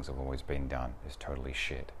way that things have always been done is totally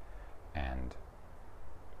shit. And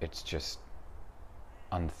it's just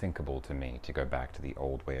unthinkable to me to go back to the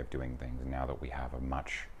old way of doing things now that we have a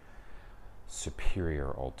much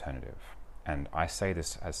superior alternative. And I say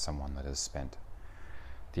this as someone that has spent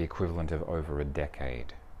the equivalent of over a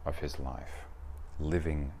decade of his life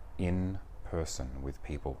living in person with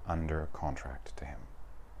people under contract to him.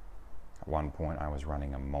 At one point I was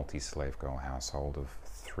running a multi-slave girl household of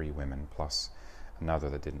 3 women plus another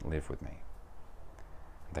that didn't live with me.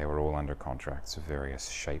 They were all under contracts of various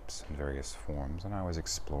shapes and various forms, and I was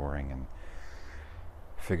exploring and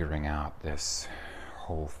figuring out this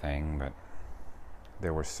whole thing, but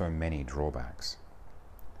there were so many drawbacks.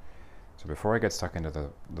 So before I get stuck into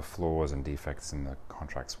the flaws and defects in the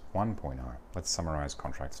contracts 1.0, let's summarize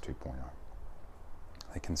contracts 2.0.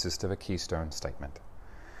 They consist of a keystone statement,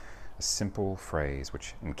 a simple phrase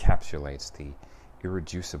which encapsulates the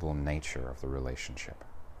irreducible nature of the relationship,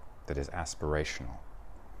 that is aspirational,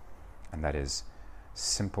 and that is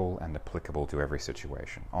simple and applicable to every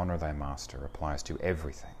situation. Honor thy master applies to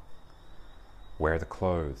everything. Wear the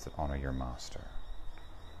clothes that honor your master.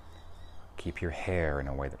 Keep your hair in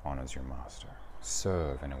a way that honors your master.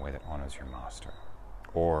 Serve in a way that honors your master.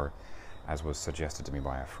 Or, as was suggested to me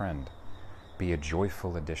by a friend, be a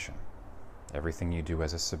joyful addition. Everything you do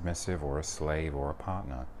as a submissive or a slave or a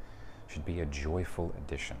partner should be a joyful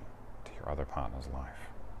addition to your other partner's life.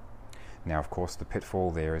 Now, of course, the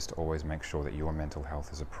pitfall there is to always make sure that your mental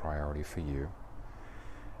health is a priority for you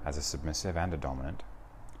as a submissive and a dominant,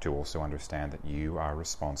 to also understand that you are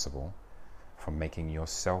responsible for making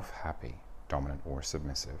yourself happy, dominant or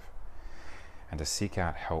submissive, and to seek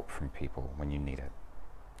out help from people when you need it.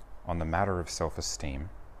 On the matter of self-esteem,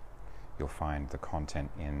 you'll find the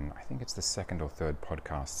content in, I think it's the 2nd or 3rd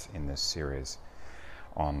podcasts in this series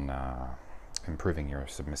on improving your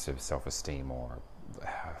submissive self-esteem, or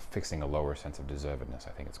fixing a lower sense of deservedness,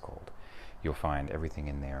 I think it's called. You'll find everything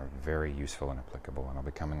in there very useful and applicable, and I'll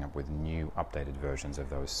be coming up with new updated versions of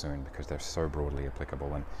those soon because they're so broadly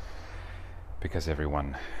applicable, and because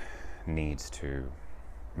everyone needs to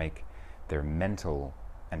make their mental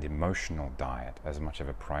and emotional diet as much of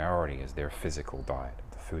a priority as their physical diet,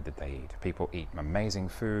 the food that they eat. People eat amazing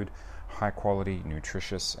food, high quality,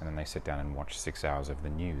 nutritious, and then they sit down and watch 6 hours of the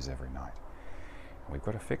news every night. And we've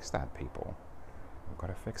got to fix that, people. We've got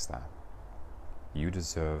to fix that. You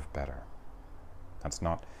deserve better. That's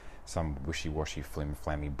not some wishy-washy,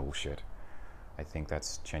 flim-flammy bullshit. I think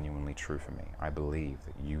that's genuinely true for me. I believe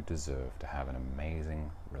that you deserve to have an amazing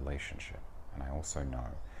relationship. And I also know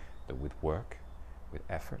that with work, with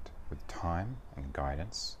effort, with time and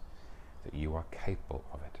guidance, that you are capable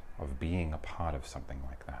of it, of being a part of something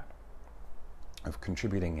like that, of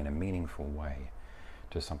contributing in a meaningful way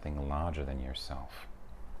to something larger than yourself.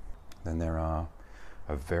 Then there are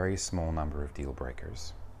a very small number of deal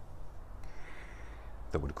breakers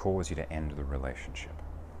that would cause you to end the relationship.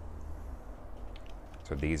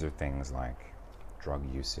 So these are things like drug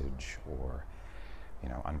usage, or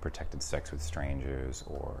unprotected sex with strangers,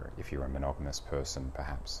 or if you're a monogamous person,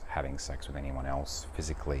 perhaps having sex with anyone else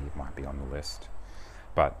physically might be on the list.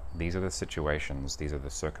 But these are the situations, these are the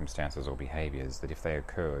circumstances or behaviors that, if they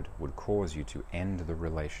occurred, would cause you to end the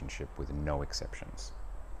relationship with no exceptions.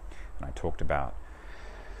 And I talked about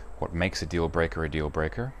what makes a deal breaker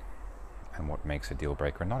and what makes a deal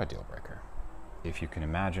breaker not a deal breaker. If you can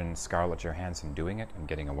imagine Scarlett Johansson doing it and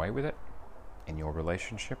getting away with it in your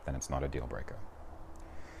relationship, then it's not a deal breaker.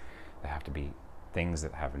 There have to be things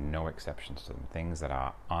that have no exceptions to them, things that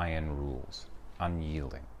are iron rules,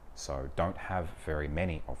 unyielding. So don't have very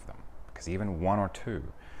many of them, because even one or two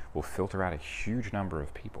will filter out a huge number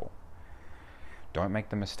of people. Don't make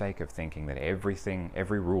the mistake of thinking that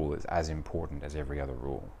every rule is as important as every other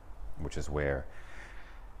rule, which is where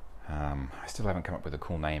I still haven't come up with a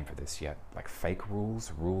cool name for this yet. Like fake rules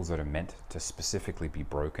that are meant to specifically be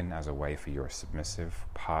broken as a way for your submissive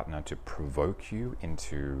partner to provoke you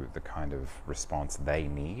into the kind of response they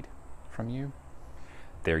need from you.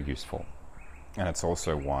 They're useful. And it's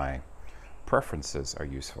also why preferences are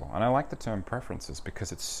useful. And I like the term preferences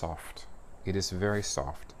because it's soft. It is very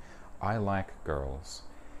soft. I like girls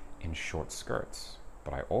in short skirts,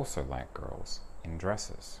 but I also like girls in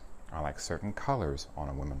dresses. I like certain colors on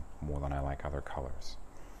a woman more than I like other colors.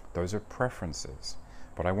 Those are preferences,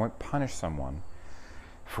 but I won't punish someone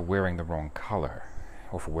for wearing the wrong color,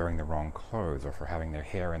 or for wearing the wrong clothes, or for having their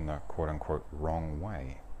hair in the quote-unquote wrong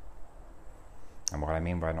way. And what I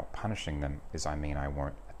mean by not punishing them is I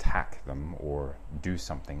won't attack them or do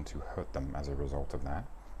something to hurt them as a result of that.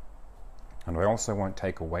 And I also won't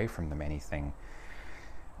take away from them anything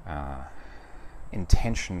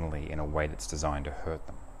intentionally in a way that's designed to hurt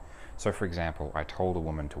them. So, for example, I told a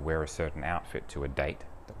woman to wear a certain outfit to a date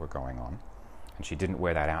that we're going on, and she didn't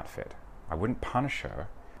wear that outfit. I wouldn't punish her,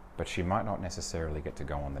 but she might not necessarily get to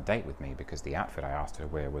go on the date with me because the outfit I asked her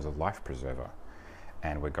to wear was a life preserver,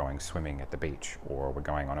 and we're going swimming at the beach, or we're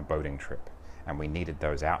going on a boating trip, and we needed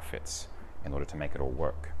those outfits in order to make it all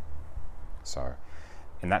work. So,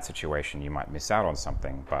 in that situation, you might miss out on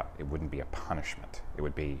something, but it wouldn't be a punishment. It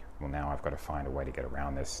would be, well, now I've got to find a way to get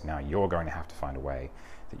around this. Now you're going to have to find a way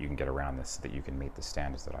that you can get around this so that you can meet the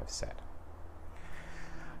standards that I've set.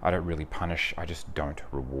 I don't really punish, I just don't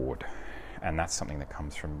reward. And that's something that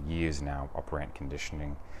comes from years now of operant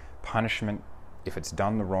conditioning. Punishment, if it's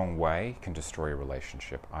done the wrong way, can destroy a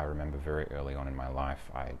relationship. I remember very early on in my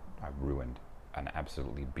life, I ruined an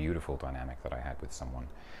absolutely beautiful dynamic that I had with someone,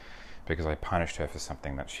 because I punished her for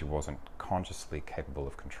something that she wasn't consciously capable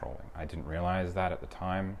of controlling. I didn't realize that at the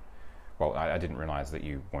time. Well, I didn't realize that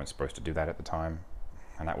you weren't supposed to do that at the time.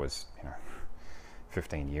 And that was,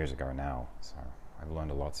 15 years ago now. So I've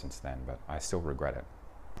learned a lot since then, but I still regret it.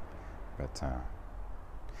 But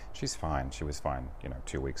she's fine. She was fine,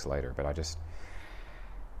 2 weeks later. But I just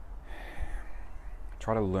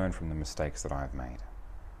try to learn from the mistakes that I've made,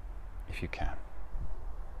 if you can.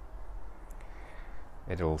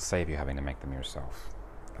 It'll save you having to make them yourself.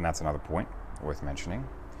 And that's another point worth mentioning.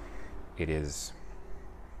 It is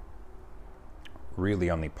really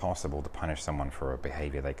only possible to punish someone for a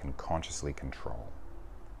behavior they can consciously control.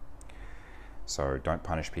 So don't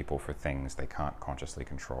punish people for things they can't consciously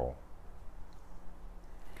control.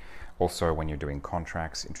 Also, when you're doing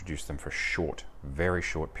contracts, introduce them for very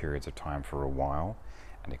short periods of time for a while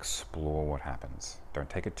and explore what happens. Don't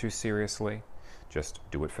take it too seriously. Just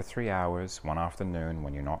do it for 3 hours, one afternoon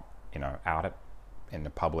when you're not, out in the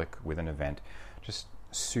public with an event. Just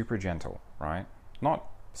super gentle, right? Not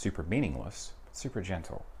super meaningless, but super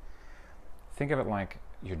gentle. Think of it like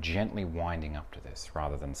you're gently winding up to this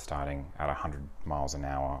rather than starting at 100 miles an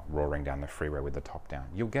hour, roaring down the freeway with the top down.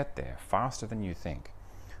 You'll get there faster than you think,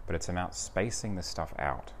 but it's about spacing the stuff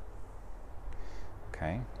out.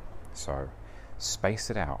 Okay? So, space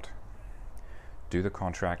it out. Do the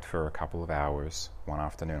contract for a couple of hours, one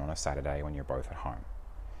afternoon on a Saturday when you're both at home.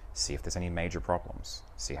 See if there's any major problems.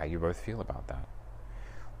 See how you both feel about that.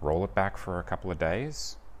 Roll it back for a couple of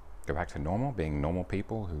days. Go back to normal, being normal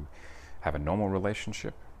people who have a normal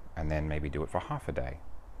relationship, and then maybe do it for half a day.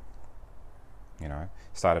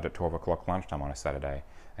 Start it at 12 o'clock lunchtime on a Saturday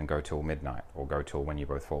and go till midnight, or go till when you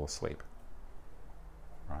both fall asleep.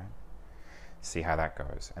 Right? See how that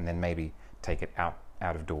goes. And then maybe take it out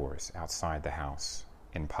of doors, outside the house,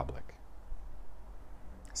 in public.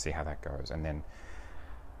 See how that goes. And then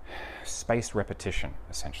spaced repetition,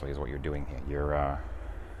 essentially, is what you're doing here. You're,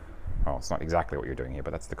 it's not exactly what you're doing here, but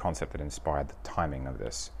that's the concept that inspired the timing of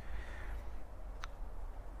this.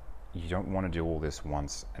 You don't want to do all this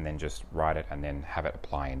once and then just write it and then have it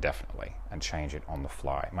apply indefinitely and change it on the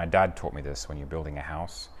fly. My dad taught me this when you're building a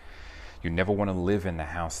house. You never want to live in the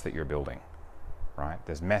house that you're building. Right?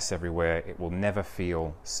 There's mess everywhere. It will never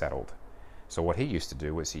feel settled. So what he used to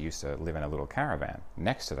do was he used to live in a little caravan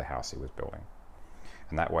next to the house he was building.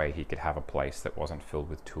 And that way he could have a place that wasn't filled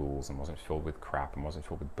with tools and wasn't filled with crap and wasn't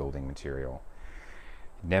filled with building material.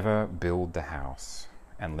 Never build the house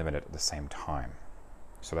and live in it at the same time.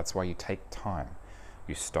 So that's why you take time.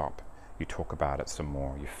 You stop, you talk about it some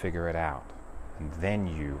more, you figure it out, and then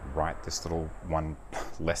you write this little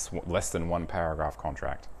less than one paragraph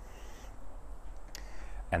contract.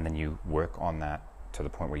 And then you work on that to the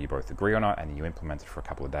point where you both agree on it, and you implement it for a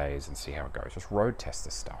couple of days and see how it goes. Just road test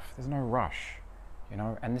this stuff. There's no rush, you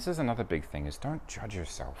know. And this is another big thing, is don't judge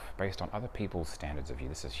yourself based on other people's standards of you.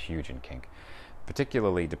 This is huge in kink,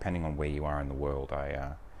 particularly depending on where you are in the world.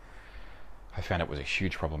 I found it was a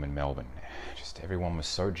huge problem in Melbourne. Just everyone was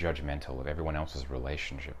so judgmental of everyone else's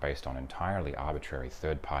relationship based on entirely arbitrary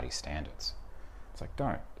third-party standards. It's like,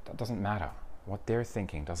 that doesn't matter. What they're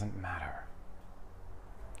thinking doesn't matter.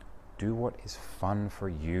 Do what is fun for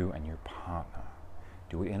you and your partner.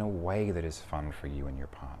 Do it in a way that is fun for you and your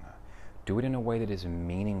partner. Do it in a way that is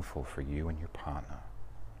meaningful for you and your partner.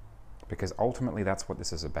 Because ultimately that's what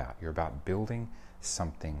this is about. You're about building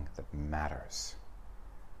something that matters.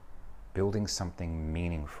 Building something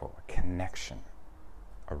meaningful, a connection,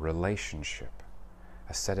 a relationship,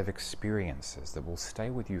 a set of experiences that will stay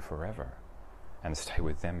with you forever and stay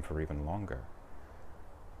with them for even longer.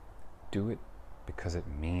 Do it because it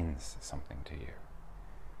means something to you,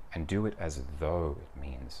 and do it as though it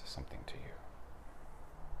means something to you.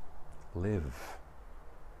 Live,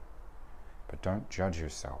 but don't judge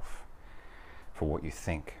yourself for what you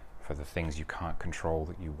think, for the things you can't control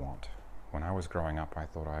that you want. When I was growing up, I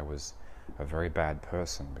thought I was a very bad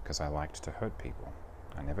person because I liked to hurt people.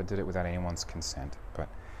 I never did it without anyone's consent, but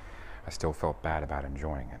I still felt bad about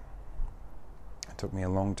enjoying it. It took me a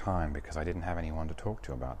long time because I didn't have anyone to talk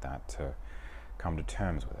to about that, to come to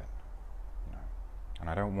terms with it. You know? And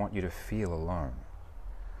I don't want you to feel alone.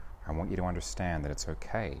 I want you to understand that it's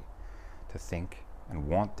okay to think and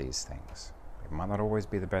want these things. It might not always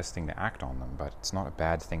be the best thing to act on them, but it's not a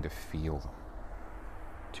bad thing to feel them,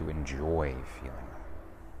 to enjoy feeling them.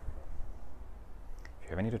 If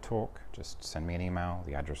you ever need to talk, just send me an email.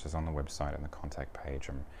 The address is on the website and the contact page.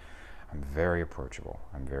 I'm very approachable.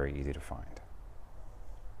 I'm very easy to find.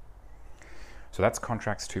 So that's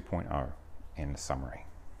Contracts 2.0 in summary.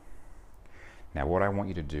 Now what I want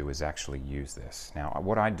you to do is actually use this. Now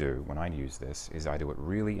what I do when I use this is I do it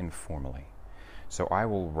really informally. So I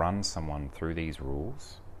will run someone through these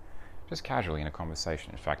rules just casually in a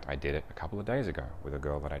conversation. In fact, I did it a couple of days ago with a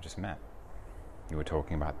girl that I just met. We were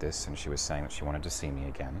talking about this and she was saying that she wanted to see me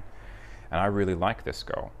again. And I really like this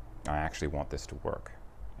girl. I actually want this to work.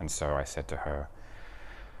 And so I said to her,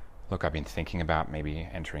 look, I've been thinking about maybe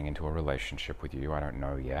entering into a relationship with you. I don't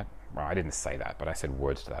know yet. Well, I didn't say that, but I said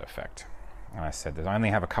words to that effect. And I said that I only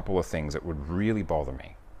have a couple of things that would really bother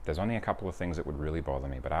me. There's only a couple of things that would really bother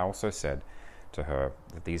me. But I also said to her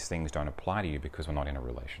that these things don't apply to you because we're not in a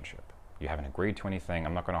relationship. You haven't agreed to anything.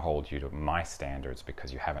 I'm not going to hold you to my standards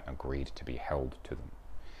because you haven't agreed to be held to them.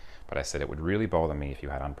 But I said it would really bother me if you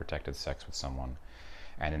had unprotected sex with someone,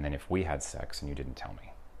 and then if we had sex and you didn't tell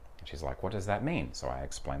me. And she's like, what does that mean? So I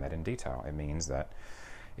explained that in detail. It means that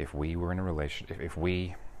if we were in a relationship, if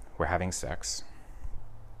we were having sex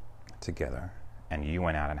together and you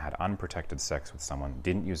went out and had unprotected sex with someone,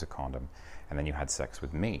 didn't use a condom, and then you had sex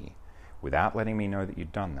with me without letting me know that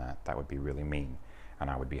you'd done that, that would be really mean. And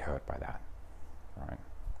I would be hurt by that, right?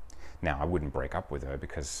 Now, I wouldn't break up with her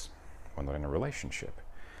because we're not in a relationship,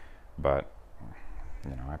 but,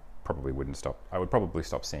 you know, I would probably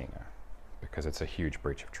stop seeing her because it's a huge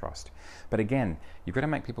breach of trust. But again, you've got to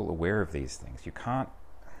make people aware of these things. You can't,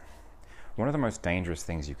 one of the most dangerous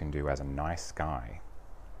things you can do as a nice guy,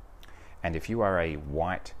 and if you are a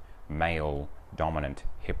white, male, dominant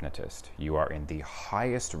hypnotist, you are in the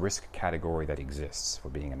highest risk category that exists for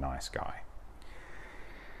being a nice guy.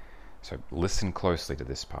 So listen closely to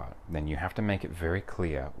this part. Then you have to make it very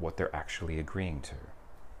clear what they're actually agreeing to.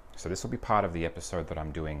 So this will be part of the episode that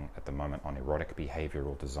I'm doing at the moment on erotic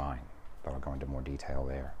behavioral design. That I'll go into more detail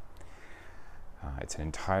there. It's an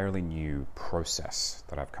entirely new process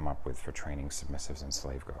that I've come up with for training submissives and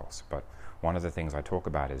slave girls. But one of the things I talk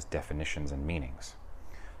about is definitions and meanings.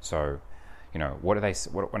 So, you know, when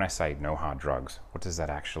I say no hard drugs, what is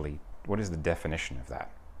the definition of that?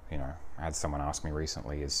 You know, I had someone ask me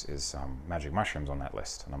recently, is magic mushrooms on that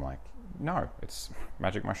list? And I'm like, no, it's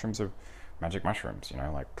magic mushrooms are magic mushrooms, you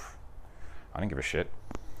know, like, I don't give a shit.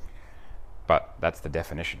 But that's the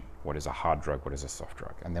definition. What is a hard drug? What is a soft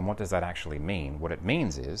drug? And then what does that actually mean? What it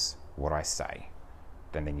means is what I say.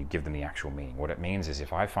 Then you give them the actual meaning. What it means is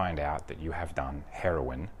if I find out that you have done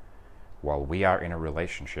heroin while we are in a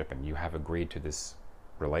relationship and you have agreed to this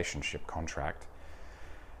relationship contract,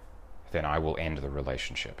 then I will end the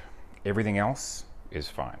relationship. Everything else is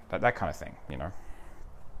fine. That kind of thing, you know.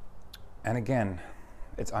 And again,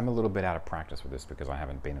 I'm a little bit out of practice with this because I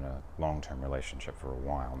haven't been in a long-term relationship for a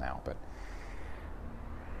while now, but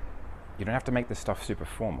you don't have to make this stuff super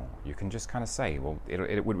formal. You can just kind of say, well,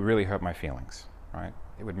 it would really hurt my feelings, right?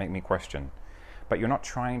 It would make me question. But you're not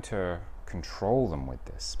trying to control them with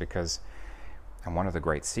this and one of the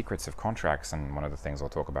great secrets of contracts, and one of the things I'll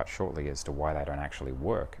talk about shortly, as to why they don't actually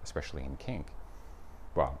work, especially in kink.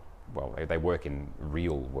 Well, they work in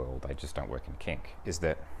real world, they just don't work in kink, is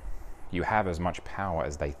that you have as much power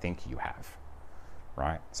as they think you have,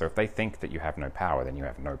 right? So if they think that you have no power, then you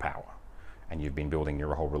have no power. And you've been building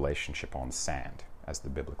your whole relationship on sand, as the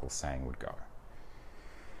biblical saying would go.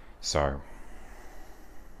 So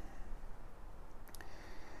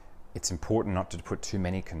it's important not to put too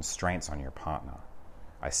many constraints on your partner.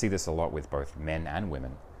 I see this a lot with both men and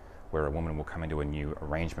women, where a woman will come into a new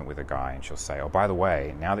arrangement with a guy and she'll say, oh, by the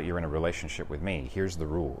way, now that you're in a relationship with me, here's the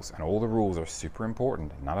rules. And all the rules are super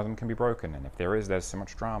important. None of them can be broken. And if there is, there's so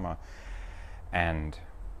much drama. And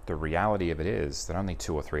the reality of it is that only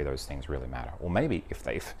 2 or 3 of those things really matter. Or maybe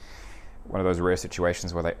if one of those rare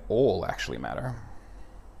situations where they all actually matter,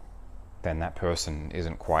 then that person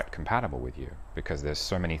isn't quite compatible with you because there's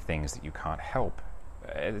so many things that you can't help.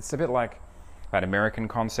 It's a bit like that American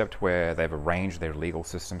concept where they've arranged their legal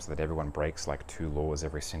system so that everyone breaks like 2 laws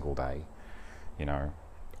every single day. You know,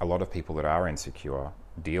 a lot of people that are insecure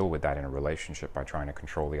deal with that in a relationship by trying to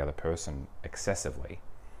control the other person excessively.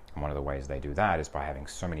 And one of the ways they do that is by having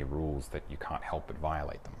so many rules that you can't help but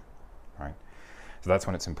violate them, right? So that's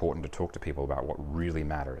when it's important to talk to people about what really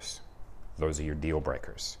matters. Those are your deal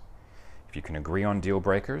breakers. If you can agree on deal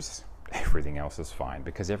breakers, everything else is fine,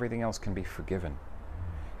 because everything else can be forgiven.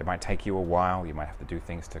 It might take you a while. You might have to do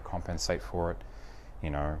things to compensate for it. You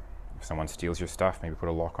know, if someone steals your stuff, maybe put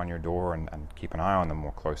a lock on your door and keep an eye on them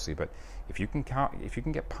more closely. But if you can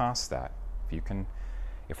get past that,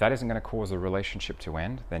 if that isn't going to cause the relationship to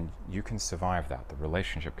end, then you can survive that. The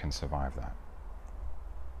relationship can survive that.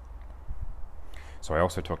 So I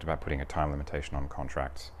also talked about putting a time limitation on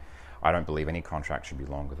contracts. I don't believe any contract should be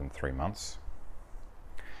longer than 3 months.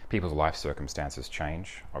 People's life circumstances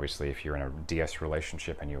change. Obviously, if you're in a DS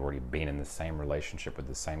relationship and you've already been in the same relationship with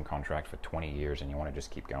the same contract for 20 years and you want to just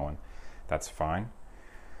keep going, that's fine.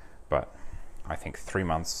 But I think 3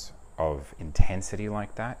 months of intensity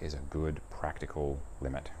like that is a good practical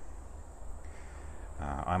limit.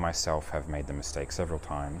 I myself have made the mistake several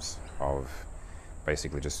times of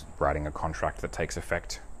basically just writing a contract that takes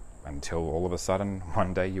effect until all of a sudden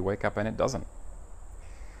one day you wake up and it doesn't.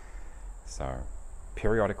 So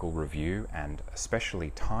periodical review, and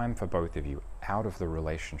especially time for both of you out of the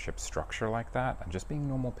relationship structure like that and just being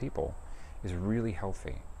normal people, is really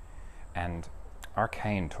healthy. And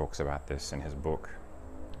Arcane talks about this in his book,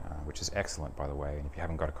 which is excellent, by the way, and if you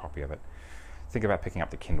haven't got a copy of it, think about picking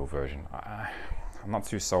up the Kindle version. I'm not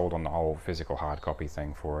too sold on the whole physical hard copy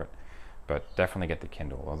thing for it, but definitely get the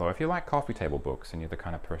Kindle. Although if you like coffee table books and you're the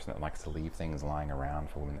kind of person that likes to leave things lying around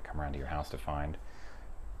for women that come around to your house to find,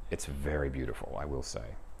 it's very beautiful, I will say.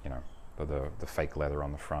 You know, the fake leather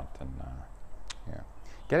on the front, and yeah,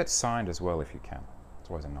 get it signed as well if you can. It's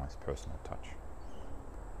always a nice personal touch.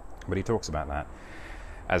 But he talks about that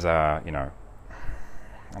as a, you know,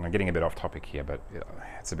 and I'm getting a bit off topic here, but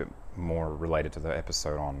it's a bit more related to the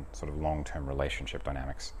episode on sort of long-term relationship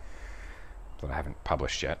dynamics that I haven't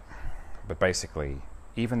published yet. But basically,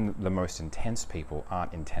 even the most intense people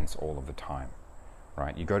aren't intense all of the time,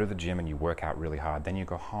 right? You go to the gym and you work out really hard, then you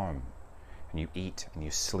go home and you eat and you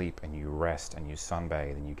sleep and you rest and you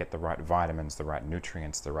sunbathe and you get the right vitamins, the right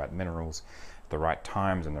nutrients, the right minerals, the right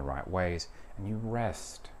times and the right ways, and you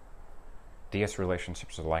rest. DS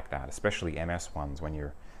relationships are like that, especially MS ones, when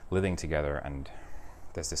you're living together and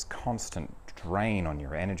there's this constant drain on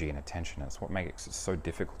your energy and attention. It's what makes it so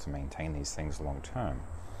difficult to maintain these things long term,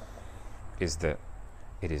 is that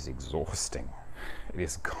it is exhausting. It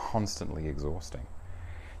is constantly exhausting.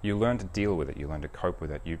 You learn to deal with it, you learn to cope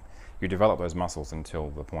with it, you develop those muscles until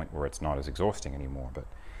the point where it's not as exhausting anymore. But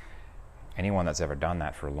anyone that's ever done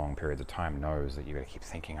that for long periods of time knows that you got to keep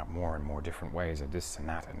thinking up more and more different ways of this and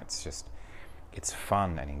that, and it's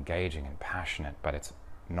fun and engaging and passionate, but it's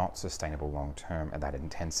not sustainable long term at that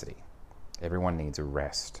intensity. Everyone needs a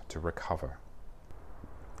rest to recover.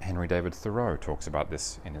 Henry David Thoreau talks about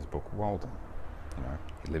this in his book Walden. You know,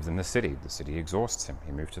 he lives in the city exhausts him.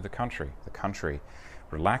 He moved to the country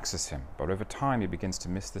relaxes him, but over time he begins to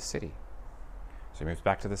miss the city. So he moves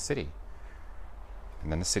back to the city,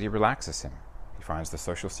 and then the city relaxes him. He finds the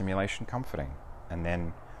social stimulation comforting, and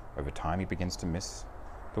then over time he begins to miss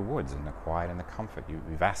the woods and the quiet and the comfort. You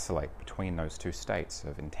vacillate between those two states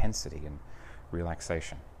of intensity and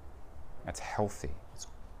relaxation. That's healthy. It's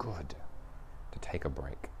good to take a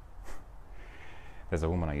break. There's a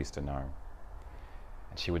woman I used to know,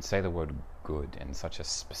 and she would say the word good in such a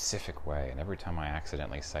specific way, and every time I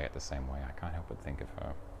accidentally say it the same way, I can't help but think of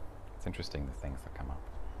her. It's interesting the things that come up.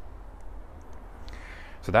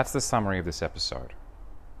 So that's the summary of this episode.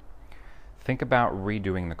 Think about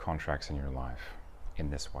redoing the contracts in your life in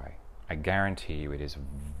this way. I guarantee you it is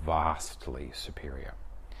vastly superior.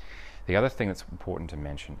 The other thing that's important to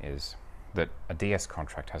mention is that a DS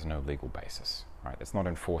contract has no legal basis, right? It's not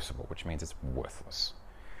enforceable, which means it's worthless.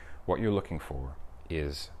 What you're looking for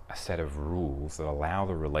is a set of rules that allow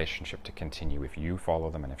the relationship to continue if you follow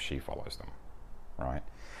them and if she follows them, right?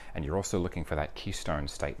 And you're also looking for that keystone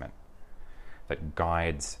statement that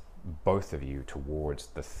guides both of you towards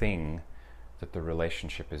the thing that the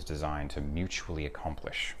relationship is designed to mutually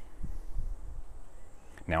accomplish.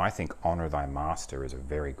 Now, I think honor thy master is a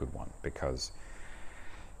very good one because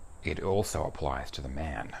it also applies to the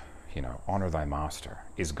man. You know, honor thy master.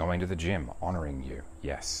 Is going to the gym honoring you?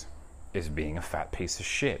 Yes. Is being a fat piece of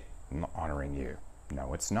shit not honoring you?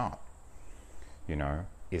 No, it's not. You know,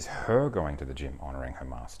 is her going to the gym honoring her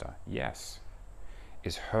master? Yes.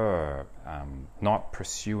 Is her not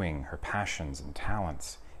pursuing her passions and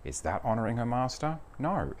talents, is that honoring her master?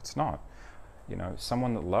 No, it's not. You know,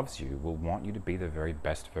 someone that loves you will want you to be the very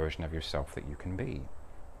best version of yourself that you can be.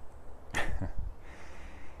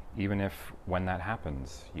 Even if, when that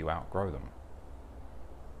happens, you outgrow them.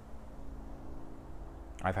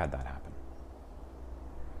 I've had that happen.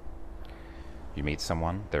 You meet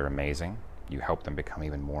someone, they're amazing, you help them become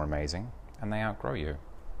even more amazing, and they outgrow you.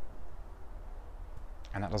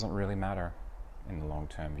 And that doesn't really matter in the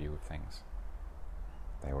long-term view of things.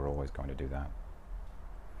 They were always going to do that.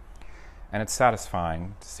 And it's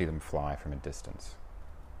satisfying to see them fly from a distance.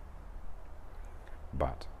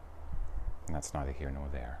 But, and that's neither here nor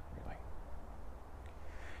there, really.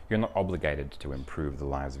 You're not obligated to improve the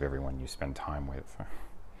lives of everyone you spend time with.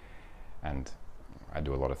 And I'd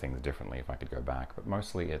do a lot of things differently if I could go back, but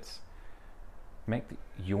mostly it's make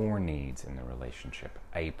your needs in the relationship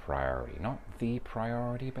a priority. Not the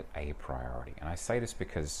priority, but a priority. And I say this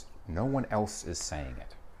because no one else is saying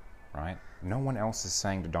it, right? No one else is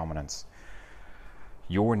saying to dominance,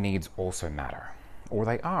 your needs also matter. Or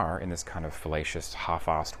they are in this kind of fallacious,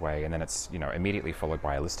 half-assed way, and then it's, you know, immediately followed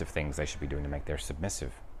by a list of things they should be doing to make their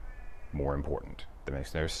submissive more important. That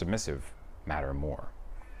makes their submissive matter more.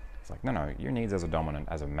 It's like, no, your needs as a dominant,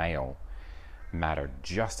 as a male, matter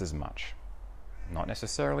just as much. Not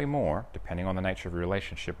necessarily more, depending on the nature of your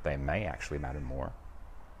relationship, they may actually matter more.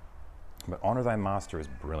 But honor thy master is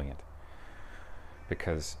brilliant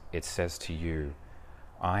because it says to you,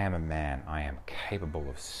 I am a man, I am capable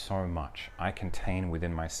of so much. I contain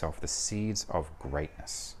within myself the seeds of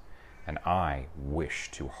greatness, and I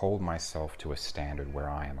wish to hold myself to a standard where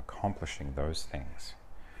I am accomplishing those things,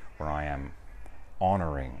 where I am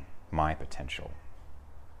honoring my potential.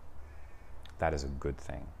 That is a good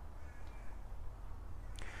thing.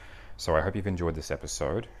 So I hope you've enjoyed this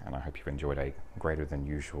episode, and I hope you've enjoyed a greater than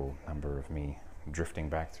usual number of me drifting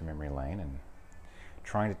back through memory lane and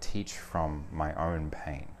trying to teach from my own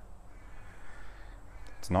pain.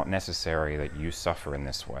 It's not necessary that you suffer in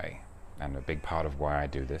this way, and a big part of why I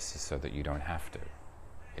do this is so that you don't have to.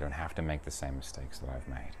 You don't have to make the same mistakes that I've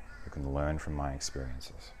made. You can learn from my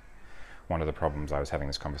experiences. One of the problems I was having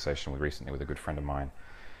this conversation with recently with a good friend of mine,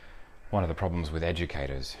 one of the problems with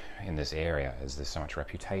educators in this area is there's so much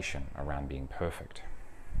reputation around being perfect.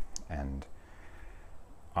 And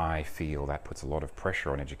I feel that puts a lot of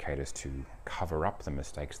pressure on educators to cover up the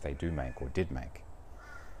mistakes they do make or did make.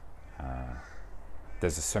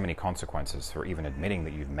 There's so many consequences for even admitting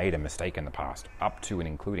that you've made a mistake in the past, up to and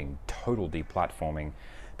including total deplatforming,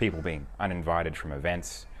 people being uninvited from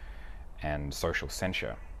events, and social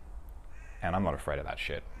censure. And I'm not afraid of that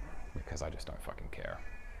shit, because I just don't fucking care.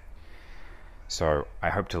 So I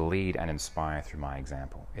hope to lead and inspire through my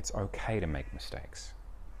example. It's okay to make mistakes.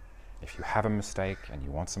 If you have a mistake and you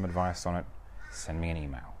want some advice on it, send me an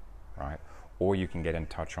email, right? Or you can get in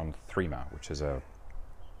touch on Threema, which is an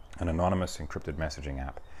anonymous encrypted messaging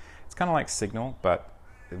app. It's kind of like Signal, but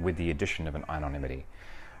with the addition of an anonymity.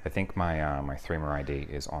 I think my my Threema ID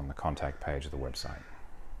is on the contact page of the website.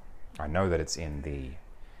 I know that it's in the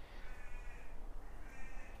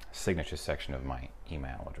signature section of my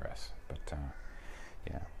email address, but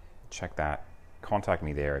yeah, check that. Contact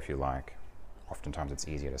me there if you like. Oftentimes it's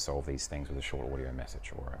easier to solve these things with a short audio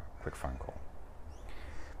message or a quick phone call.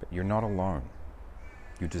 But you're not alone.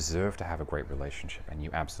 You deserve to have a great relationship, and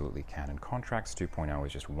you absolutely can. And Contracts 2.0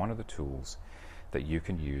 is just one of the tools that you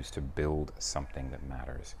can use to build something that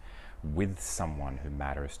matters with someone who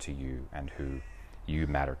matters to you and who you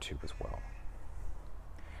matter to as well.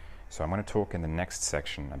 So I'm going to talk in the next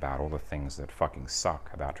section about all the things that fucking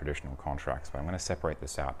suck about traditional contracts, but I'm going to separate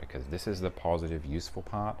this out because this is the positive, useful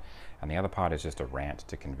part, and the other part is just a rant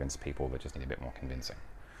to convince people that just need a bit more convincing.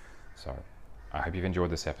 So I hope you've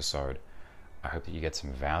enjoyed this episode. I hope that you get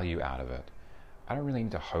some value out of it. I don't really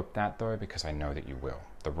need to hope that though, because I know that you will.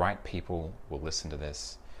 The right people will listen to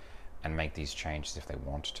this and make these changes if they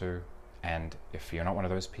want to, and if you're not one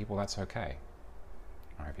of those people, that's okay.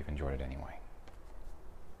 I hope you've enjoyed it anyway.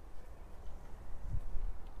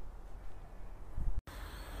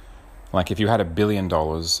 Like, if you had $1 billion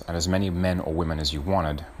and as many men or women as you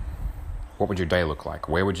wanted, what would your day look like?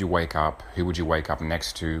 Where would you wake up? Who would you wake up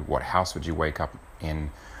next to? What house would you wake up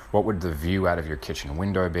in? What would the view out of your kitchen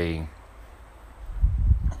window be?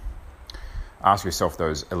 Ask yourself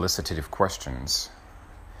those elicitative questions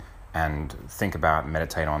and think about,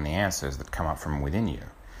 meditate on the answers that come up from within you.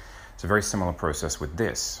 It's a very similar process with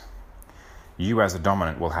this. You as a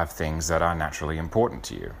dominant will have things that are naturally important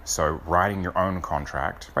to you. So writing your own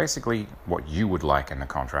contract, basically what you would like in the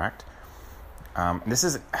contract,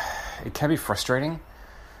 it can be frustrating.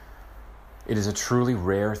 It is a truly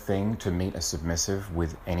rare thing to meet a submissive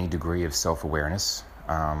with any degree of self-awareness.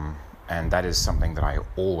 And that is something that I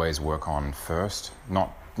always work on first,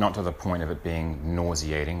 not to the point of it being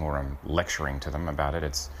nauseating or I'm lecturing to them about it.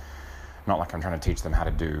 It's not like I'm trying to teach them how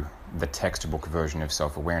to do the textbook version of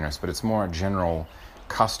self-awareness, but it's more a general,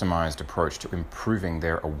 customized approach to improving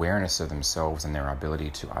their awareness of themselves and their ability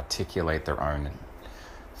to articulate their own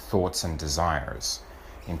thoughts and desires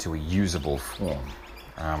into a usable form.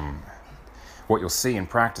 What you'll see in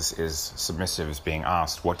practice is submissives being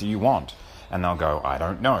asked, "What do you want?" And they'll go, "I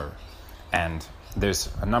don't know." And there's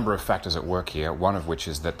a number of factors at work here, one of which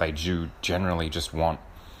is that they do generally just want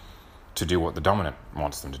to do what the dominant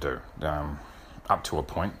wants them to do, up to a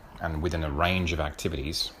point, and within a range of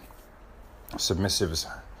activities. Submissives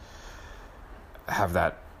have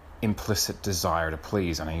that implicit desire to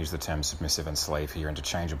please, and I use the term submissive and slave here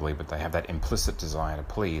interchangeably, but they have that implicit desire to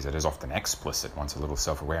please that is often explicit once a little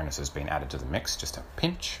self-awareness has been added to the mix, just a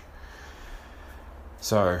pinch.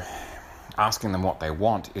 So asking them what they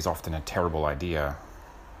want is often a terrible idea,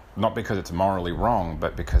 not because it's morally wrong,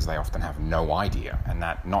 but because they often have no idea, and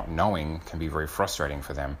that not knowing can be very frustrating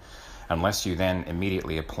for them, unless you then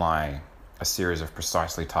immediately apply a series of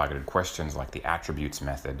precisely targeted questions like the attributes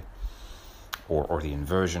method, or the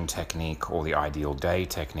inversion technique, or the ideal day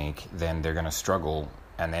technique. Then they're going to struggle,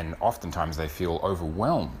 and then oftentimes they feel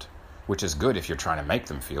overwhelmed, which is good if you're trying to make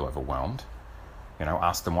them feel overwhelmed.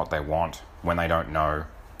 Ask them what they want. When they don't know,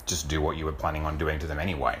 just do what you were planning on doing to them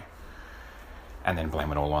anyway, and then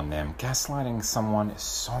blame it all on them. Gaslighting someone is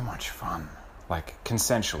so much fun, like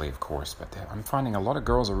consensually, of course, but I'm finding a lot of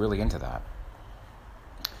girls are really into that.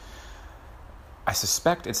 I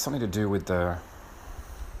suspect it's something to do with the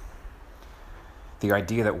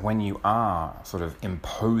idea that when you are sort of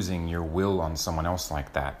imposing your will on someone else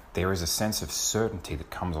like that, there is a sense of certainty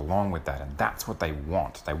that comes along with that, and that's what they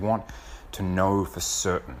want. They want to know for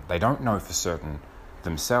certain. They don't know for certain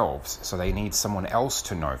themselves, so they need someone else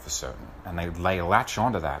to know for certain, and they latch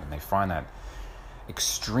onto that, and they find that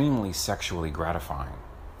extremely sexually gratifying.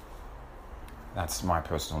 That's my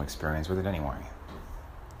personal experience with it anyway.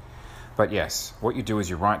 But yes, what you do is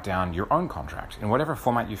you write down your own contract in whatever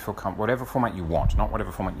format you feel whatever format you want, not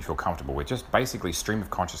whatever format you feel comfortable with. Just basically stream of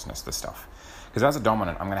consciousness, the stuff. Because as a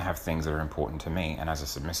dominant, I'm going to have things that are important to me, and as a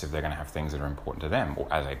submissive, they're going to have things that are important to them. Or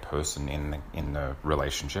as a person in the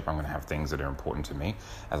relationship, I'm going to have things that are important to me.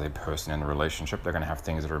 As a person in the relationship, they're going to have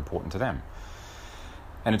things that are important to them.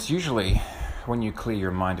 And it's usually when you clear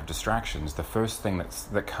your mind of distractions, the first thing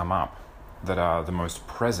that come up that are the most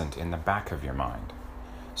present in the back of your mind.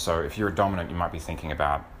 So if you're a dominant, you might be thinking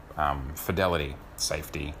about fidelity,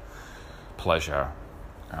 safety, pleasure,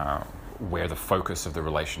 where the focus of the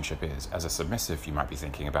relationship is. As a submissive, you might be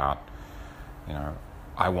thinking about,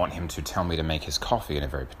 I want him to tell me to make his coffee in a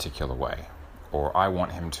very particular way, or I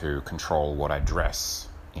want him to control what I dress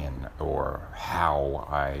in, or how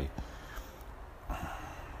I...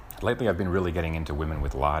 Lately, I've been really getting into women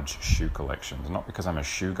with large shoe collections, not because I'm a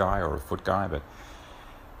shoe guy or a foot guy, but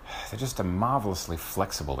they're just a marvelously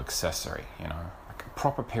flexible accessory, like a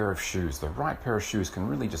proper pair of shoes. The right pair of shoes can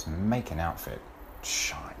really just make an outfit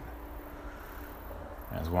shine.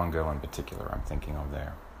 There's one girl in particular I'm thinking of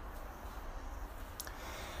there.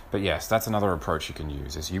 But yes, that's another approach you can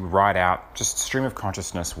use, is you write out, just stream of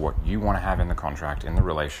consciousness, what you want to have in the contract, in the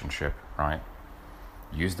relationship, right?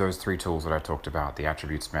 use those 3 tools that I talked about, the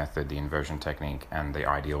attributes method, the inversion technique, and the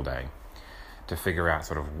ideal day, to figure out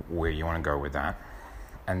sort of where you want to go with that.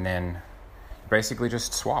 And then basically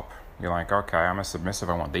just swap. You're like, okay, I'm a submissive,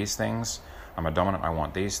 I want these things. I'm a dominant, I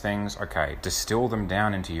want these things. Okay, distill them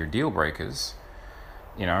down into your deal breakers,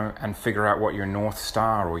 and figure out what your North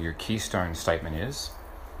Star or your keystone statement is.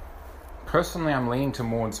 Personally, I'm leaning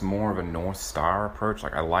towards more of a North Star approach.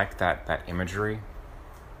 Like, I like that imagery,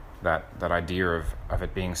 that idea of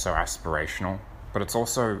it being so aspirational, but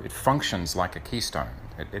it functions like a keystone.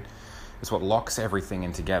 It's what locks everything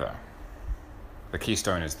in together. The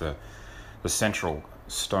keystone is the central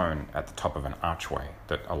stone at the top of an archway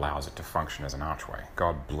that allows it to function as an archway.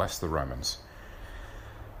 God bless the Romans.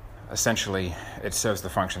 Essentially, it serves the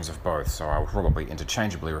functions of both, so I would probably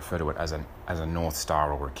interchangeably refer to it as a North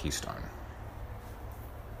Star or a keystone.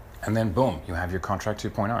 And then boom, you have your contract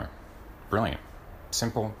 2.0. Brilliant.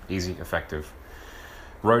 Simple, easy, effective.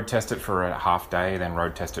 Road test it for a half day, then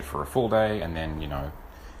road test it for a full day, and then,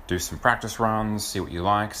 do some practice runs, see what you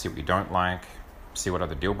like, see what you don't like, see what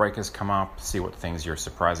other deal breakers come up, see what things you're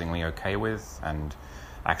surprisingly okay with and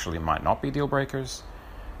actually might not be deal breakers.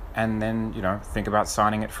 And then, think about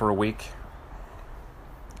signing it for a week,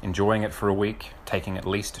 enjoying it for a week, taking at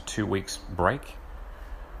least 2 weeks break,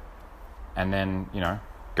 and then,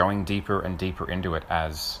 going deeper and deeper into it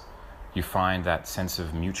as you find that sense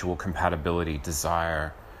of mutual compatibility,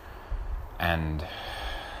 desire, and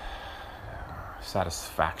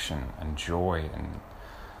satisfaction and joy and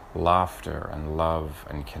laughter and love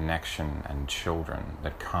and connection and children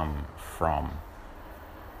that come from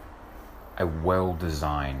a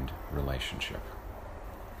well-designed relationship.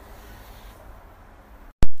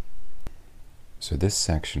 So this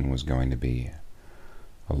section was going to be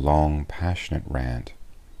a long, passionate rant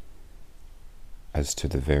as to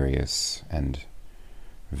the various and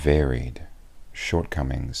varied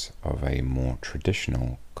shortcomings of a more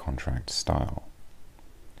traditional contract style.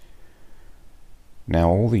 Now,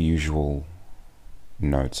 all the usual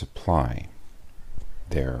notes apply.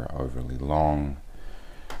 They're overly long.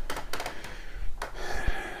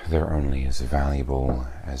 They're only as valuable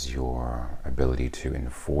as your ability to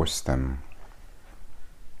enforce them.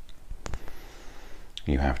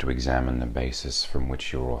 You have to examine the basis from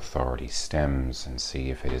which your authority stems and see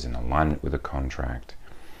if it is in alignment with the contract.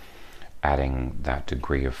 Adding that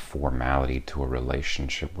degree of formality to a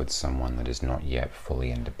relationship with someone that is not yet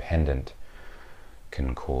fully independent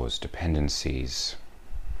can cause dependencies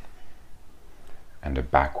and a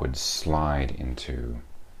backward slide into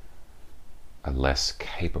a less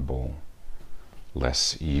capable,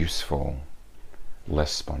 less useful,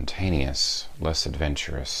 less spontaneous, less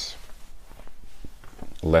adventurous,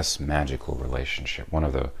 less magical relationship. One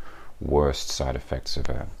of the worst side effects of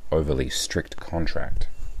an overly strict contract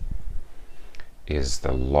is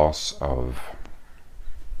the loss of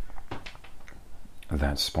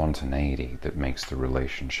that spontaneity that makes the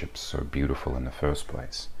relationship so beautiful in the first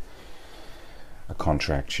place. A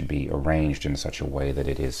contract should be arranged in such a way that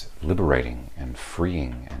it is liberating and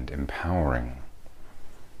freeing and empowering,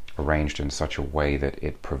 arranged in such a way that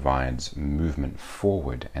it provides movement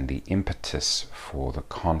forward and the impetus for the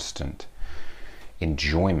constant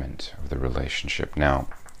enjoyment of the relationship. Now,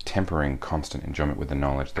 tempering constant enjoyment with the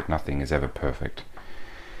knowledge that nothing is ever perfect,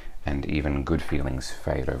 and even good feelings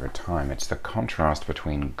fade over time. It's the contrast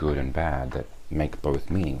between good and bad that make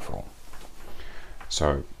both meaningful.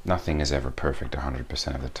 So nothing is ever perfect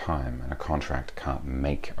 100% of the time, and a contract can't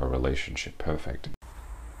make a relationship perfect.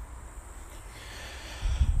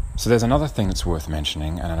 So there's another thing that's worth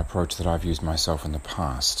mentioning, and an approach that I've used myself in the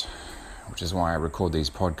past, which is why I record these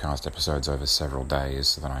podcast episodes over several days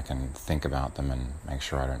so that I can think about them and make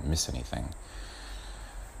sure I don't miss anything.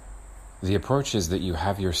 The approach is that you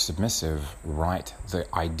have your submissive write the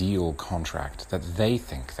ideal contract that they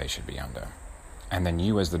think they should be under. And then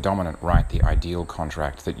you as the dominant write the ideal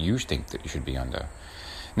contract that you think that you should be under.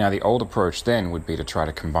 Now, the old approach then would be to try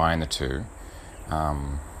to combine the two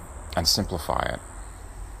and simplify it.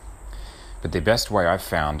 But the best way I've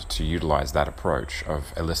found to utilize that approach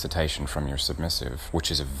of elicitation from your submissive,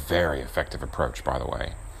 which is a very effective approach, by the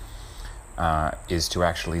way, is to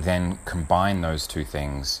actually then combine those two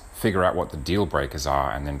things, figure out what the deal breakers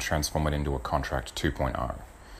are, and then transform it into a contract 2.0.